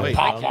 I It's can't gonna wait.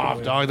 pop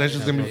off, dog. That's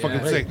just gonna be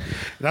fucking sick.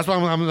 That's why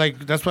I'm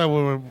like. That's why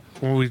when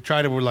we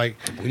tried it, we're like,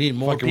 We need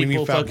more fucking- we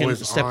people need Fat fucking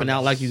Boys stepping on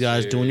out like you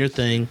guys, doing your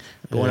thing,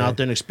 going Yeah. out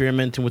there and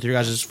experimenting with your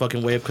guys'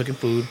 fucking way of cooking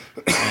food,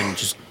 and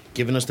just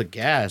giving us the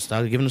gas,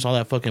 dog, giving us all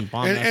that fucking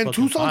bomb. and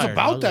Tucson's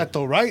about that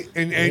though, right?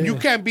 And you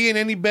can't be in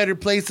any better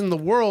place in the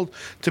world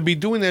to be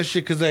doing that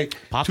shit because like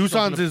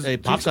Tucson's is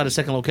Pop's got a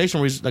second location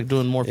where he's like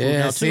doing more food Yeah,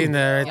 now I seen too.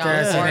 that right there.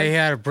 I Yeah. seen that he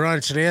had a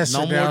brunch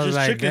yesterday. No more I was just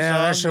like, chicken, damn,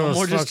 that shit no was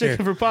more just chicken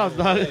fucking. for Pop,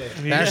 dog.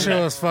 That shit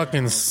was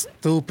fucking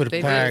stupid They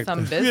did packed.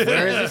 some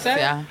business.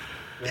 Yeah.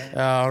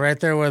 Right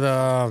there where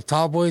the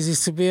Tall Boys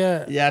used to be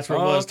at. Yeah, that's where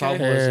it was. Top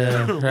okay. was,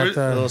 yeah. right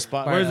there. Little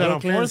spot. Where's that on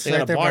Brooklyn's? They got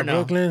Right a there bar by now.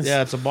 Brooklyn's.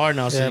 Yeah, it's a bar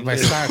now. So Yeah, you by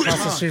can- Sky,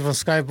 across the street from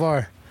Sky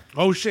Bar.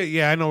 oh shit,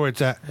 yeah, I know where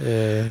it's at.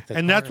 Yeah,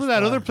 And that's where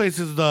that other place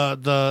is.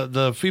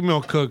 The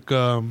female cook,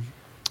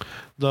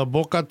 the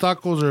Boca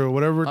Tacos or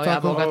whatever. Oh, yeah,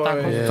 taco. Boca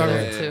Tacos is yeah.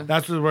 good, too.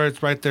 That's where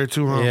it's right there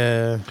too, huh?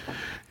 Yeah.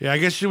 Yeah, I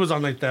guess she was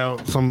on like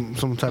that some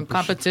type of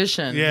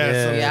Competition. Yeah,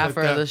 Yeah. something Yeah, like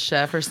for that. the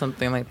chef or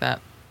something like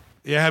that.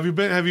 Yeah, have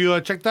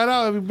you checked that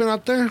out? Have you been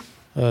out there?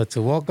 To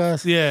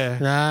Wocas? Yeah.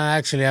 Nah, I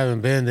actually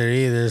haven't been there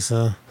either.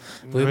 So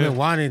we've Really? been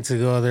wanting to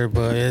go there,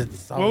 but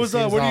it's What was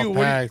obviously where do all you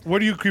where, packed. where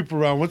do you creep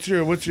around? What's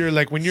your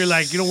like when you're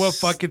like, you know what,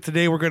 fuck it,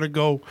 today we're gonna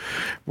go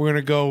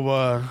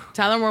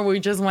Tell them where we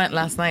just went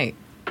last night.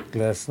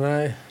 Last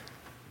night.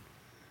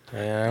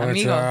 Yeah, I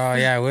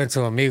Amigos. went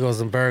to Amigos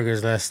and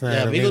Burgers last night.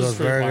 Yeah, Amigos is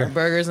pretty Burger. fire.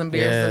 Burgers and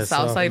beers, Yeah, the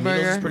Southside so-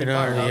 Burger. You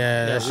know,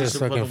 yeah, that's just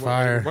fucking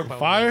fire.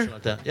 Fire? Yeah, Yeah,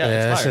 it's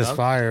that's fire, just dog.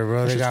 fire,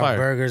 bro. They That's got just fire.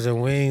 burgers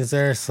and wings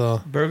there,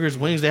 so Burgers,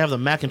 wings. They have the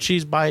mac and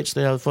cheese bites.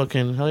 They have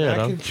fucking hell yeah, Mac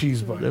dog. and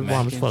cheese bar. They're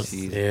bomb as fuck.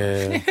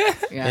 yeah. You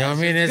Yeah, know what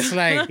I mean? It's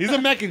like He's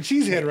a mac and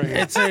cheese head right here.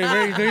 it's a.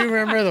 Do you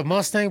remember the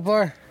Mustang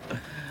bar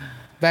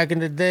back in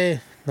the day?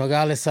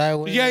 Nogales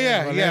Highway. Yeah, yeah,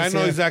 I know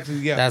Valencia? exactly.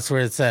 Yeah. That's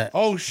where it's at.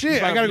 Oh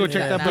shit! I gotta go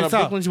check that Yeah. place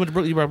out. Brooklyn, you went to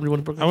Brooklyn. You went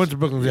to Brooklyn. I went to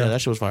Brooklyn. Yeah, Yeah.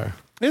 that shit was fire.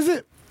 Is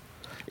it?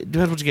 It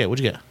depends what you get.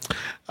 What'd you get?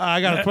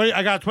 I got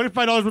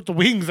 $25 worth of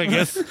wings, I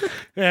guess,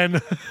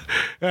 and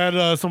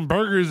some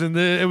burgers, and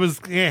it was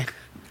Yeah.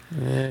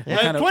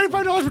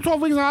 $25 for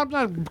 12 wings. I'm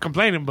not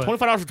complaining, but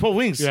 $25 for 12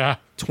 wings. yeah.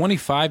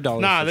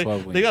 $25 Nah, for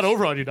 12 they got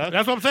over on you, dog.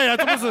 That's what I'm saying.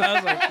 I was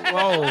like,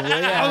 Whoa,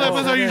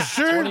 yeah. are you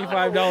sure?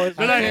 $25.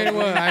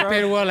 I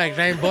paid like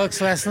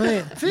 $9 last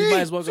night. You might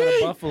as well go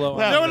to Buffalo.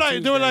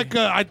 They were like,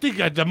 I think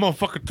that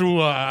motherfucker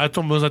threw. I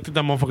told him, I think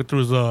that motherfucker threw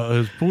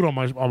his food on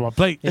my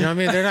plate. You know what I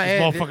mean? They're not.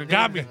 This motherfucker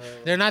got me.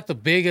 They're not the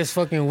biggest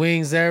fucking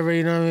wings ever.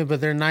 You know what I mean?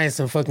 But they're nice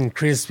and fucking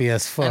crispy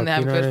as fuck. and they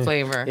have you know what I good mean?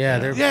 flavor. Yeah,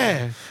 they're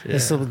Yeah.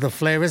 It's the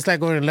flavor. It's like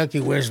going to Lucky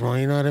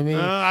Wishbone. You know what I mean?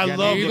 I Yeah,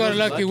 love you go to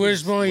Lucky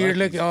Wishbone, you're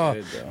looking.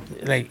 Oh,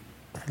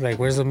 like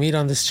where's the meat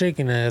on this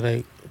chicken at?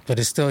 Like, but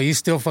it's still you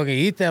still fucking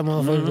eat that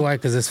motherfucker. Why?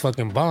 Because it's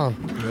fucking bomb.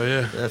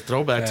 That's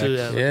throwback too.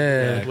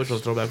 Yeah. Which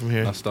was throwback from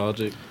here?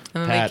 Nostalgic.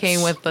 And then Pats, they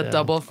came with the yeah.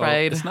 double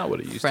fried It's not what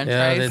it used to French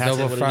Yeah, they fries. Pats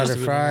double it fried used the to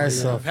be.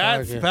 fries. So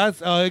Pats. fuck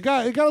Pats. It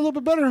got a little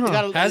bit better,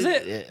 huh? Has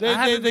it? They- I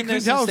haven't they been there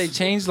cleaned since house. they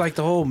changed like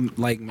the whole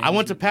like. I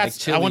went to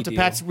Pat's. I went to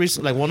Pat's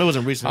recently. Like, well, it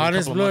wasn't recently. a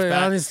couple of months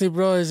back. Honestly,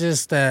 bro, it's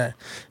just that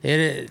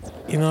it.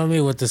 You know what I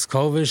mean? With this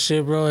COVID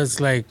shit, bro, it's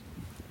like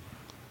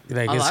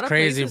A it's lot of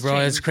crazy, places bro.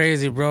 It's changed.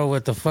 crazy, bro.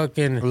 With the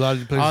fucking A lot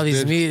of places all these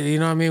did. meat. You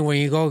know what I mean? When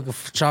you go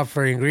shop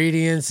for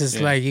ingredients, it's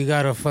like you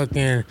gotta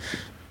fucking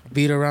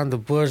beat around the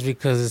bush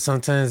because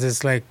sometimes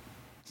it's like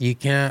you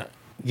can't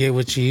get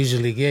what you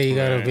usually get. You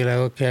gotta be like,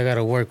 okay, I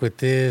gotta work with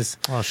this.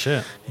 Oh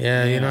shit!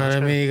 Yeah, you know what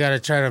I mean? You gotta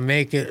try to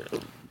make it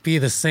be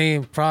the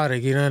same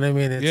product. You know what I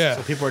mean? It's, Yeah.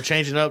 So people are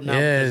changing up now.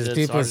 Yeah, because it's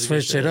people hard to get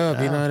switch shit. it up.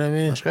 You know what I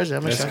mean? That's crazy.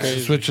 That makes That's sense.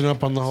 crazy. Switching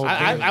up on the whole thing.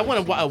 I went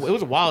it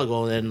was a while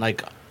ago, and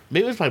like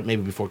maybe it was probably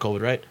before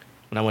COVID, right?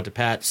 When I went to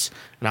Pat's,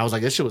 and I was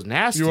like, this shit was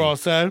nasty. You were all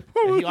sad.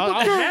 And he-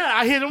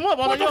 I hit him up.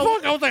 I was What the like, yo,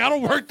 fuck? I was like, I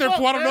don't work there, fuck,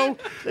 so I don't man?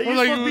 know. You I'm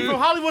like, supposed to be from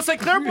Hollywood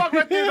St. Clair Block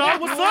right there, dog.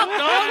 What's up,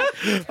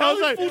 dog? I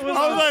was like, you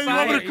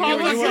want me to call You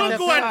you? went You don't to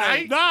go at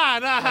night. Nah,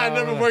 I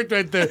never worked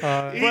right there.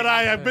 But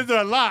I've been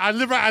there a lot.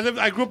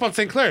 I grew up on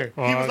St. Clair.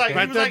 He was like,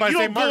 Right you there by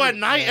don't St. go at Margaret.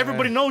 night.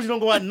 Everybody knows you don't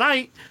go at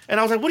night. And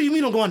I was like, what do you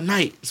mean don't go at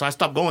night? So I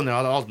stopped going there.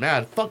 I was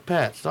mad. Fuck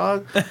Pat's,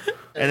 dog.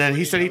 And then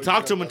he said he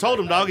talked to him and told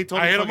him, dog. He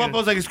told I him hit him up. I fucking-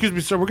 was like, excuse me,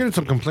 sir, we're getting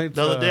some complaints.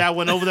 the other day I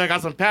went over there,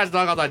 got some Pat's,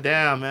 dog. I was like,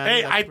 damn, man.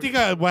 Hey, I think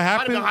what Might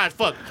have happened. been high as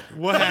fuck.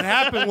 What had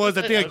happened was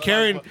I think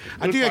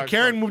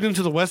Karen moved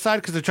into the west side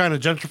because they're trying to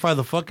gentrify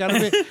the fuck out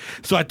of it.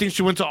 So I think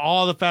she went to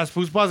all the fast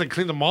food spots and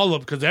cleaned them all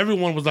up because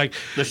everyone was like,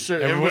 The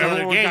shit, everyone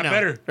everyone's on their game got now.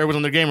 better. Everyone's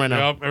on their game right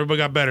now. Yep, everybody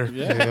got better.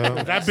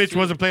 That bitch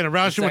wasn't playing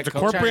around. She went to that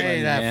culture. corporate.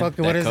 Hey, that Yeah,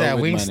 fucking, that what is that?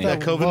 COVID Wing money. stuff?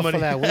 That COVID Buffalo, money.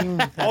 that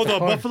wing. Oh, the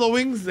Buffalo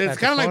Wings. It's At the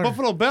kind of like corner.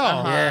 Buffalo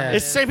Bell. Yeah.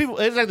 It's the same people.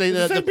 It's like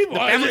the Same people. the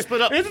family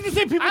split up. Isn't it the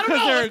same people I don't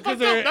know. because It's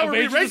they're fucked up. That would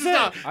be of racist Asian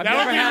now. descent? I've That would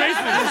never be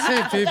had- racist.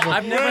 Same people.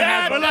 I've never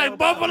Yeah, had. but like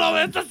Buffalo,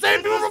 it's the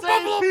same people from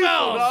Buffalo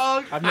Bell.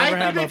 Dog. I've never I had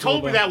think they Buffalo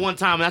told me Bell. that one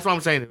time. That's what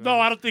I'm saying. No,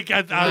 I don't think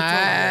I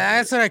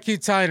That's what I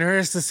keep telling her.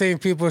 It's the same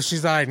people.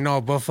 She's like,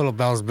 no, Buffalo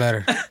Bell's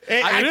better. I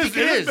think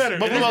it is. better.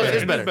 Buffalo Bell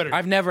is better.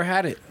 I've never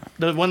had it.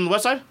 The one on the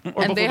west side? Or And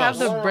Buffalo they have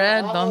Bells? the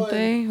bread, don't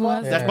they? Who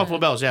has That's Yeah. Buffalo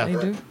Bells, yeah. They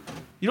do.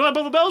 You don't have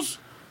Buffalo Bells?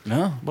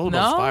 No. Buffalo No?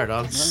 Bells fire,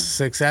 dog.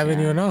 6th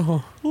Avenue,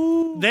 no.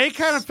 They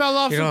kind of fell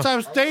off You know,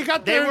 sometimes. They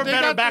got They their, were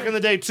better got back their, in the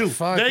day, too.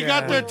 Fuck They yeah.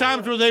 got their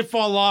times where they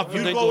fall off. You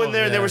and they go in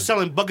there and they yeah. were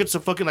selling buckets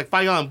of fucking like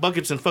 5-gallon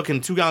buckets and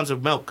fucking 2 gallons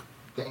of milk.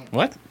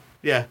 What?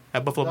 Yeah,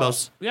 at Buffalo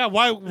Bells. Yeah,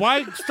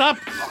 why stop?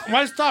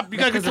 Why stop? You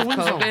gotta get Because your of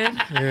wings on.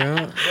 COVID.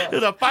 Yeah.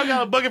 There's a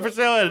 5-gallon bucket for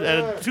sale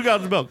and 2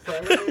 gallons of milk.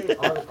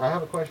 I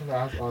have a question to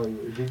ask all of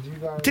you. Did you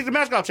guys Take the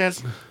mask off,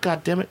 Chance.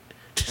 God damn it.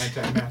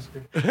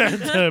 anti-masker?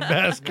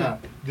 Basket. Yeah.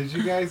 Did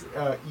you guys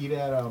eat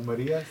at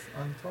Maria's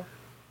on 12?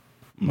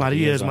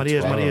 Maria's.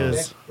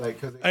 Like,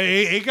 cause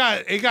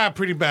It got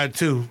pretty bad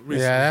too. recently.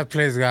 Yeah, that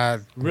place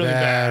got Really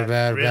bad,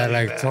 bad. Really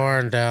like bad.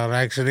 torn down.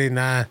 Actually,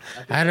 nah.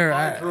 I never.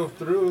 I drove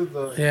through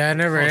the. Yeah, I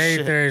never ate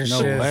shit. there and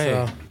No shit. way.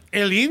 So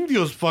El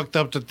Indio's fucked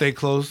up that they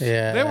closed.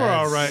 Yeah, they were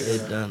all right.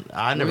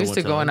 I We never used to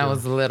went go when I that.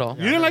 was little.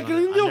 You didn't like El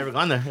I've Indio? never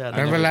gone there. Yeah, I've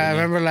remember,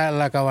 never been there.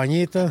 La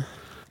Cabañita,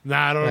 Nah,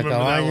 I don't La remember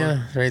that one.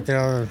 Cabaña, right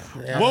there.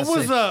 Yeah,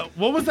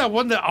 What was that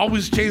one that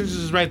always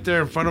changes right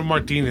there in front of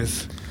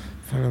Martinez?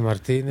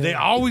 Martinez. They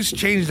always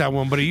change that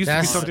one, but it used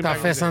That's to be something. back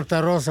in Cafe the day.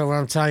 Santa Rosa. Where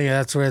I'm telling you,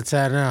 that's where it's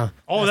at now.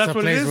 Oh, that's the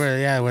what it place is?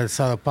 where it's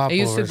the pop. It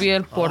used to be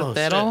El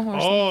Portero or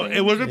Oh, something.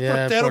 it wasn't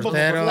Yeah, Portero, but before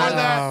Portero,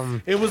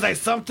 that, it was like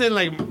something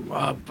like,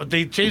 but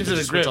they changed it.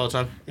 Just switch all the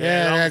time.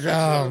 Yeah,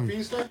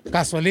 that,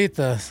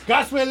 Casuelitas.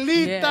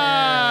 Casuelitas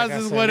Yeah,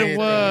 is what it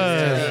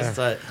was. Casuelitas. It's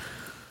like-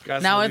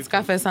 Now it's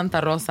Café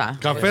Santa Rosa.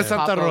 Cafe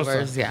Santa Rosa.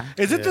 Popovers, yeah.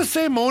 Is it the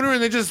same owner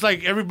and they just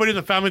like everybody in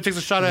the family takes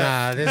a shot at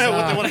Nah, this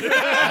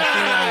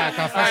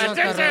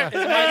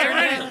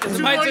It's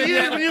my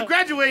year when you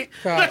graduate.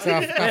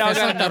 Café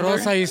Santa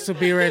Rosa used to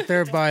be right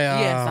there by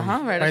Yes,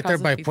 right there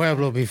across by the-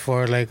 Pueblo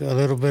before, like a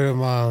little bit of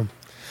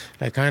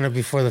like kind of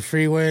before the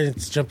freeway.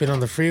 It's jumping on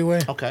the freeway.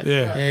 Okay.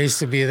 Yeah. Yeah, it used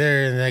to be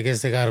there, and I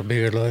guess they got a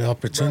bigger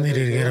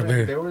opportunity to get a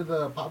They bigger. were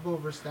the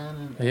popover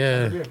stand.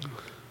 Yeah.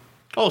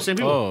 Oh, same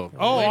people. Oh.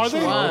 Oh, are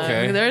they?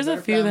 Okay. There's a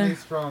few there.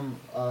 from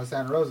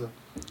Santa Rosa.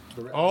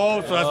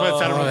 Oh, so that's why it's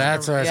Santa Oh, Rosa.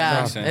 that's what it's Yeah,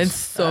 called. it's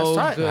so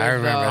That's good. I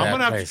remember dog. that. I'm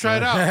gonna have to place, try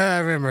it man. out. I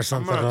remember I'm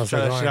something gonna have else to try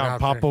that going shit out. out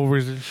there.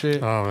 Popovers and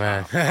shit. Oh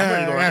man,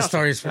 that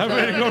story's. I'm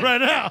ready to go right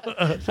now.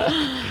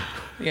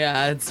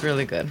 Yeah, it's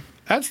really good.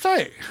 That's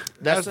tight.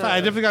 That's That's, tight. I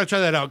definitely gotta try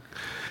that out.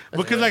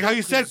 Because like how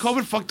you said,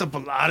 COVID fucked up a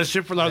lot of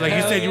shit for a lot. Like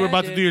you said, you were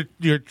about to do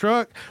your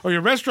truck or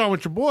your restaurant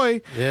with your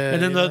boy, Yeah,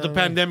 and then you the know what I mean?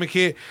 pandemic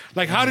hit.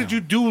 Like, how did you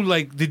do?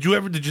 Like, did you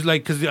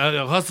like? Because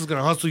hustle's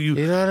gonna hustle you.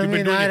 You know what I You've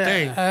mean? been doing your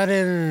thing. I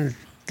didn't.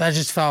 I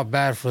just felt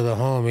bad for the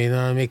homie, you know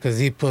what I mean? Because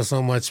he put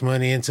so much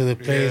money into the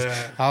place.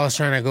 Yeah. I was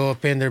trying to go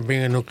up in there,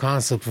 bring a new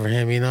concept for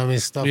him, you know what I mean?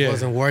 Stuff Yeah.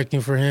 wasn't working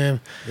for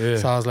him. Yeah.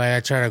 So I was like, I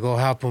tried to go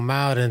help him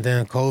out, and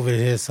then COVID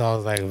hit, so I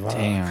was like, wow.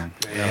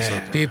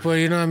 Damn. People,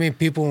 you know what I mean?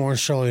 People weren't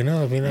showing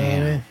up, you know what I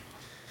mean?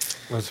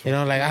 You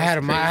know, like I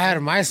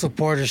had my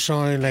supporters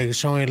showing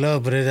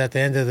love, but at the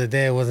end of the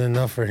day, it wasn't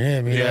enough for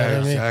him. You know what I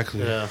mean?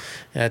 exactly. Yeah.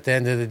 At the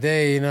end of the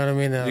day, you know what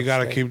I mean? You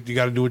gotta you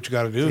gotta do what you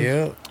gotta do.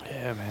 Yeah.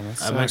 Yeah, man.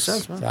 That makes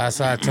sense, man.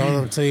 So I told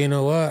him to, you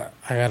know what?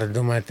 I gotta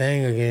do my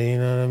thing again. You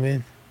know what I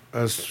mean?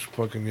 That's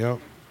fucking yep.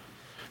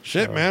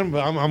 Shit, man.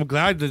 But I'm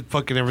glad that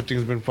fucking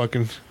everything's been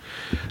fucking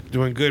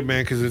doing good,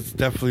 man. Because it's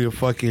definitely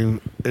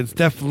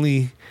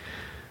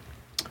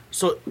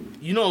So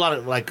you know a lot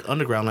of like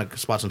underground like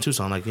spots in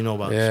Tucson, like you know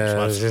about Yeah,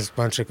 spots, there's just a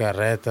bunch of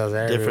carretas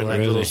everywhere. different like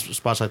really. little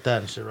spots like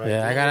that and shit, right?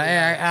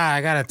 Yeah,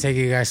 I gotta take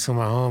you guys to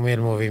my home, El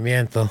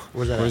Movimiento.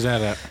 Where's that? Where's at?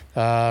 that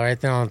at? Right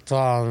there on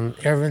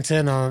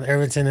Irvington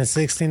and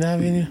 16th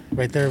Avenue,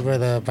 right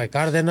there by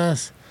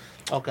Cardenas.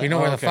 Okay. You know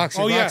where the Foxy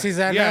Roxy's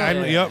at yeah, I now?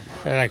 know, yep.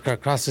 They're like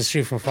across the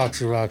street from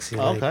Foxy Roxy.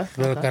 Oh, like, okay,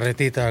 Little okay.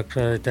 carretita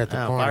right at the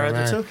Yeah, corner, fire right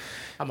man. there too.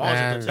 I'm always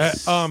And- at that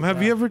too.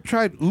 Have you ever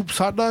tried Oops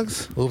hot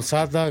dogs? Oops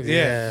hot dogs?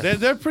 Yeah, Yeah.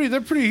 they're pretty.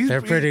 They're pretty.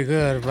 They're pretty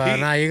good, but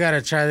He- now you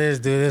gotta try this,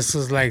 dude. This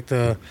was like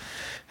the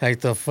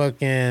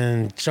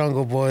fucking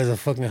Jungle Boys, the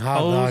fucking hot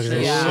dogs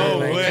and shit. shit. No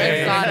like,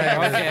 way.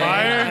 Okay.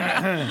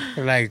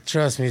 Fire. like,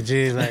 trust me,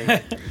 G. Like,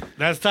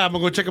 That's time.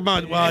 I'm gonna go check him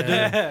out.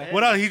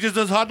 What else? He just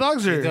does hot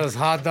dogs, or those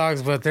hot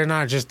dogs, but they're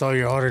not just all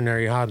your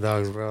ordinary hot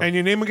dogs, bro. and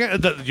your name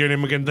again? Your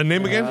name again? The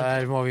name again?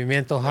 El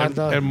Movimiento hot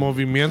dog. El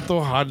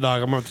Movimiento hot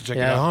dog. I'm gonna have to check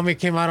Yeah, it the out. homie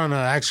came out on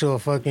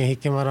he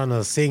came out on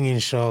a singing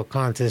show,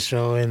 contest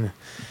show, and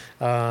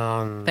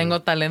Tengo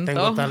talento.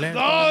 Tengo Talento.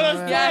 Oh,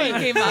 that's Yeah,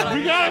 he came out.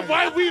 We got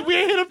why we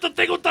hit up the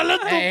Tengo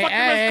Talento. Hey, fucking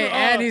hey, Mexico.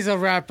 and he's a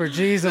rapper.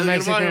 G, he's a Look at him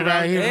Mexican out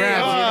rapper. He here, raps.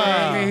 dog. You know what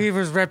I mean? He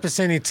was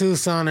representing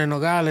Tucson and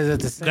Nogales at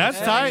the same That's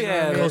time. tight.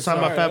 Yeah, Go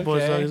sign my Fat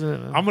Boys, dog, isn't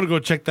it? I'm gonna go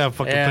check that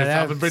fucking Yeah, place out.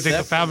 that's- Bring take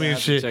the family and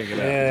shit. Check it out.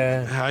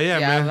 Yeah. Hell yeah,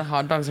 Yeah, the man.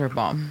 hot dogs are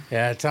bomb.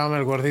 Yeah, tell him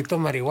el gordito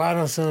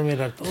marihuano, son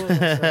mira tú.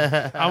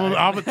 I'm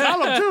gonna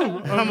tell him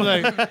too.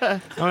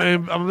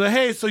 I'm like,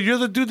 hey, so you're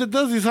the dude that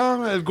does these,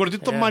 huh? El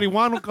gordito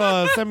marihuano,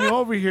 send me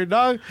over here,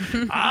 dog.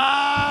 Give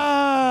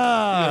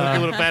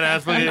it a fat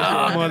ass fucking.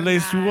 I'm gonna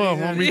lace you up,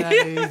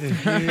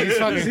 homie. He's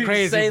fucking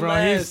crazy, Say bro.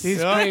 less.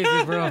 He's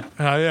crazy, bro.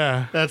 Hell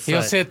yeah. That's He'll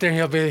tight. sit there and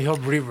he'll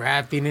be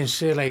rapping and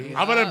shit like.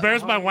 I'm gonna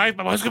embarrass my wife.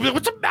 My wife's gonna be like,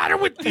 "What's the matter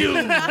with you?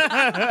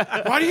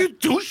 Why do you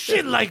do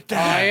shit like Oh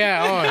that?"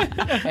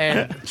 yeah,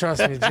 and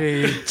trust me,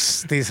 G,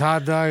 these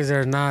hot dogs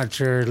are not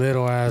your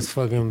little ass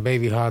fucking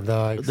baby hot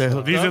dogs.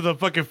 These are the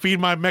fucking feed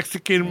my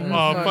Mexican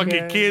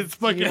fucking kids.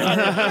 Fucking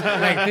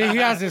Like he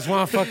has this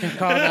one fucking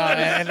called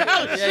Yeah,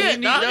 you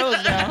need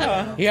those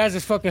now. he has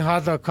this fucking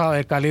hot dog called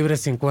El Calibre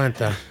 50.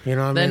 You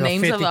know what I The mean? A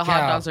names of 50 the hot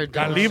cal. dogs are dope.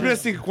 Calibre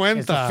It's a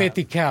 50.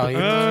 50 cal, you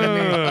know what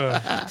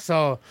I mean?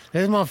 So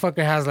this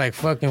motherfucker has like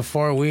fucking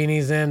 4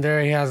 weenies in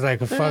there. He has like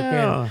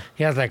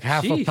he has like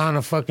half a pound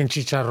of fucking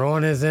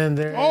chicharrones in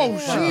there. Oh,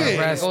 Fucking shit.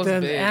 rested,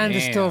 Goes big. and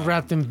it's still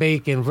wrapped in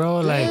bacon, bro.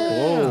 Like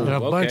a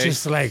bunch okay.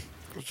 of like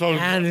So,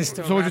 And it's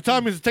still so what you're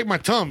telling me is to take my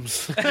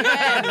Tums.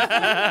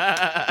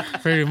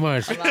 pretty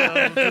much. He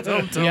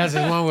has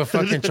this one with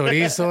fucking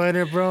chorizo in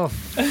it, bro.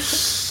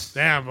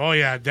 Damn. Oh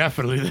yeah,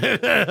 definitely.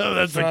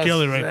 That's a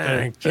killer right there.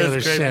 Man, killer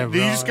That's crazy. shit, Did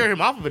you bro. just scare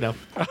him off of it now?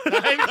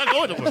 I'm not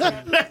going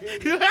nowhere.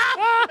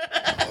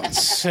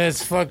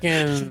 Shit's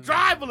fucking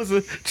Drive,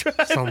 Melissa.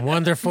 Drive. some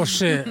wonderful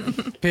shit.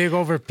 Pig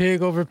over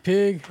pig over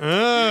pig. Pig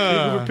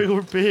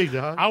over pig,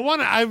 dog.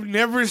 I've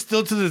never,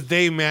 still to this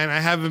day, man, I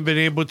haven't been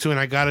able to, and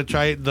I gotta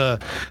try it, the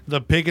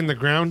pig in the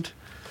ground.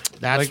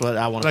 That's Like, what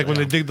I want to like when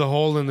they dig the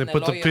hole and they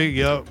put the hoyo. pig.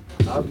 Yep.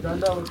 I've done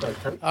that with the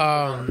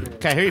turkey.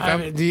 Can't hear you, I fam.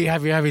 mean,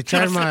 have you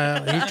tried you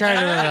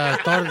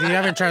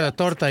haven't tried the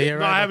torta yet, right?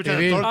 No, I haven't tried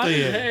the Pibil? torta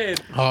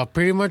yet. Oh,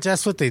 pretty much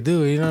that's what they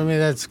do. You know what I mean?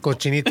 That's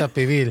cochinita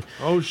pibil.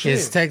 Oh, shit.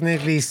 It's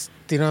technically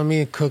you know what I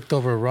mean, cooked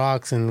over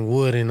rocks and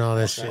wood and all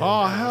that shit.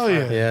 Oh hell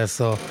yeah. Yeah,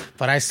 so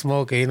but I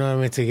smoke it, you know what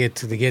I mean, to get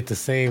the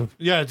same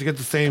Yeah, to get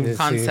the same.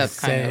 Concept,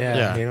 kind of. Yeah,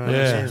 Yeah. you know what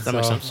Yeah. I'm saying? That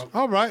makes So- sense.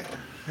 All right.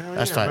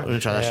 That's tight. We're gonna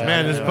try that shit.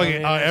 Man, this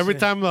fucking every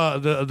time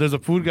there's a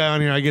food guy on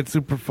here, I get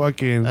super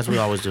fucking That's what we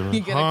always do. You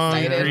Man. get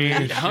hungry.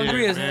 excited.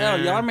 Hungry as hell.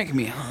 Y'all are making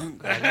me hungry.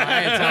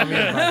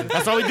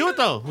 That's how we do it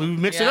though. We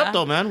mix it Yeah. up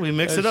though, man. We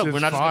mix That it up. shit's We're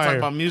not just gonna fire. talk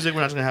about music.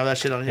 We're not just gonna have that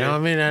shit on You here. know what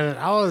I mean? And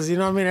I was, you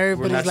know what I mean?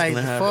 Everybody's not like,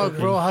 gonna have fuck, fucking-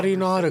 bro, how do you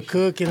know how to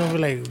cook? You know, we're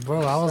like,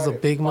 bro, I was a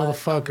big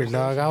motherfucker,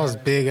 dog. I was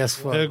big as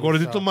fuck. El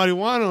gordito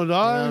marihuano,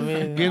 dog. I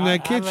mean, Get in that I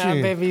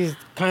kitchen. maybe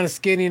kind of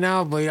skinny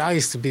now, but I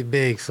used to be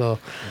big, so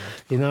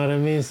you know what I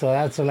mean. So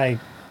that's what, like,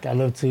 I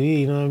love to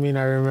eat. You know what I mean?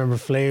 I remember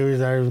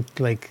flavors,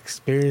 like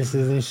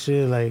experiences and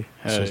shit. Like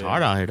It's just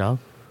hard out here, dog.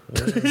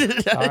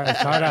 it's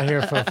hard out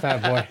here for a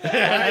fat boy.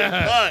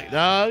 Fuck,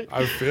 dog.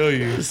 I feel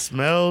you. The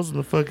smells and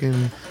the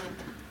fucking.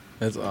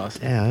 That's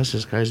awesome. Yeah, that's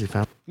just crazy,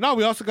 fam. No,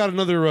 we also got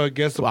another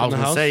guest up Well, I in was the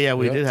gonna house. say, yeah,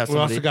 we did have We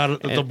also somebody.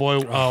 got the boy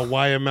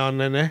YML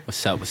Nene.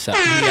 What's up? What's up?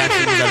 He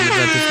actually was at the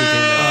event this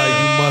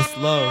weekend. You Must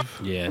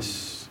Love.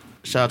 Yes.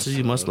 Shout out to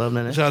you, Must Love,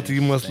 man. Shout out to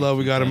You Must Love.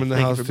 We got him in the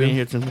Thank house you for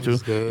being too. here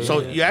too. So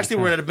you actually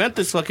were at an event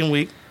this fucking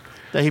week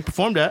that he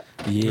performed at.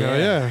 Yeah,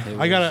 yeah.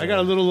 I got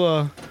a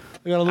little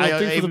thing for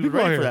the even people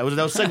out ready for here.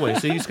 that. Was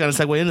segue. See, you just gotta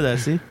segue into that.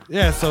 See,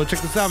 Yeah, so check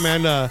this out,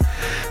 man.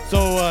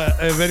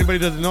 If anybody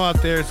doesn't know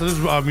out there, so this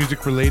is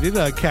music related.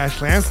 Cash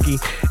Lansky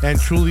and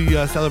Truly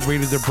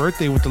celebrated their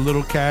birthday with the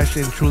Little Cash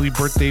and Truly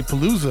Birthday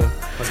Palooza.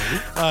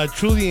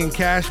 Truly and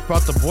Cash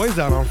brought the boys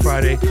out on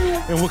Friday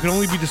in what can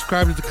only be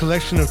described as a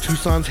collection of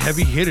Tucson's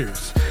heavy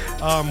hitters.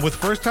 With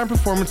first-time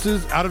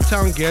performances,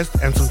 out-of-town guests,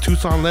 and some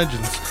Tucson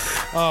legends.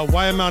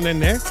 YML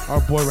Nene,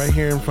 our boy right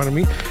here in front of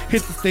me,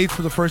 hit the stage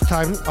for the first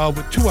time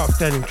with two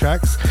outstanding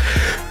tracks.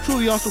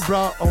 Truly also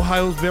brought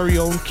Ohio's very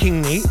own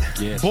King Nate.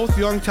 Yes. Both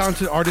young,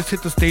 talented artists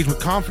hit the stage with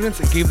confidence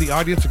and gave the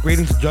audience a great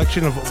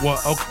introduction of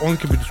what only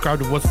can be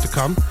described as what's to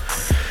come.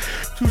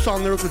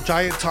 Tucson lyrical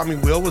giant Tommy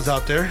Will was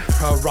out there,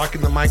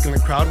 rocking the mic in the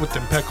crowd with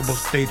impeccable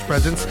stage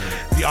presence.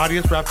 The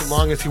audience rapped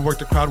along as he worked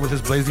the crowd with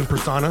his blazing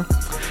persona.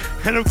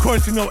 And of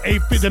course, you know,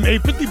 them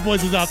 850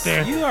 boys was out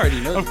there. You already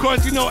know. Of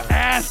course, you know,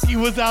 Asky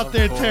was out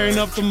there tearing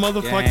up the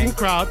motherfucking Gang.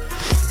 crowd.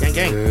 gang,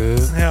 gang.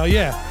 Hell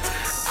yeah.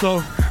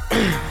 So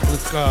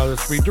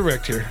let's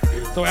redirect here.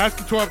 So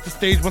Asky tore up the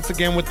stage once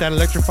again with that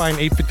electrifying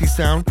 850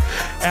 sound.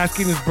 Asky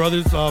and his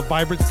brother's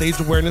vibrant stage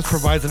awareness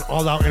provides an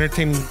all-out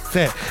entertaining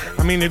set.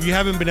 I mean, if you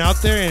haven't been out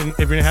there and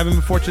if you haven't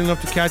been fortunate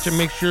enough to catch him,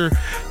 make sure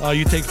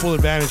you take full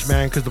advantage,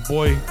 man, because the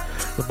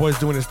boy's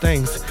doing his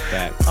things.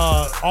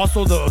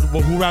 Also,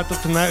 who wrapped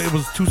up tonight, it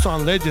was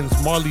Tucson legends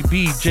Marley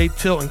B, Jay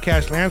Tilt, and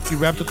Cash Lansky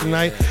wrapped up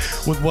tonight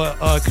with what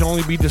can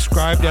only be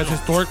described as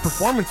historic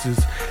performances.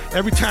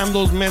 Every time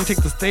those men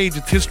take the stage,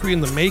 it's history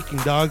in the making,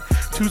 dog.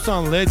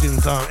 Tucson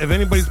legends. If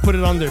anybody's put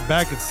it on their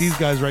back, it's these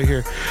guys right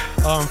here.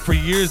 For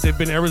years, they've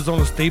been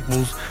Arizona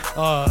staples.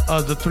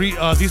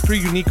 These three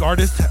unique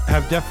artists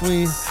have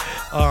definitely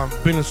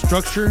been a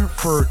structure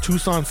for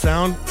Tucson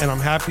sound, and I'm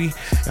happy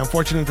and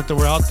fortunate that they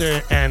were out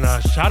there. And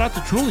shout out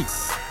to Truly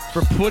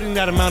for putting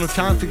that amount of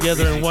talent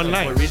together in one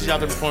night. Reezy's out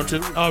there performing too.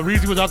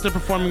 Reezy was out there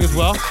performing as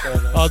well.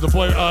 The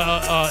boy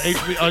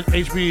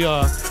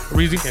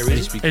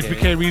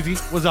HBK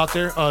Reezy was out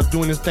there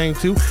doing his thing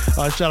too.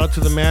 Shout out to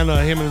the man,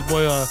 him and his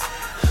boy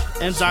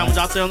Enzyme was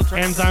out there on the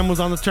train. Enzyme was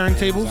on the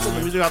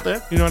turntables. Music out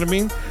there. You know what I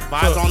mean?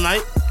 Vibes all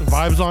night.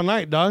 Vibes all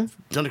night, dog.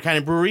 Thunder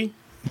Canyon Brewery.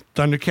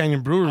 Thunder Canyon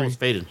I Brewery. was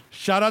faded.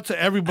 Shout out to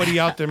everybody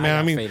out there, man.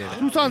 I mean, faded.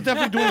 Tucson's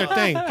definitely doing their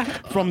thing.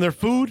 From their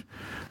food,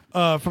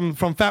 from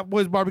Fat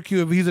Boys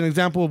Barbecue, if he's an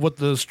example of what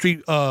the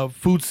street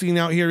food scene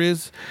out here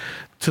is,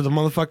 to the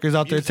motherfuckers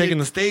out there taking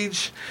the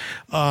stage.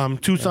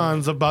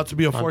 Tucson's about to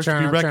be a I'm force to be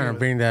trying to reckoned with.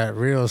 bring that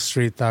real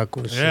street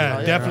taco shit.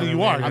 Yeah, definitely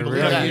you are. I You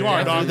believe definitely you are,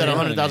 I dog.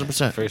 believe that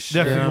 100,000%. For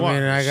sure. Definitely You know what I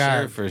mean? are. I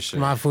got For sure.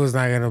 my food's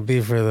not gonna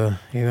be for the,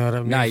 you know what I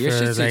mean? Nah, your for,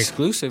 shit's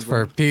exclusive,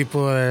 for bro.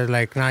 people that are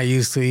like not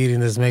used to eating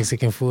this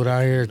Mexican food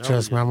out here.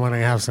 Trust me, I'm gonna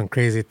have some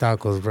crazy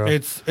tacos, bro.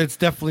 It's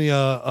definitely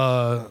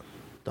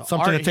something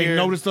to Art take here,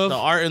 notice of. The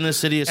art in this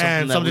city is something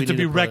And that something we to need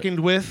be put- reckoned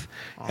with,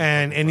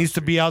 and it needs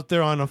to be out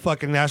there on a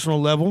fucking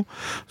national level.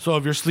 So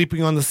if you're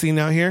sleeping on the scene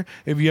out here,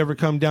 if you ever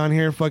come down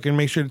here, fucking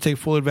make sure to take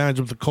full advantage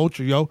of the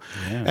culture, yo.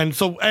 And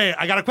so, hey,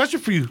 I got a question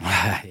for you.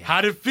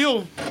 How did it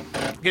feel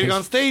getting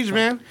on stage,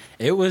 man?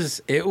 It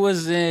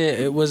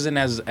wasn't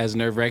as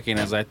nerve wracking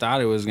as I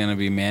thought it was gonna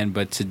be, man.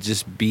 But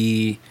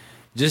to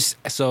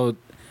so,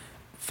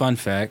 fun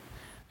fact,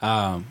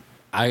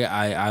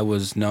 I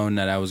was known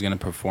that I was gonna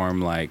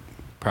perform like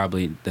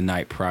probably the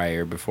night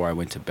prior before I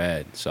went to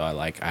bed. So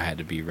I had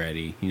to be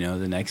ready,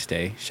 the next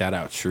day. Shout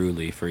out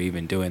Truly for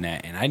even doing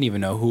that. And I didn't even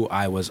know who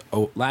I was.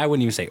 I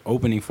wouldn't even say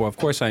opening for. Of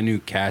course, I knew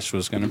Cash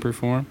was gonna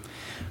perform.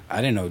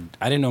 I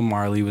didn't know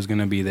Marley was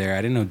gonna be there.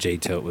 I didn't know Jay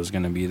Tilt was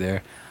gonna be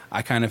there.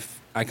 I kind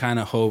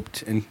of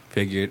hoped and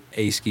figured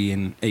Asky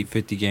and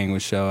 850 Gang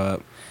would show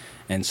up.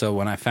 And so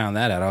when I found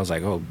that out, I was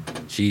like, oh,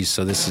 geez,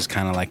 so this is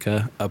kind of like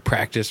a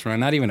practice run.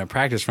 Not even a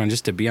practice run,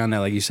 just to be on that.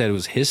 Like you said, it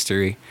was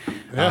history.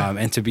 Yeah.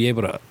 And to be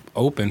able to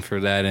open for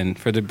that, and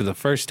for the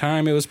first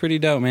time, it was pretty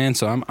dope, man.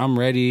 So I'm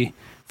ready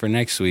for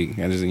next week.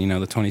 As you know,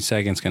 the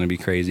 22nd is going to be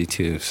crazy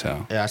too.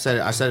 So Yeah, I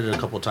said it a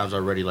couple of times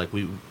already. Like,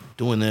 we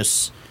doing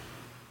this,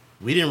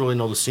 we didn't really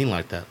know the scene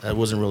like that. That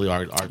wasn't really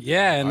our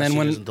yeah. And our then scene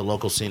when isn't the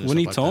local scene, and when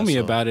he stuff like told that, me so.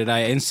 about it,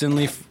 I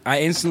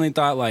instantly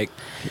thought like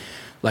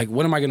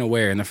what am I going to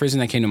wear? And the first thing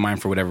that came to mind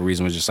for whatever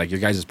reason was just like your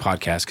guys'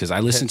 podcast, because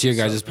I listen to your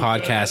guys'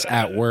 podcast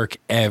at work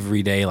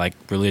every day, like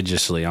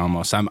religiously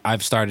almost.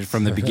 I've started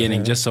from the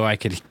beginning just so I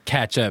could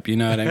catch up, you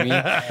know what I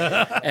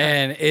mean?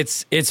 And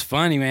it's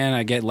funny, man.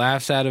 I get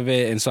laughs out of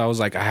it, and so I was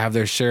like, I have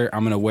their shirt,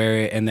 I'm going to wear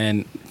it. And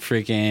then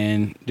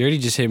freaking Dirty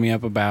just hit me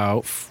up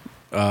about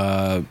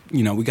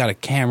we got a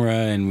camera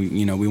and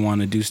we want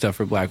to do stuff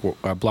for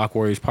Block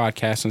Warriors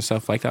podcast and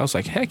stuff like that. I was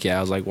like, heck yeah.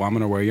 I was like, well, I'm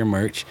gonna wear your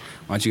merch.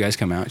 Why don't you guys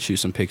come out, shoot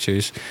some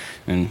pictures,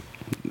 and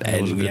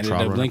we ended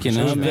up linking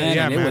up, man.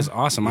 Yeah, and man. it was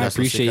awesome. I That's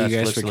some appreciate sick you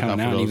ass guys for flicks to look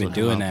coming out out for and those even that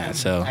come doing out. that.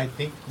 So I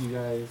think you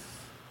guys,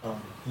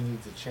 he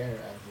needs a chair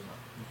as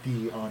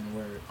the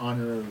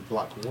honorary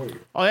Block Warrior.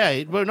 Oh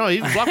yeah, but no,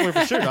 he's a Block Warrior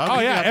for sure, dog. Oh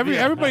You yeah, have to be-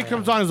 everybody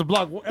comes on as a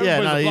block. Yeah,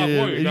 Everybody's no, a block you,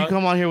 warrior. if you dog.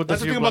 come on here with That's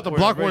us, the thing you're about the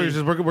block Warrior. warriors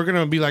is we're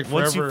gonna be like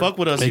forever. Once you fuck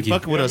with us, Thank you you.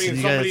 fuck with us. I mean,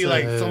 you so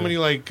guys,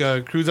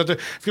 many crews out there.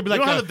 It's gonna be we like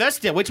don't have the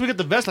vest yet. Wait till we get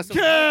the vest. Like some-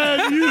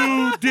 can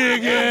you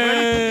dig Shit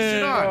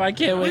it? on. I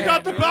can't We wait.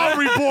 got the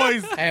Bowery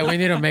boys. Hey, we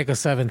need to make a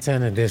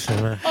 710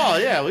 edition, man. Oh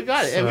yeah, we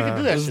got it. Hey, we can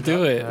do that. Let's shit, do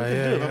dog.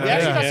 it. We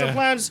actually got some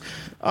plans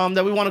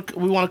that we want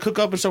to cook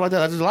up and stuff like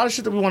that. There's a lot of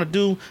shit that we want to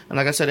do, and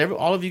like I said,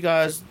 all of you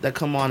guys that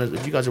come on,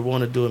 if you guys are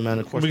willing to do it, man,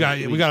 of course We got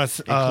a include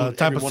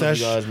type every of one you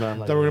sesh guys, man,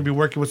 like, that we're gonna be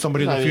working with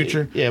somebody in the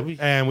future. Yeah,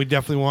 and we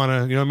definitely want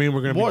to. You know what I mean?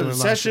 We're gonna more be than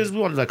doing a lot of shit. sessions. We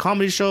want like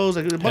comedy shows,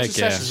 like a bunch of Heck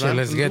yeah. sessions. Shit, man.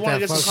 let's We get wanna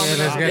that some fucking- comedy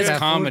let's out. get It's that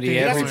comedy food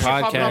every thing. We got some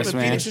shit popping up podcast, in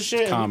man. Phoenix and shit.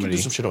 We can do Comedy.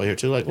 some shit over here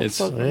too. Like, It's-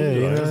 what the fuck? Yeah, you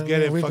know, Let's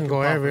get it we can fucking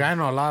go every. poppin'.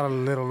 I know a lot of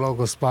little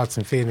local spots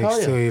in Phoenix Hell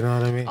yeah. too. You know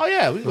what I mean? Oh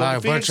yeah, we a go lot to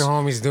of Phoenix. bunch of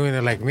homies doing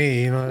it like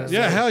me. You know?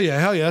 Yeah, hell yeah.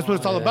 That's what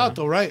it's all about,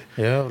 though, right?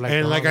 Yeah, And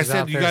the like I homies said,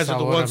 out you there guys are the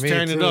saw what ones I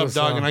tearing made it too, up,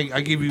 dog, so- and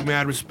I give you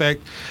mad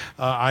respect.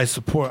 I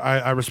support.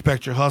 I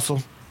respect your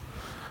hustle.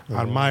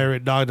 I admire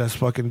it, dog. That's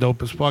fucking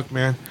dope as fuck,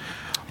 man.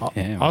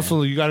 Yeah, man.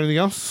 Also, you got anything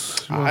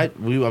else?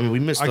 We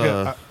missed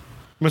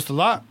Missed a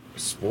lot.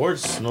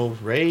 sports. No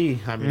Ray.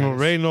 I mean, No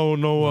Ray, no.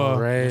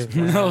 Ray,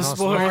 No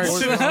sports.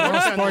 no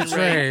sports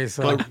Ray.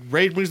 So. But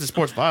Ray brings the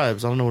sports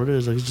vibes. I don't know what it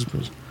is. Like, he just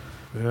brings.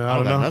 Yeah, I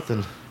don't got know.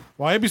 nothing.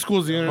 Well, AB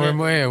school's the internet.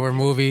 We're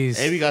movies.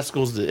 AB got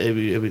schools.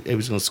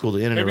 AB's gonna school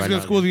the internet AB's right gonna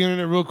now. school the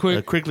internet real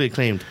quick. Quickly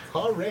acclaimed.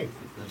 Call Ray.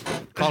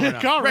 Call Ray.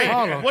 Call Ray.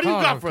 Call him, What do you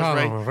call got him, for us, call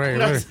Ray? him, Ray?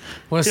 Yes.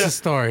 What's Yeah. the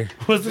story?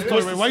 What's the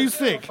story, Ray? Why you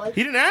sick?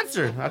 He didn't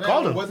answer. I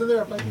called him. Wasn't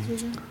there a fight this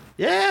weekend?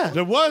 Yeah.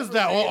 There was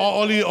that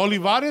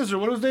Olivares, or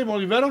what was his name?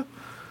 Olivera?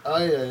 Oh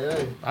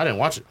yeah. I didn't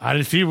watch it. I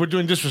didn't see. We're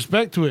doing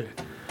disrespect to it.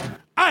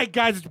 All right,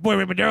 guys, it's your boy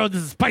Ray Madero.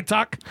 This is Fight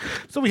Talk.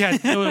 So we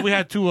had two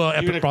gonna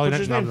epic probably. put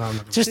his name?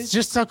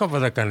 Just talk about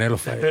the Canelo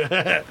fight.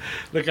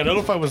 The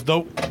Canelo fight was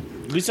dope.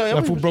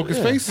 That fool broke his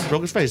face.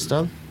 Broke his face,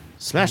 dog.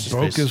 Smashed his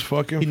Broke face. his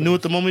fucking. He knew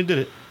it the moment he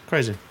did it.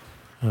 Crazy.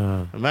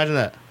 Imagine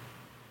that.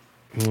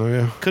 Oh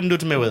yeah. Couldn't do it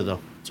to Mayweather though.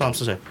 That's all I'm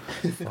still saying.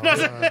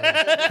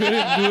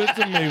 Couldn't do it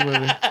to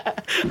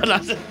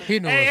Mayweather. He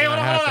knew Hey, it was hold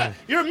gonna on. happen.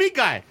 You're a meat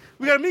guy.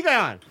 We got a meat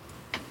guy on.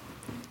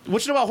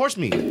 What you know about horse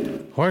meat?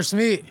 Horse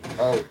meat.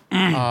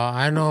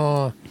 I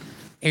know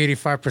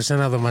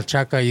 85% of the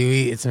machaca you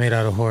eat, it's made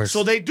out of horse.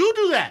 So they do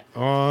that.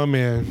 Oh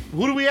man.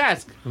 Who do we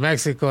ask?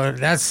 Mexico,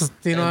 that's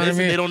you know what I Listen,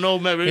 mean. They don't know.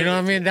 You know what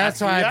I mean?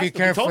 That's why I be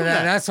careful.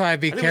 That's why I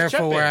be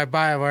careful where I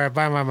buy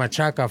my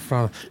machaca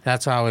from.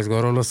 That's why I always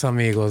go to Los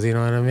Amigos. You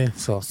know what I mean?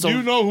 So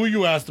You know who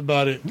you asked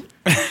about it?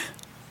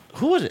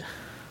 Who was it?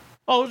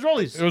 Oh, it was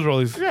Rollies. It was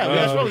Rollies. Yeah, we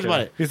asked Rollies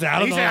about it. He said, I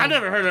don't know. I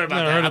never heard about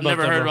that. I've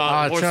never heard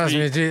about horse trust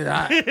me, meat. dude.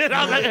 And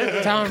I was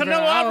like, Tell him, bro,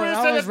 Canelo Alvarez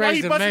I said was that's why he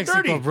raised in busted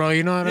Mexico, dirty. bro.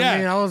 You know what I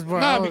mean? I was, bro.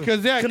 I was- because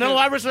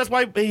Canelo Alvarez, that's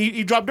why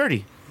he dropped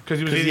dirty. because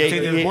he was He-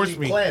 eating he- horse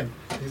meat. Clan.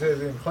 He said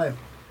he's eating clan.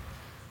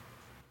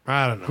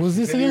 I don't know. Who's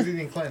He this said he was again?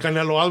 eating clan.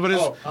 Canelo Alvarez,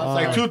 Oh, I'm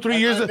like sorry. 2-3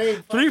 years, I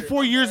named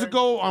 3-4 years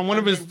ago, on one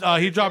of his,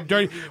 he dropped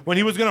dirty when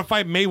he was gonna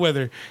fight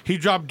Mayweather. He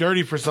dropped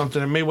dirty for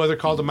something, and Mayweather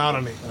called him out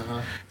on it,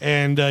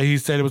 and he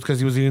said it was because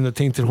he was eating the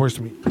tainted horse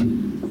meat.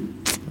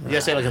 Yeah,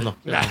 say it like him though.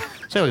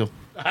 Say it like him.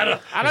 I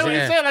don't know what you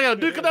Yeah. say like him.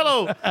 Dude,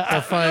 Canelo.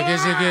 The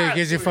fuck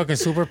gives you fucking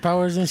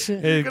superpowers and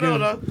shit. Hey, Canelo, good.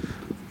 dog.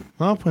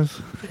 Oh, pues.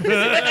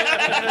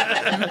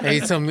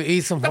 Eat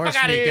some horse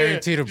outta meat, here.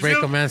 guaranteed to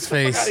break a man's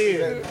face.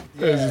 Yeah,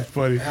 This is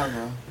funny. I don't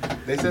know.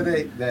 They said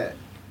that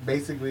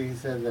basically he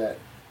said that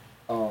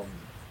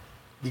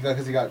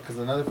because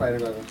another fighter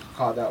got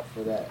called out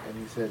for that,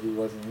 and he said he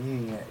wasn't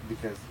eating it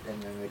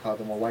and then they called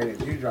him, well, why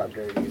didn't you drop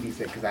dirty? And he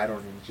said, because I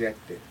don't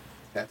inject it.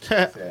 That's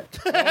what he said.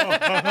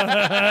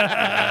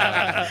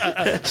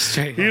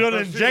 Straight. You don't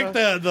inject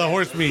the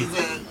horse meat.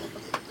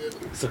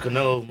 So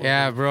Canelo.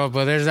 Yeah, bro,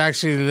 but there's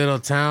actually little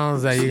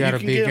towns that you gotta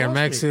can be get in horse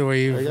Mexico where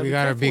You you gotta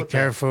gotta be be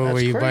careful with that. careful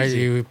where you That's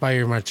buy crazy.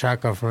 your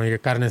machaca from your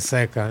carne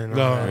seca. You know,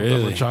 No, what I mean?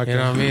 Really? double chocolate. You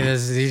know what I mean?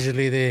 There's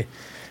usually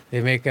They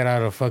make it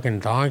out of fucking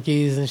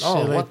donkeys and shit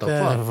Oh, like what the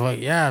that. fuck?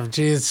 Yeah,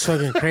 gee, it's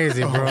fucking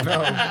crazy, bro.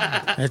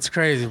 It's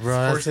crazy,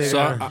 bro. That's it.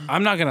 So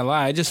I'm not gonna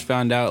lie. I just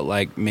found out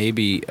like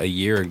maybe a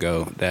year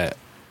ago that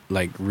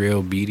like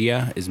real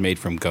birria is made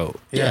from goat.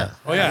 Yeah.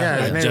 Oh, yeah.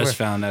 it's I made just with-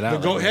 found that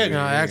out. goat head. You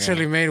know,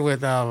 actually made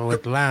with lamb.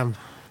 Lamb.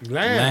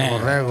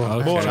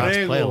 Borrego. Okay. Shots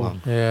play Borrego.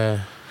 along. Yeah.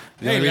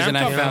 The only reason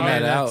I lamb found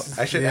that out.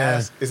 I should Yeah.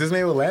 ask. Is this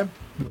made with lamb?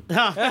 In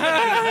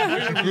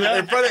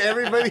front of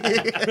everybody.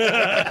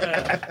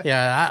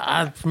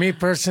 Yeah, me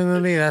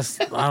personally, I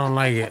don't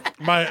like it.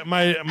 My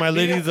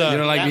ladies. You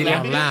don't like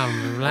birria?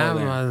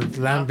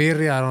 Lamb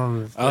birria, I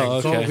don't like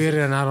okay. goat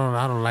birria, and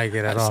I don't like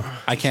it at all.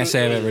 I can't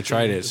say I've ever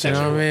tried it. You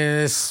know what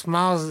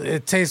I mean?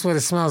 It tastes what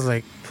it smells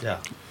like. Yeah.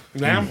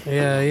 Lamb.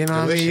 Yeah, you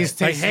know what I mean? You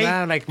taste Like hate?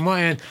 lamb, like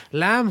mutton.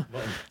 Lamb?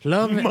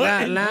 Lamb. You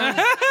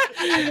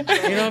know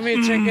what I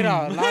mean? Check it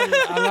out.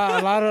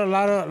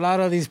 A lot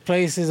of these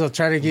places will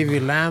try to give you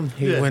lamb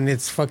when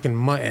it's fucking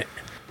mutton.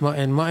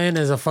 Mutton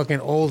is a fucking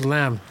old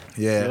lamb.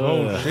 Yeah.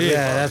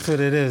 Yeah, that's what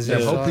it is. Yeah,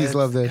 So Hopis it's-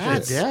 love that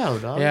God shit. damn,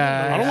 dog.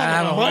 Yeah, I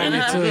have a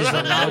homie too.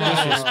 So no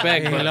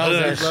disrespect, he loves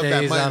that Love shit.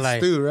 that He's all mutton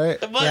like, stew, right?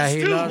 yeah,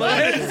 he loves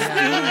that shit.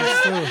 Yeah,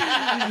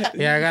 mutton stew.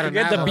 Yeah, I got a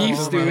Forget the Navajo beef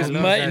homie stew, that it's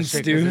loves mutton that shit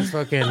 'cause stew. It's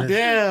fucking,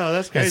 Damn,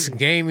 that's it's crazy.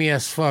 gamey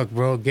as fuck,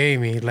 bro.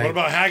 Gamey. What Like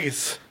about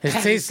haggis? it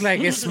tastes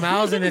like it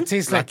smells and it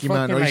tastes like Rocky fucking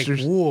Mountain like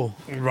oysters. wool,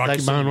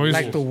 Rocky Mountain oysters.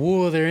 like the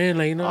wool they're in.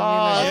 Like you know what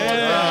I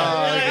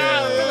mean?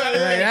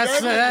 Like,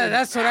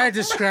 that's what I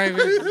describe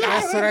it.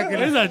 That's what I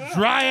It's can. a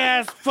dry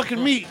ass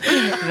fucking meat.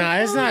 Nah,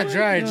 it's not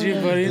dry, G,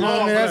 but you know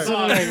what I mean. That's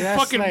what like that's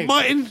Fucking like.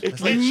 mutton.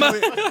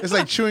 It's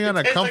like chewing on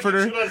a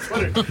comforter.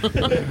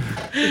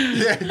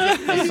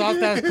 The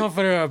soft ass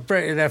comforter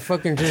that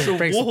fucking just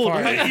breaks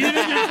apart.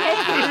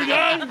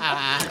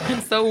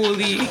 It's so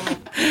woolly.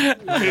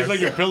 It's like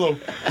your pillow.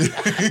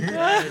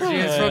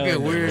 It's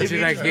fucking weird. She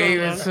like gave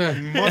it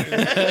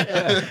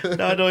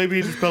to. No, he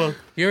means his pillow.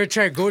 You ever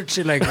try goat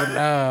shit like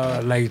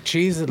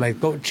cheese, like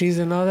goat cheese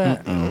and all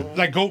that?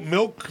 Like goat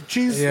milk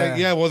cheese?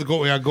 Yeah.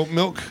 Like, goat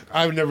milk.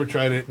 I've never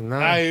tried it.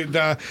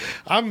 No.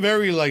 I'm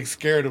very like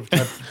scared of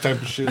type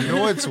of shit. You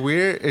know what's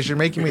weird is you're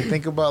making me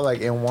think about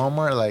like in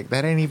Walmart, like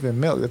that ain't even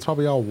milk. That's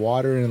probably all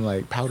water and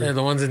like powder. Yeah,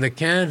 the ones in the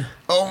can.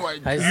 Oh my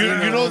god. I You, seen you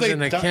the know ones they in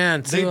the di-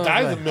 can they too. I was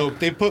dye like, the milk.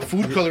 They put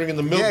food coloring in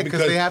the milk Yeah, 'cause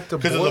because they have to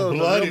because of boil the the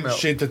blood real and milk.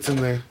 shit that's in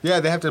there. Yeah,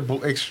 they have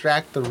to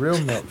extract the real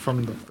milk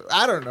from the.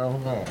 I don't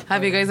know.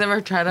 Have you guys ever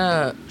tried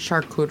a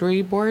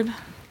charcuterie board?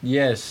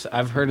 Yes,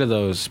 I've heard of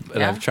those, but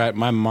Yeah? I've tried.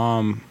 My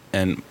mom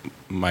and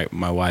my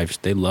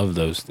wife, they love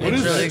those things. What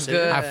is Really that?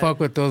 good. I fuck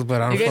with those, but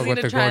I You don't guys fuck need with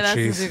to the try goat that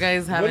since cheese. you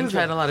guys haven't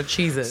tried a lot of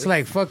cheeses. It's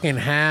like fucking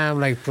ham,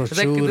 like like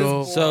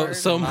prosciutto.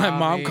 this- So my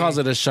mom calls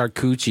it a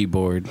charcuterie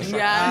board.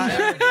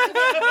 Yeah.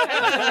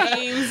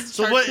 Games,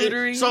 So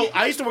charcuterie. so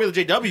I used to work at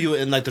the JW,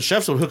 and like the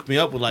chefs would hook me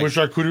up with like With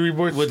charcuterie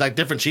boards? with like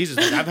different cheeses.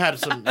 Like I've had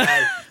some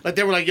like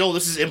they were like, "Yo,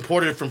 this is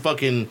imported from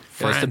fucking."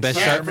 It's the best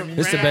Yeah, char- from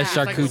It's the best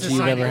France. Like, charcuterie this is you've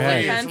like ever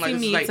had. France. Fancy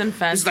This is meats and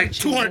This is like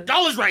fancy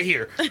 $200 right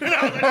here.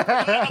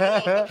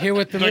 Here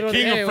with the The little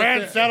king hey, of with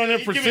France sat on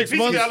it for Give me a 6 piece,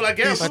 months. I'm like,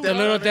 yeah, with the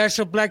little dash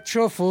of black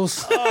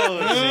truffles.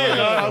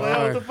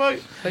 what the fuck?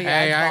 But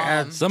Hey,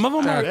 yeah, Some of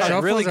them are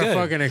truffles really are good.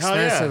 fucking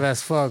expensive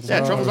as fuck, bro.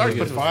 Yeah, truffles are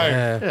expensive.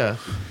 Fire.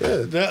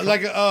 Yeah. Yeah.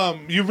 Like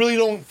you really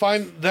don't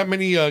find that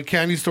many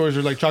candy stores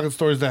or like chocolate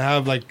stores that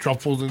have like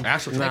truffles and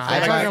Actually, Nah,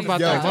 like, I'm like,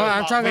 talking about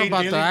I'm talking Made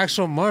about the daily?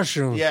 actual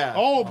mushrooms. yeah.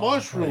 oh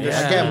mushrooms.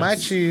 Yeah. I get my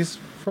cheese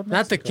from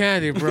Not the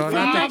candy, bro.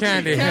 Not the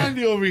candy.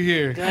 Candy over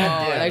here.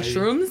 like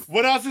shrooms.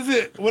 What else is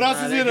it? What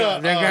else is it?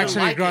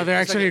 They're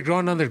actually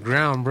growing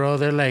underground, bro.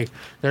 They're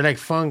like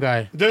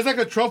fungi. There's like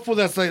a truffle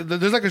that's like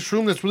there's like a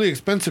shroom that's really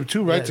expensive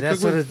too, right? to That's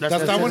cook what, with? it,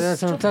 That's that one.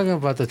 that's what I'm talking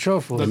about. The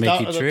truffles. The make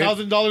you trip.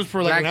 $1,000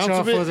 for like Black an ounce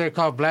truffles. of it. They're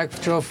called black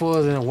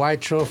truffles and white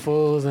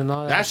truffles and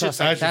all that. That shit's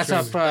That's actually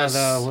up.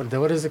 crazy.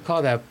 What is it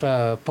called? That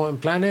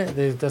Point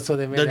Planet. That's what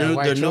they made. The that new,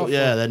 white truffle.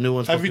 that new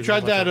one's. Have you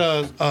tried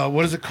that?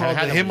 What is it called?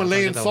 had The that one.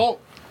 Himalayan I tried that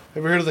salt.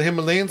 Ever heard of the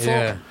Himalayan salt?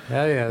 Yeah,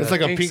 hell yeah. It's The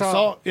like a pink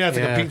salt. Yeah, it's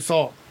like a pink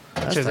salt.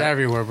 It's just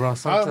everywhere, bro. What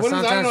is, I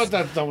don't know what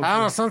that I don't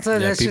know.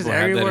 Sometimes Yeah, that's just people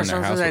have that everywhere. in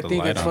their house Sometimes I with a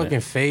think light it's on it. fucking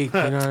fake. You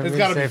know what I mean?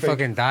 gotta be They fake.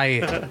 fucking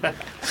diet. You know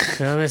what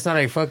I mean? It's not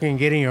like fucking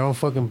getting your own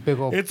fucking big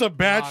old. It's a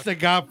batch that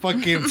got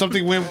fucking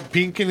something went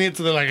pink in it,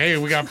 so they're like, "Hey,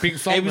 we got pink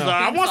salt." He was now.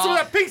 like, I want some of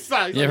that pink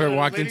salt. You ever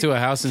walked into a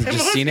house and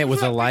just seen it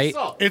with a light?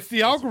 It's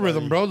the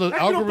algorithm, bro. The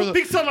algorithm.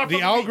 pink salt on The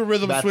fucking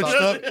algorithm That's switched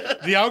all.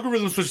 up. The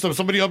algorithm switched up.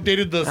 Somebody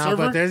updated the Nah, server,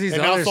 but there's these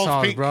and now other salt's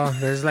salts, pink. bro.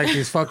 There's like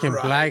these fucking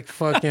black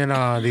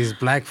fucking these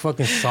black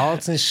fucking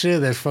salts and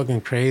shit. That's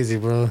fucking crazy,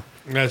 bro.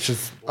 That's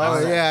just. Oh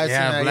yeah, I seen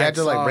that. You black had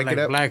to like salt, break it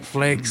up. black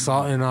flake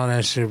salt and all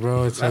that shit,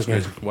 bro. It's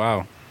fucking.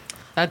 Wow.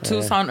 That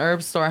Tucson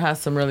herb store has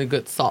some really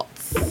good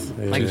salts,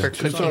 like for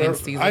cooking and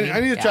seasoning. I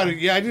need to try to.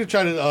 Yeah, I need to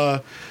try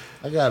to.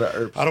 I got a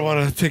herb. I don't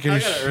want to take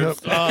any shit.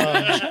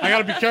 I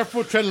gotta be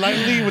careful. Tread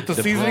lightly with the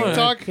seasoning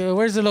talk.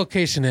 Where's the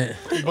location at?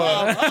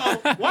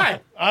 But Why?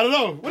 I don't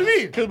know. What do you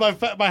mean? Because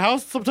my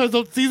house sometimes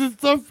don't season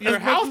stuff. Your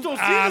house don't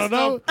season I don't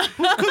know.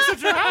 Who cooks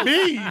at your house?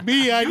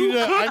 Me. I need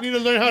to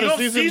learn how You to don't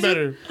season season?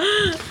 better.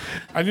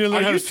 I need to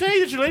learn Are how you to.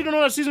 saying that your lady don't know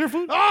how to season her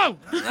food? Oh!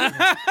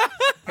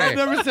 I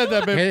never said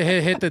that, babe.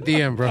 Hit the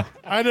DM, bro.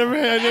 I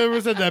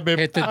never said that, babe.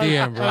 Hit the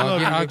DM, bro.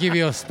 I'll give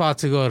you a spot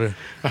to go to.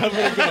 We're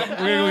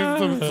gonna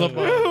go get some.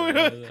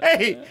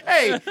 Hey,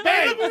 look at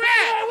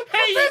that.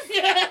 Hey,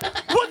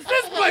 What's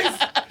this place?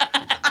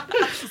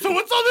 So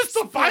what's all this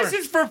stuff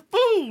spices for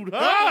food, huh?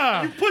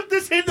 Ah. You put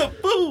this in the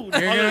food.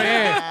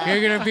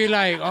 You're gonna be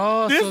like,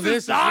 oh, This so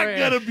this is not where-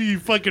 gonna be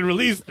fucking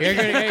released. You're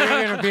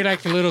gonna be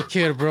like a little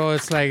kid, bro.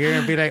 It's like you're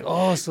gonna be like,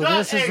 oh, so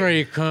this is where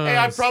he comes. Hey,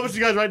 I promise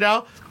you guys right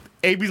now,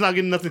 AB's not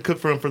getting nothing cooked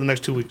for him for the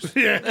next 2 weeks.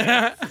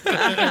 Yeah.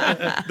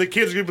 The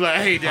kids are gonna be like,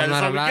 hey, Dad, I'm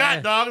that's not all we a got,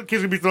 liar. dog. The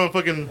kids gonna be throwing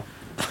fucking.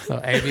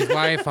 So, AB's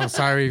wife, I'm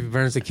sorry if he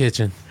burns the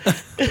kitchen.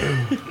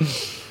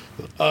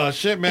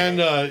 Shit,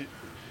 man.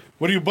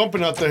 What are you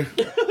bumping out there?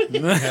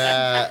 Bumping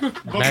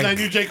that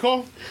new J.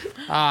 Cole?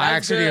 I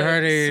actually good.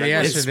 heard it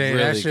yesterday.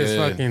 really That shit's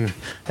good. fucking.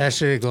 That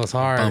shit goes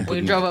hard. We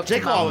drove up to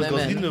Jake Mount always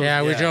goes. He Lemon. knew.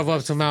 Yeah, we drove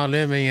up to Mount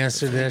Lemon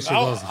yesterday. That shit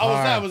How goes was that?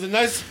 hard. Was it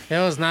nice? It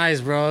was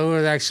nice, bro. We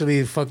were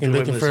actually fucking You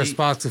looking went for a to see-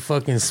 spot to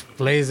fucking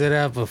blaze it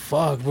at, but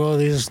fuck, bro,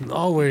 there's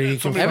nowhere you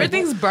can.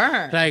 Everything's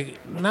burned. Like,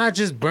 not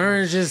just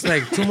burns, just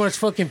like too much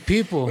fucking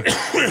people.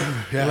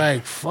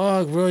 Like,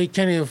 fuck, bro, you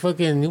can't even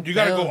fucking. You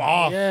gotta go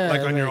off, Yeah,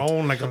 like on your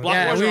own, like a Block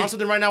Yeah, Wars we- are on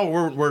something right now.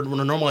 We're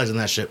normalizing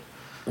that shit.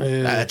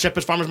 At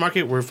Chepas Farmers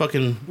Market, we're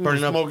fucking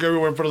burning up smoke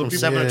everywhere in front of the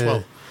from people. 7 to Yeah.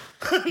 12.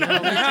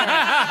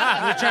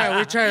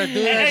 We try to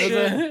do that.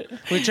 Hey,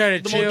 We try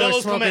to the chill,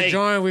 Modelo's smoke come at a 8.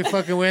 joint.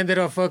 We ended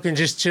up fucking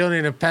just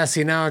chilling and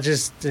passing out,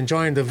 just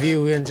enjoying the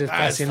view and just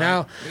passing fine.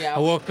 out. Yeah. I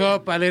woke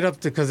up, I lit up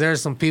because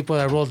there's some people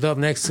that rolled up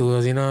next to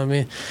us. You know what I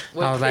mean?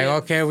 With I was like,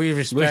 kids. okay, we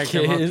respect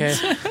With him. Okay,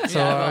 kids.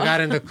 so I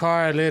got in the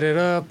car, I lit it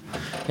up,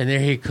 and there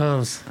he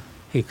comes.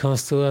 He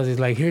comes to us. He's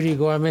like, here you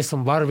go. I made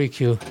some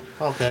barbecue.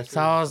 Okay. So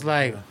I was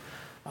like,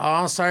 oh,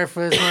 I'm sorry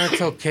for this, man.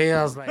 It's okay.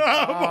 I was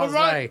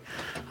like,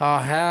 oh,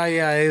 hell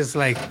yeah. It was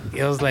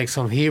like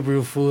some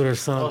Hebrew food or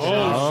something.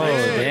 Oh,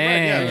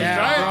 damn. Yeah,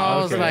 bro. I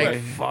was Okay.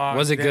 like, fuck.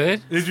 Was it man.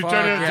 good? Did you Fuck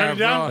turn it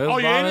down? bro. Oh,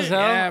 you ate as it? hell?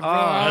 Yeah, bro.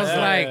 I was yeah,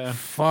 like, yeah.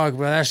 fuck,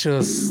 bro. That shit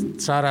was.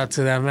 Shout out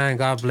to that man.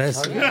 God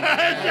bless you.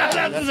 That's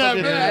that,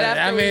 Right man.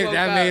 after we woke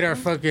That made up. our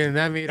fucking.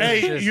 That made our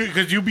Hey, just-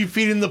 because you be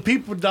feeding the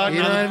people, dog. You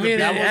know what I mean?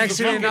 That And was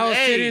the actually, and I was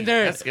Hey, sitting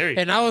there, that's scary.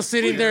 and I was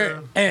sitting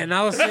there, and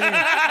I was sitting. You know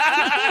what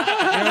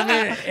I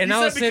mean? And You I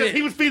said was because sitting.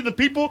 he was feeding the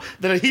people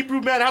that a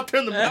Hebrew man out there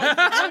in the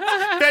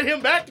mountains fed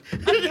him back.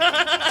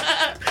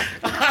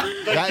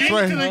 That's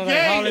where,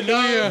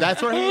 Hallelujah.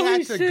 that's where he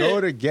had to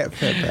go to get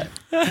fed back.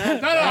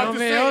 I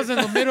mean, it was in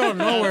the middle of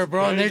nowhere,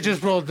 bro, and they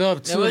just rolled up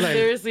It too. was like,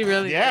 seriously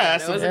really Yeah,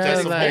 good. It was a that's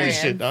good some like- holy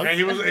experience. shit, dog. And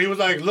he was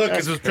like, look,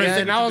 it's a straight. yeah,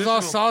 and I was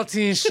all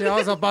salty and shit. I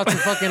was about to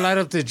fucking light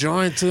up the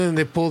joint too, and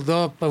they pulled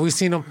up. But we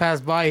seen him pass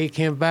by. He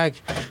came back.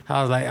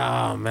 I was like,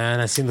 oh man.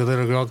 I seen the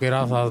little girl get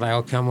off. I was like,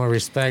 okay, I'm gonna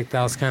respect.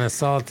 I was kind of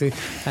salty.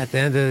 At the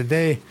end of the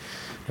day,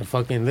 I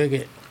fucking look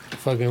it.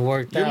 Fucking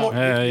worked You're out. more,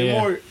 Hell you're yeah.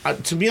 more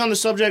to be on the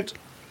subject.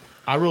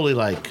 I really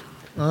like.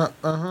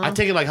 I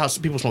take it like how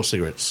people smoke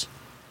cigarettes.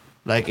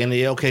 Like, and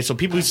okay, so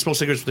people used to smoke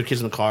cigarettes with their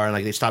kids in the car, and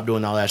like they stop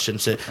doing all that shit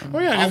and sit. Oh,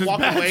 yeah, 'cause I'll it's walk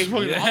bad away.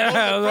 smoking. I'll go to the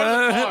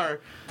front of the car.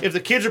 If the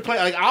kids are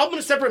playing, like I'm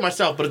gonna separate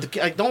myself, but if the ki-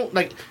 like don't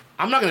like,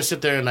 I'm not gonna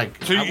sit there and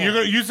like. So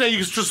you say you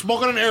can just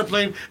smoke on an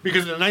airplane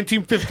because in the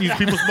 1950s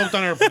people smoked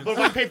on airplanes. But if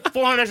I paid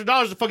 $400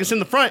 extra to fucking sit in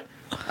the front,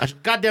 I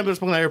should goddamn better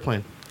smoke on an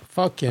airplane.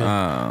 Fuck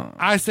yeah.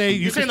 I say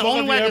You you saying can the smoke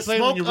only on way the I can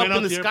airplane when smoke you up rent in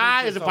out the airplane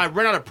sky is if I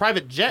rent out a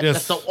private jet.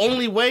 Yes. That's the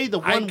only way, the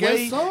one guess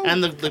way, so.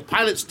 and the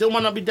pilot still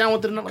might not be down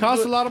with it.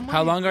 Costs a lot of money.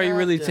 How long are you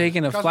really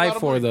taking a Costs a flight lot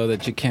of for, money. though,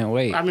 that you can't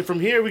wait? I mean, from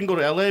here we can go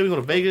to LA, we can go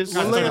to Vegas.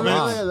 Well, That's look,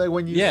 like like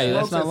when you Yeah, smoke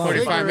that's not a long.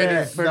 45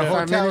 minutes, cigarette, the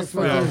 45 hotel minutes,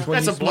 smoke, yeah. when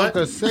That's you a blunt.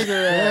 smoke a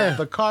cigarette,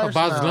 the car A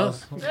Bob's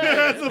smells.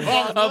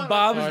 A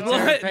Bob's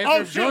blunt.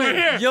 Oh shit, we're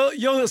here.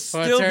 You'll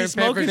still tear be paper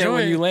smoking it when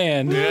joint. you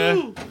land. Yeah,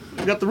 You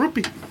got the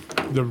rupee.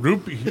 the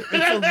rupee.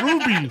 It's a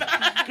ruby.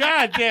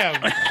 God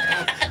damn.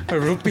 A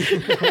rupee.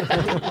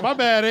 My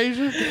bad,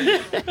 Asia.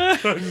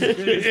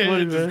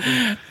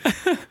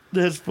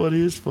 That's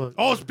funny as fuck.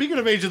 Oh, speaking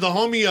of Asia, the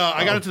homie,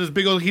 I got into this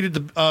big old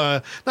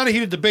not a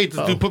heated debate.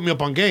 This dude put me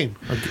up on game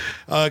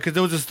because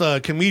there was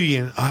this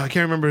comedian. I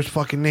can't remember his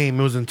fucking name.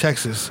 It was in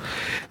Texas,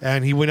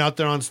 and he went out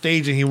there on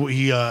stage and he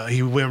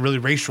went really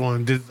racial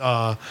and did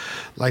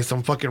like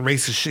some fucking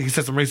racist shit. He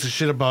said some racist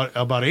shit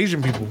about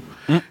Asian people.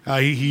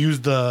 He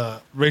used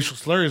the racial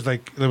slurs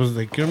like it was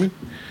like, you know what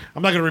I mean?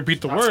 I'm not gonna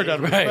repeat the word out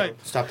of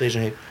respect. Stop the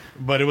Asian hate.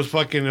 But it was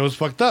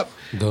fucked up.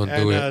 Don't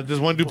and, do it. This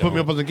one dude put me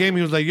up on the game.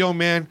 He was like, "Yo,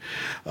 man,"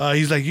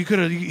 he's like, he could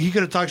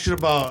have talked shit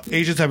about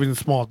Asians having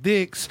small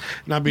dicks,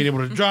 not being able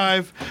to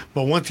drive.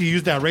 But once he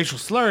used that racial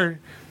slur,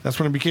 that's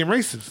when it became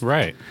racist.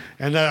 Right.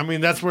 And I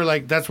mean, that's where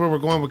we're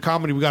going with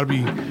comedy. We got to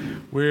be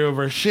wary of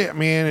our shit,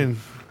 man. And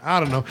I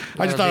don't know.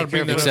 I just thought I'd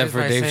bring that up. Except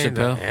for Dave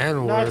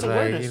Chappelle. No, it's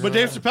awareness. But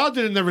Dave Chappelle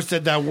didn't never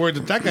said that word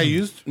that guy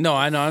used. No,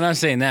 I know. I'm not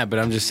saying that, but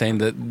I'm just saying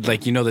that,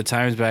 like, the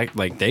times back,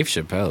 like Dave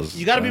Chappelle's.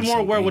 You got to be more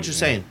aware of what you're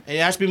saying. It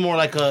has to be more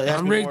like a.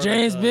 I'm Rick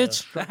James,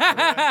 bitch.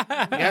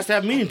 It has to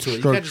have meaning to it.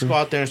 You can't just go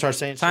out there and start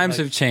saying. Times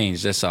have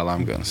changed. That's all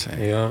I'm gonna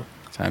say. Yeah.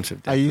 Times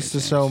have. I used to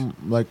show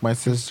like my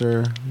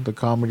sister the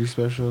comedy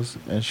specials,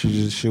 and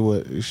she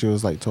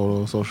was like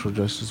total social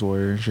justice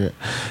warrior and shit.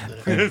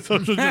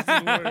 Social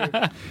justice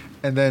warrior.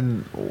 And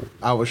then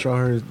I would show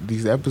her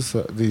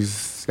these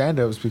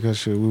stand-ups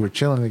because we were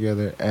chilling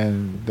together,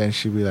 and then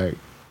she'd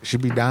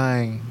be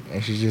dying,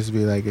 and she'd just be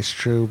like, "It's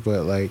true,"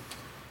 but like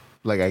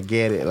I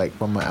get it, like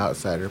from an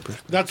outsider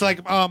perspective. That's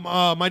like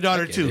my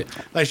daughter too.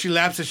 Like she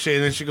laughs at shit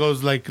and then she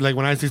goes like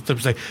when I say stuff,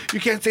 she's like, "You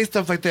can't say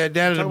stuff like that,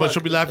 Dad," but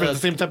she'll be laughing at the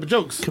same type of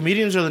jokes.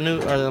 Comedians are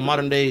the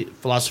modern day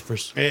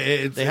philosophers.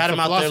 They had them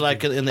out there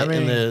like in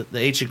the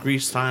ancient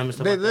Greece time and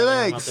stuff They like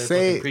that. like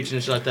say preaching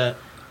and shit like that.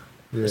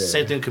 Yeah. The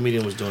same thing a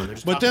comedian was doing.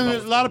 But then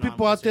there's a lot of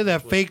people out there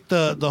that fake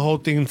the whole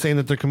thing, saying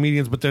that they're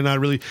comedians, but they're not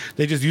really.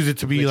 They just use it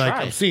to be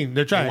like obscene.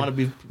 They're trying. They want to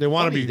be. They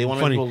want to make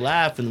funny. people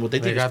laugh, and what they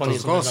think is got funny.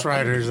 those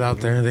ghostwriters out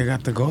there. They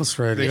got the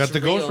ghostwriters. They got the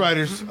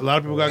ghostwriters. A lot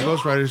of people got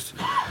ghostwriters.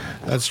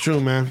 That's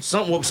true, man.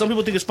 Some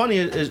people think it's funny.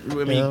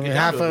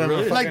 Half of them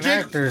are Like fucking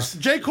actors.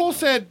 J. Cole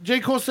said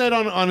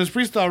on his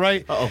freestyle,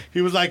 right? He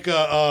was like,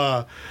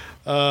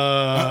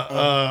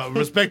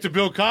 respect to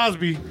Bill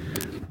Cosby,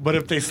 but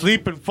if they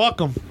sleep and fuck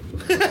them.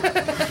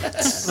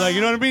 Like,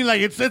 you know what I mean?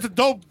 Like it's a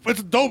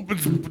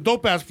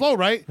dope ass flow,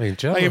 right? Like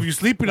Jello. Like if you're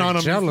sleeping on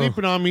him, Jello.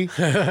 sleeping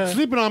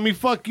on me,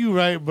 fuck you,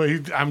 right? But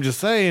I'm just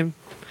saying,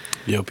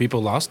 Yo,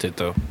 people lost it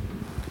though.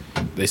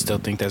 They still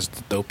think that's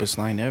the dopest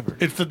line ever.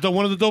 it's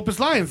one of the dopest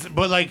lines.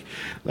 But like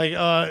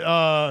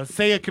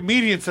say a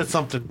comedian said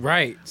something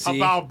Right. See?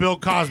 about Bill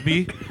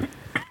Cosby.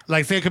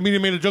 Like, say a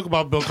comedian made a joke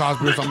about Bill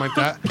Cosby or something like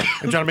that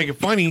and try to make it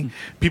funny,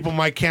 people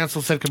might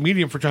cancel said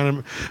comedian for trying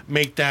to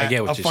make that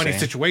a funny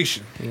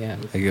situation. Yeah.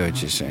 I get what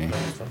you're saying.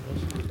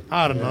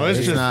 I don't know.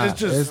 It's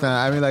just. It's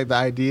not. I mean, like the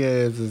idea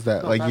is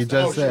that, like you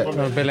just said,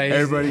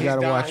 everybody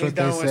got to watch what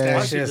they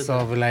say. Shit,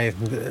 so like,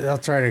 they'll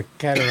try to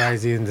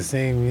categorize you in the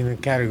same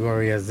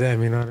category as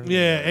them. You know what I mean?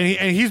 Yeah,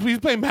 and he's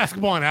playing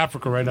basketball in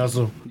Africa right now.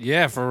 So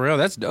Yeah, for real.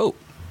 That's dope.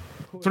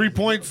 3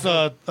 points,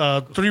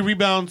 3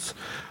 rebounds,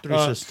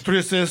 3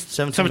 assists,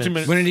 17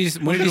 minutes. When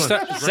did he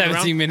start?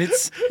 17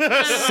 minutes.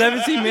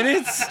 17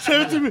 minutes.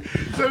 17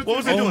 minutes. What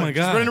was he doing? my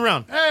God. Just running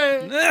around.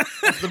 Hey,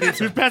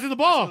 he's passing the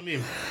ball.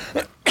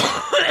 I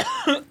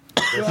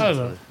don't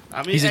know.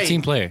 I mean, He's a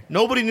team player.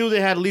 Nobody knew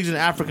they had leagues in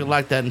Africa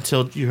like that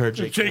until you heard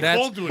Jake. J.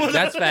 Cole doing it.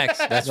 That's facts.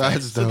 That's facts.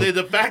 That's So dope.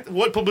 the fact,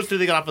 what publicity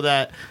they got off of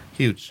that,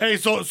 huge. Hey,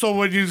 so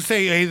when you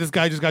say, hey, this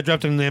guy just got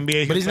drafted in the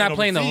NBA, But he's not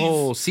playing the overseas,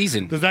 whole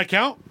season. Does that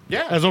count?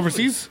 Yeah, as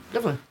overseas.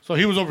 Definitely. So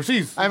he was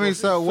overseas. I mean,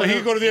 so So he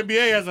could go to the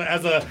NBA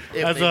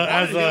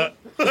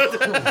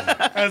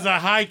as a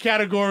high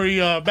category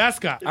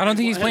mascot. I don't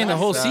think he's playing the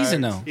whole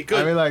season though. He could.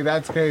 I mean, like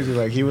that's crazy.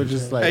 Like he would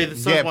just like Hey, the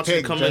Suns get wants you to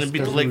picked come in just and beat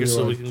the 'cause Lakers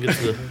who so he we was. can get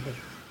to the.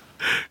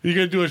 You're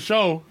gonna do a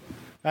show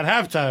at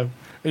halftime,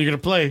 and you're gonna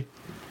play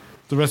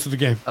the rest of the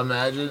game.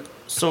 Imagine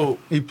So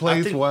he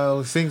plays think-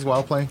 while sings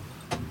while playing.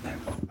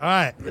 All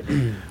right,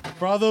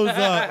 for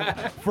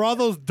all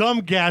those dumb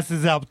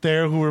gasses out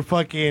there who are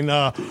fucking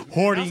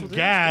hoarding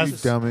gas. You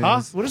dummies.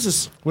 Huh? What is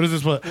this? What is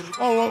this? What?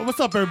 Oh, what's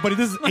up, everybody?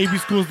 This is AB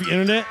Schools, the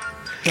internet.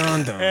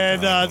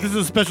 And this is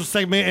a special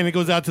segment, and it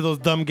goes out to those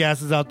dumb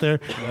gasses out there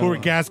who are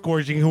gas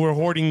gorging, who are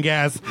hoarding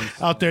gas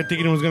out there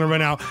thinking it was going to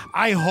run out.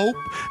 I hope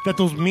that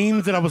those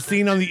memes that I was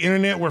seeing on the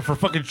internet were for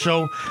fucking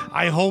show.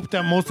 I hope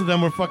that most of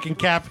them were fucking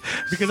capped,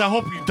 because I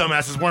hope you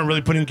dumbasses weren't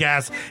really putting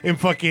gas in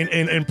fucking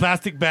in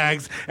plastic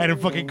bags and in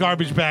fucking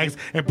garbage bags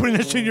and putting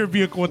that shit in your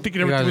vehicle and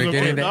thinking You guys everything are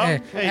was getting okay.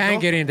 that. Hey, I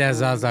ain't getting that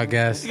Zaza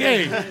gas.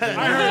 Hey,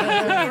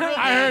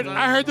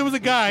 I heard there was a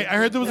guy. I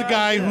heard there was a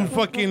guy who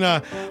fucking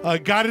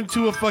got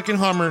into a fucking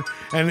Hummer,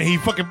 and he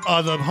fucking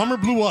the Hummer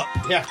blew up.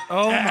 Yeah.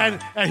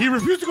 And he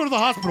refused to go to the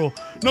hospital.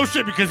 No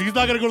shit, because he's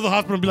not gonna go to the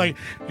hospital and be like,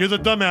 "You're the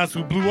dumbass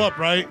who blew up,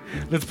 right?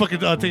 Let's fucking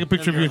take a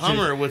picture of you." and shit."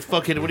 Hummer with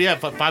fucking, what do you have?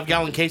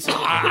 5-gallon cases?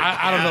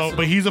 I don't know,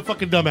 but he's a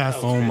fucking dumbass.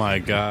 Oh my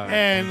god.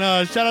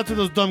 And shout out to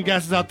those dumb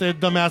gasses out there,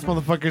 dumbass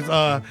motherfuckers.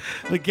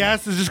 The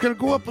gas is just gonna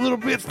go up a little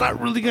bit. It's not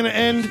really gonna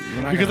end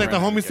because, like the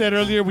homie said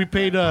earlier, we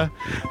paid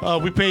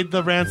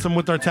the ransom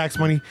with our tax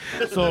money,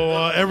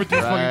 so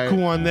everything's Right. fucking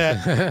cool on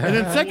that. And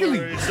then secondly,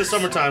 It's the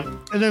summertime.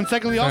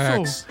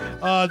 also,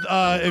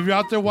 if you're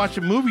out there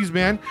watching movies,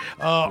 man,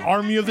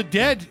 Army of the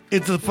Dead.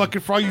 It's a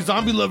fucking for all you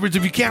zombie lovers.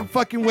 If you can't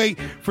fucking wait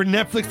for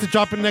Netflix to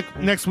drop it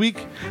next week,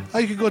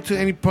 you can go to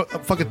any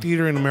fucking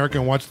theater in America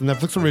and watch the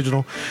Netflix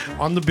original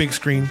on the big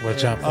screen.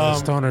 Watch out for the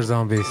stoner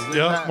zombies.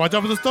 Yeah, watch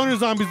out for the stoner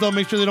zombies though.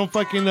 Make sure they don't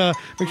fucking make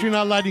sure you're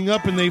not lighting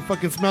up and they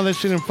fucking smell that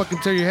shit and fucking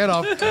tear your head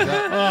off.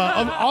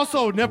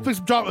 Also,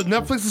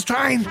 Netflix is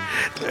trying.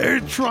 They're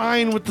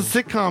trying with the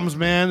sitcoms,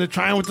 man. They're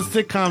trying with the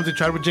sitcoms. They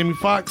tried with Jamie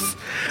Foxx.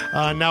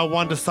 Now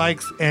Wanda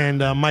Sykes and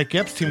Mike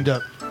Epps teamed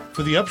up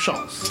for the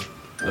Upshaws.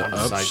 The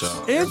Up Show.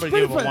 It's Everybody pretty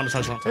gave up fun. Wanda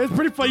Sykes a long time. It's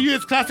pretty fun.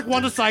 It's classic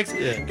Wanda Sykes.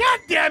 Yeah. God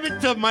damn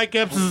it to Mike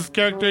Epps'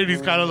 character. And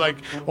he's kind of like,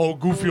 oh,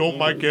 goofy old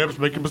Mike Epps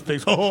making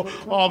mistakes. Oh,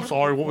 I'm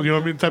sorry. You know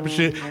what I mean? Type of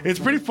shit. It's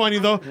pretty funny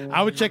though.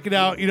 I would check it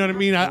out. You know what I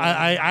mean?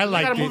 I They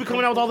like got a movie it.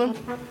 coming out with all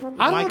them.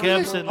 Mike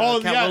Epps and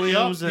Cat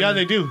Williams. Yeah,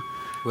 they do.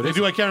 What They is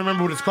do. it? I can't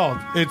remember what it's called.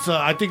 It's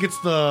I think it's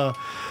the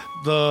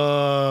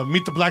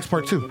Meet the Blacks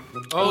Part 2.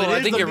 Oh, it I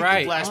is think the you're Meet the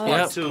right. Blacks Oh, Part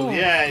that's 2. cool.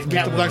 Yeah, it's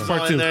Cat the Blacks Williams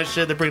Part all 2. in there.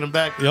 Shit, they're bringing them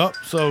back. Yep.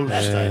 So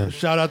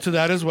shout out to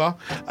that as well.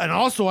 And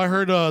also, I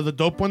heard the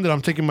dope one that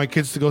I'm taking my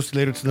kids to go see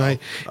later tonight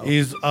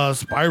is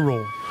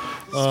Spiral.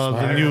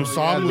 The new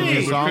Saw movie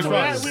with Saw Chris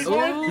movie.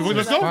 Rock. You want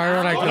to go?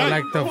 Spiral,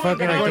 like the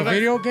fucking like the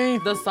video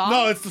game. The song.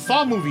 No, it's the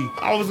Saw movie.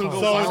 I was gonna go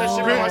So watch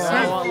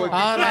that shit.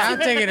 I'm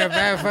taking it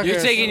back. Fucking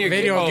You're taking your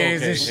video kid-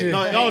 games okay. and shit.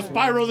 No,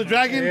 Spyro the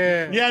Dragon.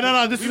 Yeah.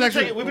 No. This is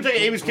actually. We've been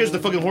taking Amy's kids to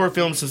fucking horror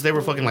films since they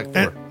were fucking like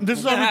 4. And this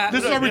is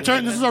our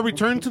return. This is our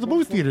return to the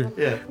movie theater.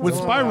 Yeah. With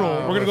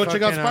Spiral, we're gonna go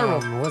check out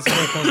Fucking, Spiral. What's the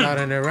name comes out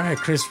in there, right?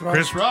 Chris Rock.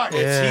 Chris Rock.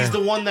 Yeah. He's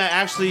the one that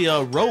actually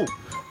wrote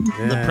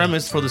the Yeah.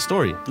 premise for the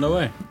story. No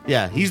way.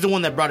 Yeah, he's the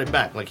one that brought it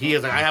back. Like he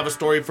is like, I have a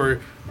story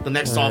for the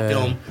next Saw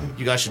film.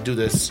 You guys should do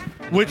this.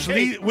 Which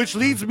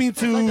leads me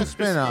to Like a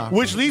spin-off.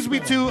 Which leads me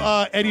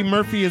to Eddie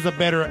Murphy is a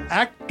better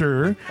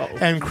actor,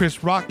 and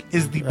Chris Rock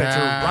is the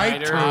better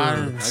writer.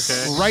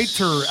 Okay.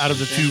 Writer out of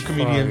the two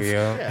comedians.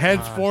 yeah.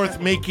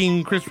 Henceforth,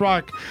 making Chris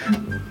Rock.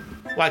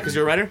 Why? Because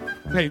you're a writer?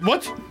 Hey,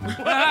 what?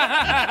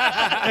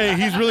 Hey,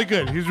 he's really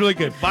good. He's really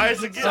good.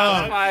 Bias again.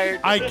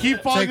 I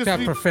keep falling Take that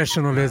asleep.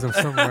 professionalism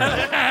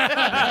somewhere.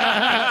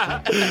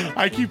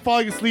 I keep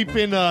falling asleep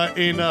in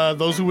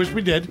Those Who Wish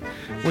Me Dead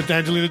with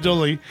Angelina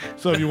Jolie.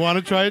 So if you want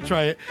to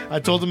try it. I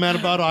told the man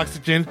about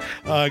Oxygen.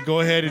 Go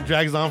ahead. It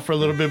drags on for a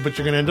little bit, but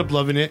you're gonna end up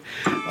loving it.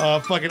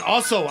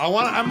 Also,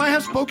 I might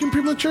have spoken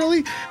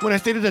prematurely when I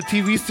stated that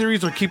TV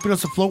series are keeping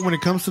us afloat when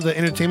it comes to the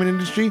entertainment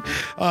industry.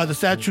 The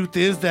sad truth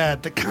is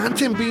that the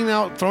content being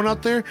thrown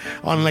out there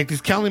on like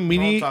these calendar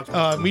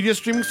media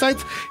streaming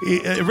sites,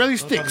 it really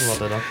sticks.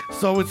 about that,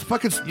 So it's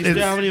fucking. You still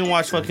haven't even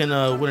watched fucking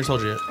Winter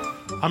Soldier yet.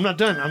 I'm not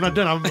done. I'm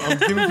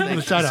giving people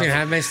the shout Seen out.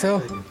 Handmaid's Tale?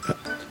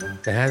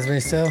 The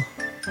Handmaid's Tale?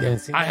 You haven't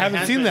seen I that?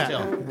 haven't seen that.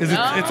 Handmaid's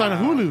It's on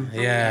Hulu.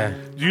 Yeah,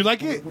 Do you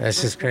like it?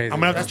 that's just crazy. I'm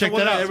gonna have That's to check the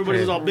one that out. everybody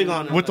was all big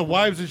on. With the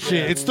wives and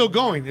shit. It's still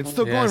going. It's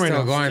still yeah, going it's right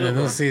still now. going. The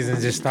new season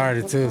just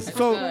started too.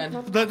 So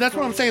that's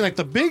what I'm saying. Like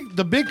the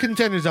big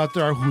contenders out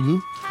there are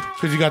Hulu,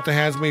 because you got The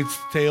Handmaid's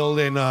Tale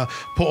and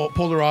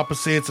Polar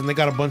Opposites, and they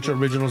got a bunch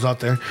of originals out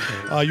there.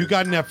 You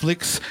got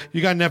Netflix.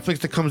 You got Netflix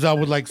that comes out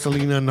with like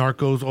Selena,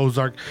 Narcos,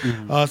 Ozark.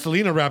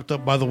 Selena wrapped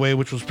up, by the way,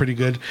 which was pretty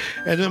good.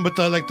 And then, but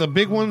the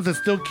big ones that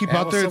still keep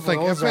out there, it's like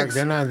FX.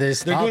 They're not. They're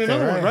doing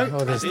another one, right?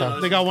 Oh, they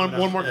stopped. They got one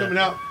more coming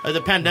out. The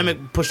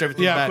pandemic pushed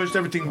everything Yeah, back. pushed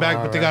everything back,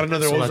 but they got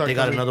another So Ozark. like, they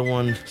got coming. another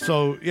one.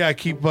 So yeah,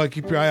 keep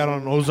your eye out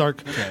on Ozark.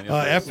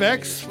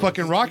 FX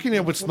fucking rocking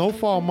it with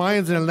Snowfall,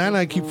 Mayans in Atlanta.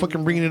 I keep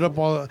fucking bringing it up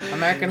all.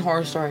 American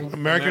Horror Story.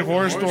 American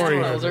Horror Story.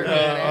 Those are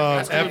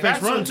good. FX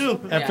back runs soon,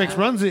 too. FX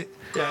runs it.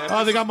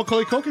 They got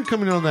Macaulay Culkin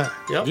coming in on that.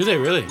 Do they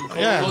really?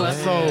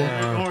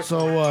 Yeah.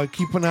 So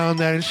keep an eye on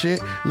that and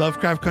shit.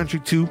 Lovecraft Country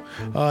 2.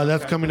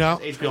 That's coming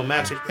out. HBO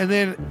Max. And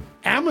then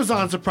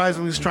Amazon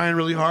surprisingly is trying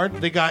really hard.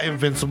 They got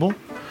Invincible.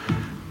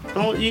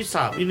 Don't you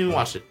stop. You didn't even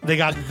watch it. They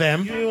got Them.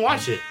 You didn't even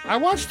watch it. I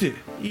watched it.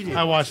 You didn't.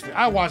 I watched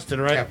it,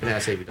 right? Captain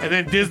Ass Baby. And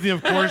then Disney,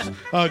 of course,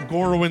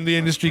 Goro in the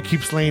industry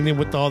keeps slaying it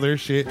with all their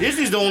shit.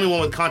 Disney's the only one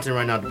with content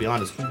right now, to be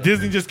honest.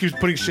 Disney just keeps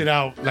putting shit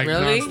out like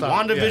Really?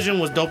 nonstop. WandaVision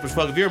was dope as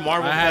fuck. If you're a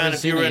Marvel I fan, haven't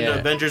if you seen were it into yet.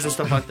 Avengers and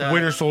stuff like that.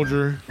 Winter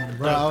Soldier.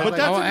 But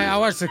that's I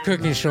watched the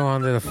cooking show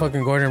on the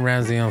fucking Gordon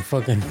Ramsay on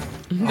fucking.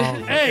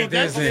 Hey,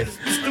 that's Disney.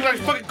 This dude like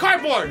fucking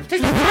cardboard.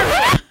 Take some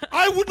cardboard.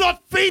 I would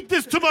not feed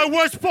this to my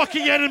worst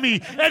fucking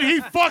enemy, and he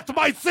fucked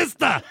my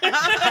sister.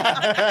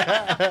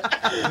 The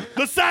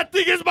sad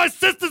thing is, my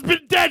sister's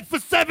been dead for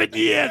 7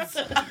 years.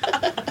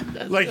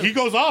 Like he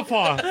goes off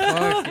on.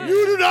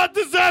 You do not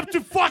deserve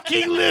to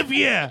fucking live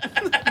here.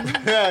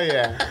 hell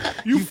yeah.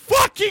 You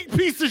fucking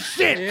piece of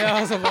shit. Yeah,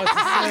 I was about to say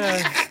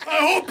that.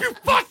 I hope you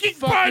fucking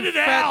burn in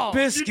hell.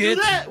 Biscuit.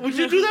 Would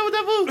you do that with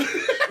that food?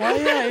 Oh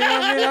yeah, you know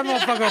what I mean?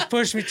 That motherfucker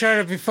push me,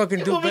 trying to be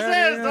fucking do Whoop his better.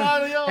 ass, you know?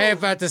 dog, yo. Hey,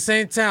 but at the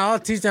same time, I'll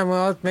teach them.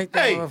 I'll make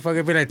that Hey.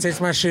 motherfucker be like, taste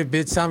my shit,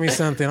 bitch. Tell me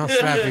something. I'll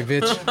slap you,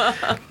 bitch.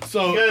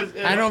 So,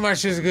 I know my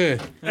shit's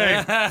good.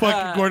 hey,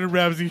 fucking Gordon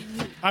Ramsay.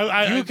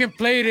 You can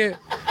plate it.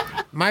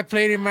 My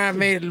plating might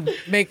make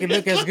it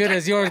look as good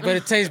as yours, but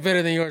it tastes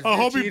better than yours. A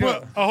bitch. homie You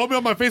know?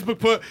 on my Facebook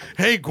put,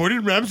 "Hey,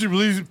 Gordon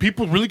Ramsay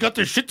people really got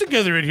their shit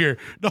together in here."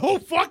 No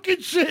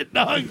fucking shit,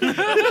 dog.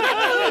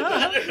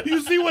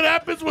 You see what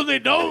happens when they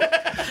don't?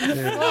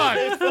 Fuck.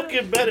 It's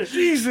fucking better.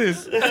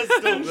 Jesus,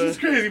 this is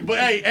crazy. But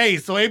hey,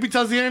 so AB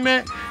tells the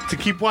internet to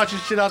keep watching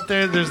shit out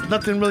there. There's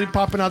nothing really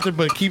popping out there,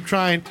 but keep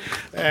trying.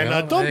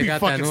 And don't they be got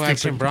fucking that new Action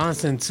stupid.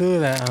 Bronson too.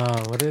 That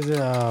what is it?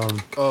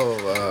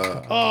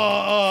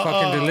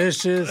 Fucking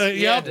delicious.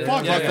 Yeah,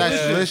 fuck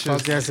That's delicious.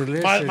 Fuck that's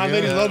delicious. My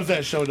lady yeah. loves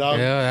that show, dog.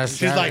 Yeah, that's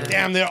She's that. like,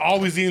 damn, they're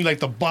always eating like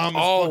the bomb.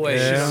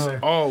 Always, Yeah.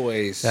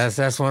 always.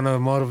 That's one of the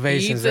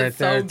motivations He right eats it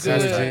there. so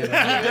good. He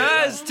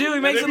does too. He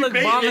makes it look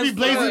bomb Maybe as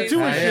blazing fuck. too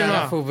and shit. Yeah, huh?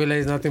 that food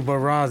relays nothing but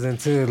rosin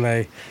too.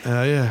 Like,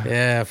 Yeah.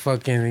 yeah,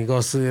 fucking. He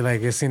goes to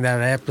like you seen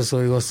that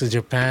episode. He goes to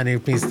Japan. He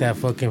meets that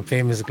fucking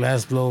famous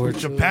glass blower. too.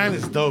 Japan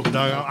is dope,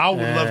 dog. I would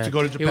love to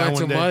go to He Japan went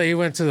one to day. he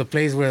went to the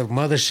place where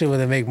Mothership, where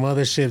they make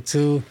Mothership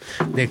too.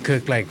 They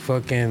cook like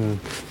fucking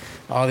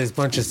all this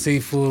bunch of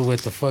seafood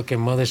with the fucking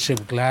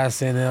Mothership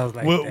glass in it. I was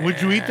like,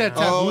 Would you eat that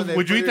taboo? Oh, they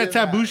would you put eat it that in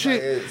taboo that,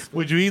 shit? like, it's-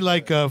 Would you eat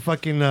like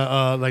fucking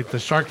like the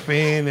shark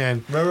fin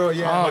and Remember?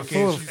 Yeah. Oh,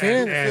 full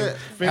fin. and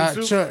fin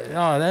soup? Sure.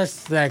 Oh,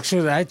 that's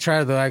actually I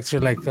tried though. Actually,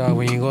 like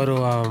when you go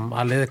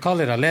to they call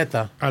it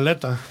aleta.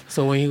 Aleta.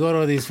 So when you go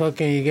to these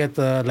fucking, you get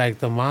the like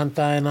the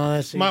manta and all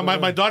that shit.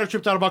 My daughter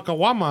tripped out about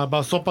kawama,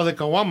 about sopa de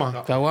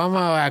kawama.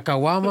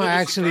 Kawama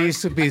actually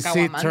used to be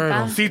sea Kawamanta?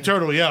 turtle. Sea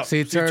turtle, yeah.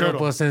 Sea turtle,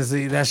 but since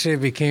that shit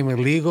became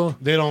illegal,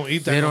 They don't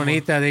eat that. they no don't more.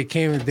 eat that.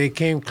 They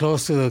came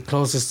close to the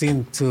closest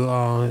thing to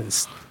like,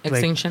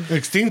 Extinction.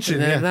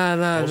 Extinction, yeah.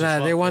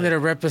 No. They wanted to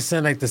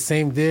represent like the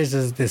same dish,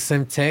 as the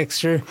same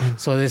texture,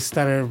 so they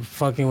started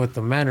fucking with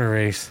the manta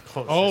race.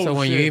 Oh, So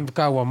when shit. you eat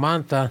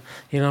kawamanta,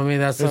 you know what I mean?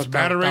 That's It's what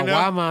manta right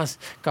now?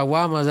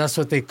 kawamas. That's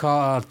what they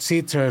call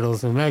sea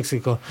turtles in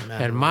Mexico,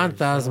 and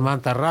mantas,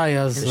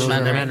 mantarrayas, those are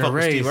manta manta Fuck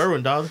with Steve rays.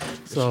 Irwin, dog.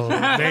 So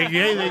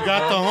They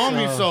got the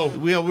homie, so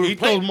We eat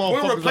those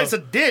motherfuckers replace a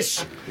up. dish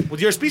with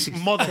your species.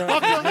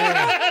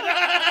 Motherfucker.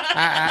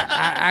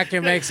 I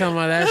can make some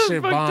of that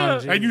shit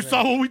bomb. And you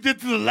saw what we did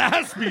to the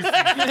last species.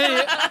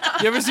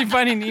 You ever see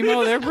Finding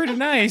Nemo? They're pretty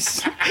nice.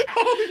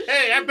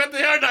 Hey, I bet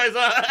they are nice,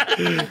 huh?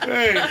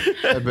 Hey,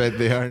 I bet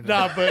they are.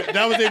 nah, but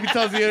that was AB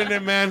Tells the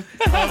Internet, man.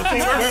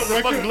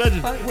 Fucking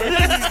legend.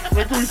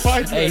 Where can we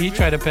find you? Hey, he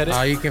tried to pet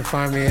it. You can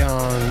find me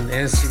on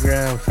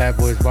Instagram, Fat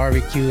Boys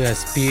Barbecue.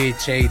 That's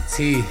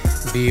PhatBoii.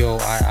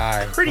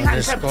 Pretty hot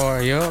and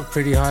underscore. Yo,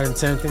 pretty hot and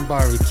tempting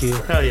barbecue.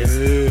 Hell yeah.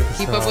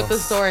 Keep up with the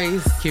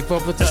stories. Keep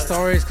up with the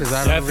stories because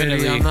I don't really,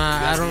 Definitely.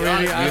 I don't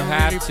really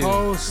have to.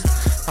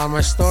 post on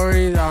my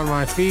story on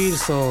my feed.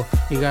 So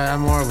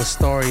I'm more of a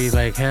story,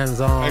 like hands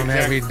on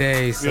Exactly. every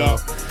day. So. Yeah.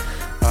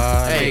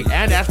 Hey,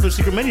 and ask for the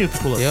secret menu if you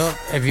pull up. Yep.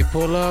 If you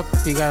pull up,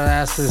 you gotta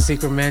ask for the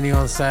secret menu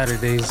on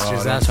Saturdays. Oh,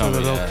 Just don't ask for tell the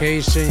me that.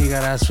 location. You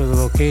gotta ask for the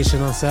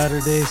location on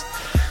Saturdays.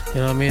 You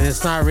know what I mean?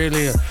 It's not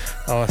really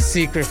a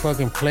secret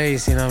fucking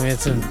place. You know what I mean?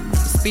 It's in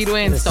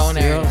Speedway and Stone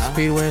Yep, area.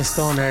 Speedway and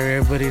Stone area.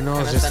 Everybody knows.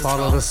 Kinda Just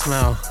follow central. the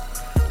smell.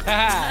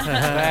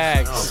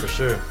 Facts. Oh, for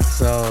sure.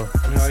 So,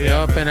 yeah,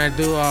 yep. And I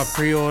do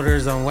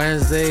pre-orders on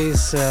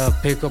Wednesdays,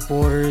 pickup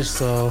orders.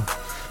 So,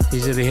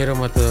 usually hit them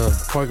with the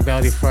pork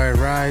belly fried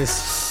rice.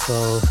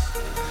 So.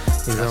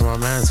 These are my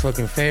man's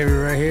fucking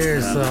favorite right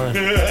here. So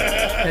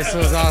this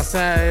was all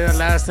sad.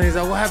 Last thing he's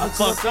like, what happened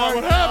to my pork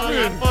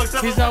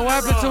belly? He's like, what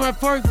happened to my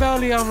pork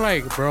belly? I'm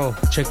like, bro,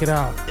 check it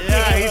out.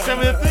 Yeah, he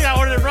sent me the thing. I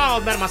ordered it wrong. I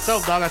was mad at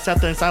myself, dog. I sat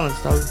there in silence,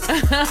 dog.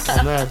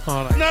 I'm mad.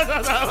 I'm like, No.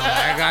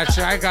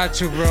 I got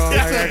you, bro. Like,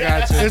 I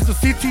got you. It's the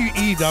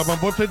CTE, dog. My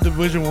boy played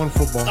Division I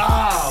football.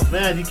 Oh,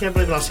 man. You can't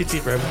blame it on CT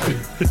for everything.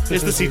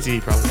 It's the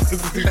CT,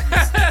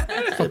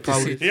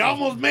 probably. He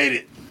almost made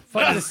it.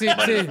 Fuck the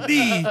CT.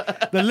 Knee,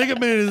 the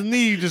ligament in his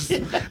knee, just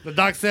the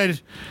doc said,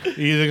 you're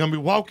either gonna be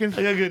walking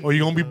or you're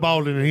gonna be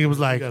balding, and he was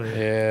like,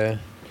 Yeah.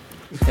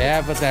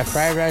 Yeah, but that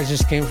fried rice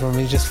just came from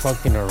me just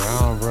fucking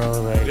around, bro.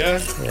 Like, yeah,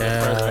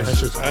 yeah. that's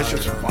just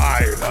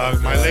fire,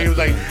 dog. My lady was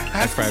like,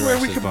 ask fried him where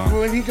rice we is can, bomb.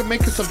 when he can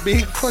make us a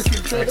big fucking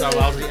trip.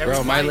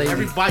 Bro, my lady-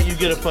 Every bite you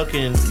get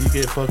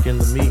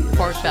the meat.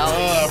 Pork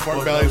belly.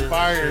 Pork belly's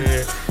fire.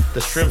 Yeah. The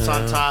shrimp's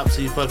on top,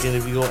 so you fucking,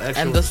 if you go extra.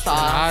 And the with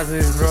sauce.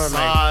 Sauces, bro. Like,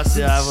 sauce,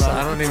 yeah.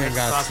 I don't even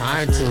got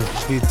time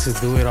to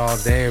do it all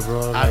day,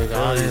 bro. I Like, feel you,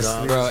 honestly.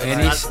 dog. Bro,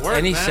 That's work,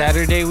 any man.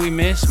 Saturday we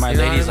miss, my You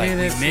know lady's what I like, mean?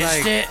 we It's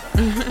missed like-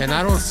 it. And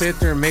I don't sit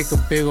there and make a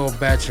big old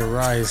batch of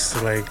rice.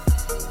 Like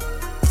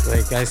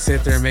I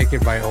sit there and make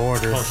it by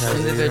order.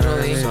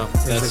 Individually. You know what I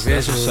mean? That's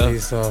Individually.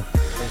 what's So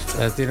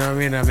that's, you know what I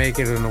mean? I make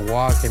it in the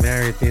wok and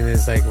everything.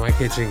 It's like my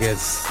kitchen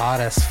gets hot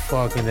as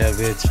fuck in that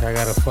bitch. I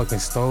got a fucking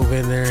stove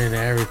in there and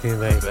everything.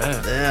 Like,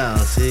 Yeah,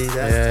 see,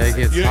 that's yeah, it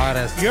gets You, hot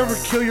as you ever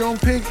kill your own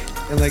pig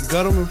and like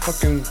gut him and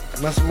fucking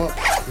mess him up?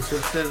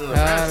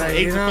 like,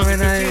 you know what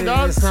I mean?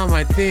 It's not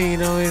my thing, you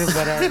know what I mean?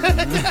 But I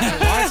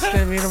watch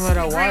them, you know what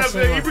I watch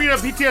them. You bring up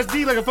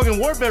PTSD like a fucking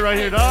warbed right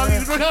here, dog.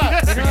 It's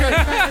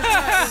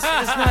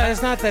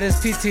not that it's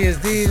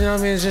PTSD, you know what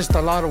I mean? It's just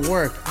a lot of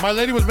work. My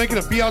lady was making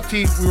a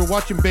BLT. We were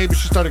watching Baby.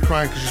 She started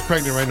crying because she's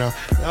pregnant right now.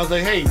 And I was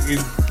like, hey,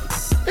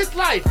 It's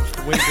life.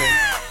 window.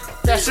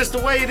 That's just the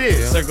way it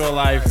is. Circle of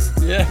life.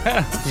 Yeah.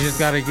 You just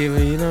gotta give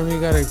it, you know what I mean?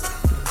 You gotta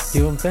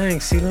give them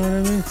thanks. You know what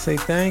I mean? Say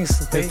thanks.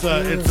 Thank you for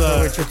what you're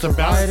it's a balance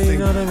providing, thing. you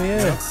know what I mean?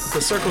 Yeah. It's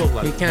a circle of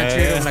life. You can't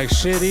treat them like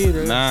shit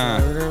either. Nah.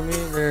 So, you know what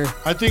I mean?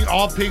 I think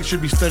all pigs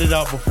should be studied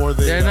out before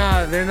they. They're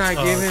not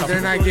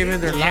giving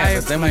their Yeah, life.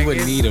 but then we like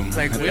wouldn't it's- eat 'em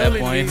like at that willingly,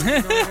 point. you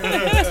know what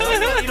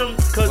I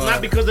mean?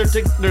 Not because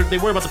they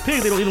worry about the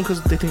pig. They don't eat them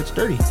because they think it's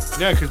dirty.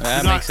 Yeah, because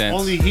That makes sense.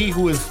 only he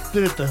who is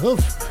spit at the hoof.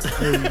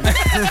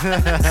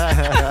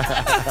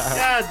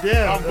 God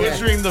damn! I'm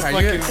butchering the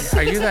fucking.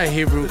 Are you that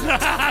Hebrew?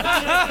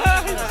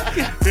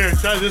 Here,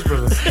 try this,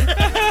 brother.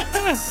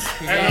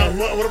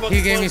 What about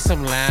He gave me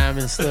some lamb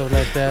and stuff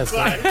like that. So.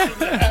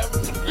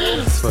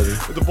 It's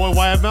funny. the boy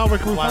YML? Where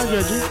can we find you,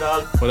 at, G?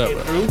 What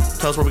up? Drew,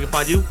 tell us where we can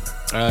find you.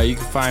 You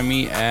can find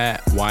me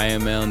at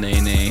YML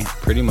Nene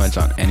pretty much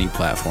on any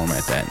platform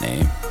at that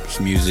name,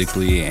 just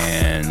musically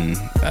and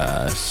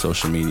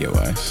social media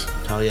wise.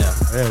 Hell yeah.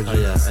 Hell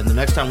yeah. And the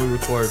next time we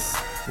record,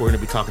 we're going to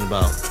be talking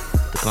about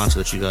the concert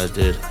that you guys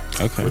did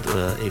Okay. with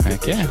AP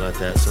Heck yeah. and shit like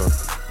that. So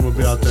We'll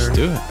be out there. Let's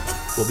do it.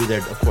 we'll be there,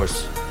 of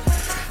course.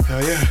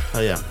 Hell yeah.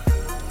 Hell yeah.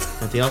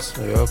 Anything else?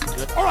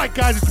 All right,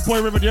 guys, it's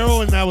your boy Rimadero,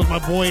 and that was my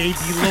boy AP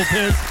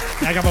Lopez.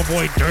 I got my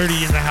boy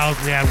Dirty in the house.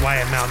 We had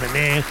Wyatt Mountain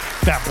and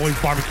Fat Boys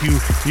Barbecue.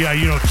 Yeah,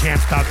 you know,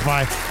 Champ stopped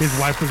by. His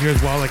wife was here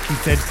as well. Like he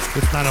said,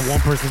 it's not a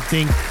one-person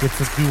thing. It's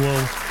a duo.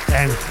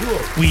 And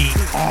we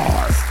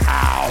are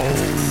out.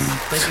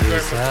 Thank you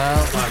very much.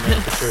 All right, man.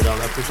 For sure,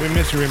 dog. I appreciate We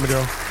miss you,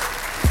 Rimadero.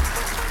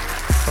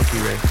 Fuck you,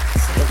 Ray.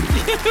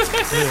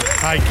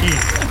 High key.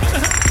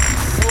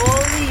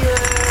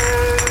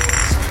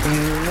 Warriors,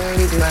 you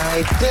made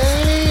my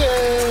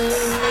day.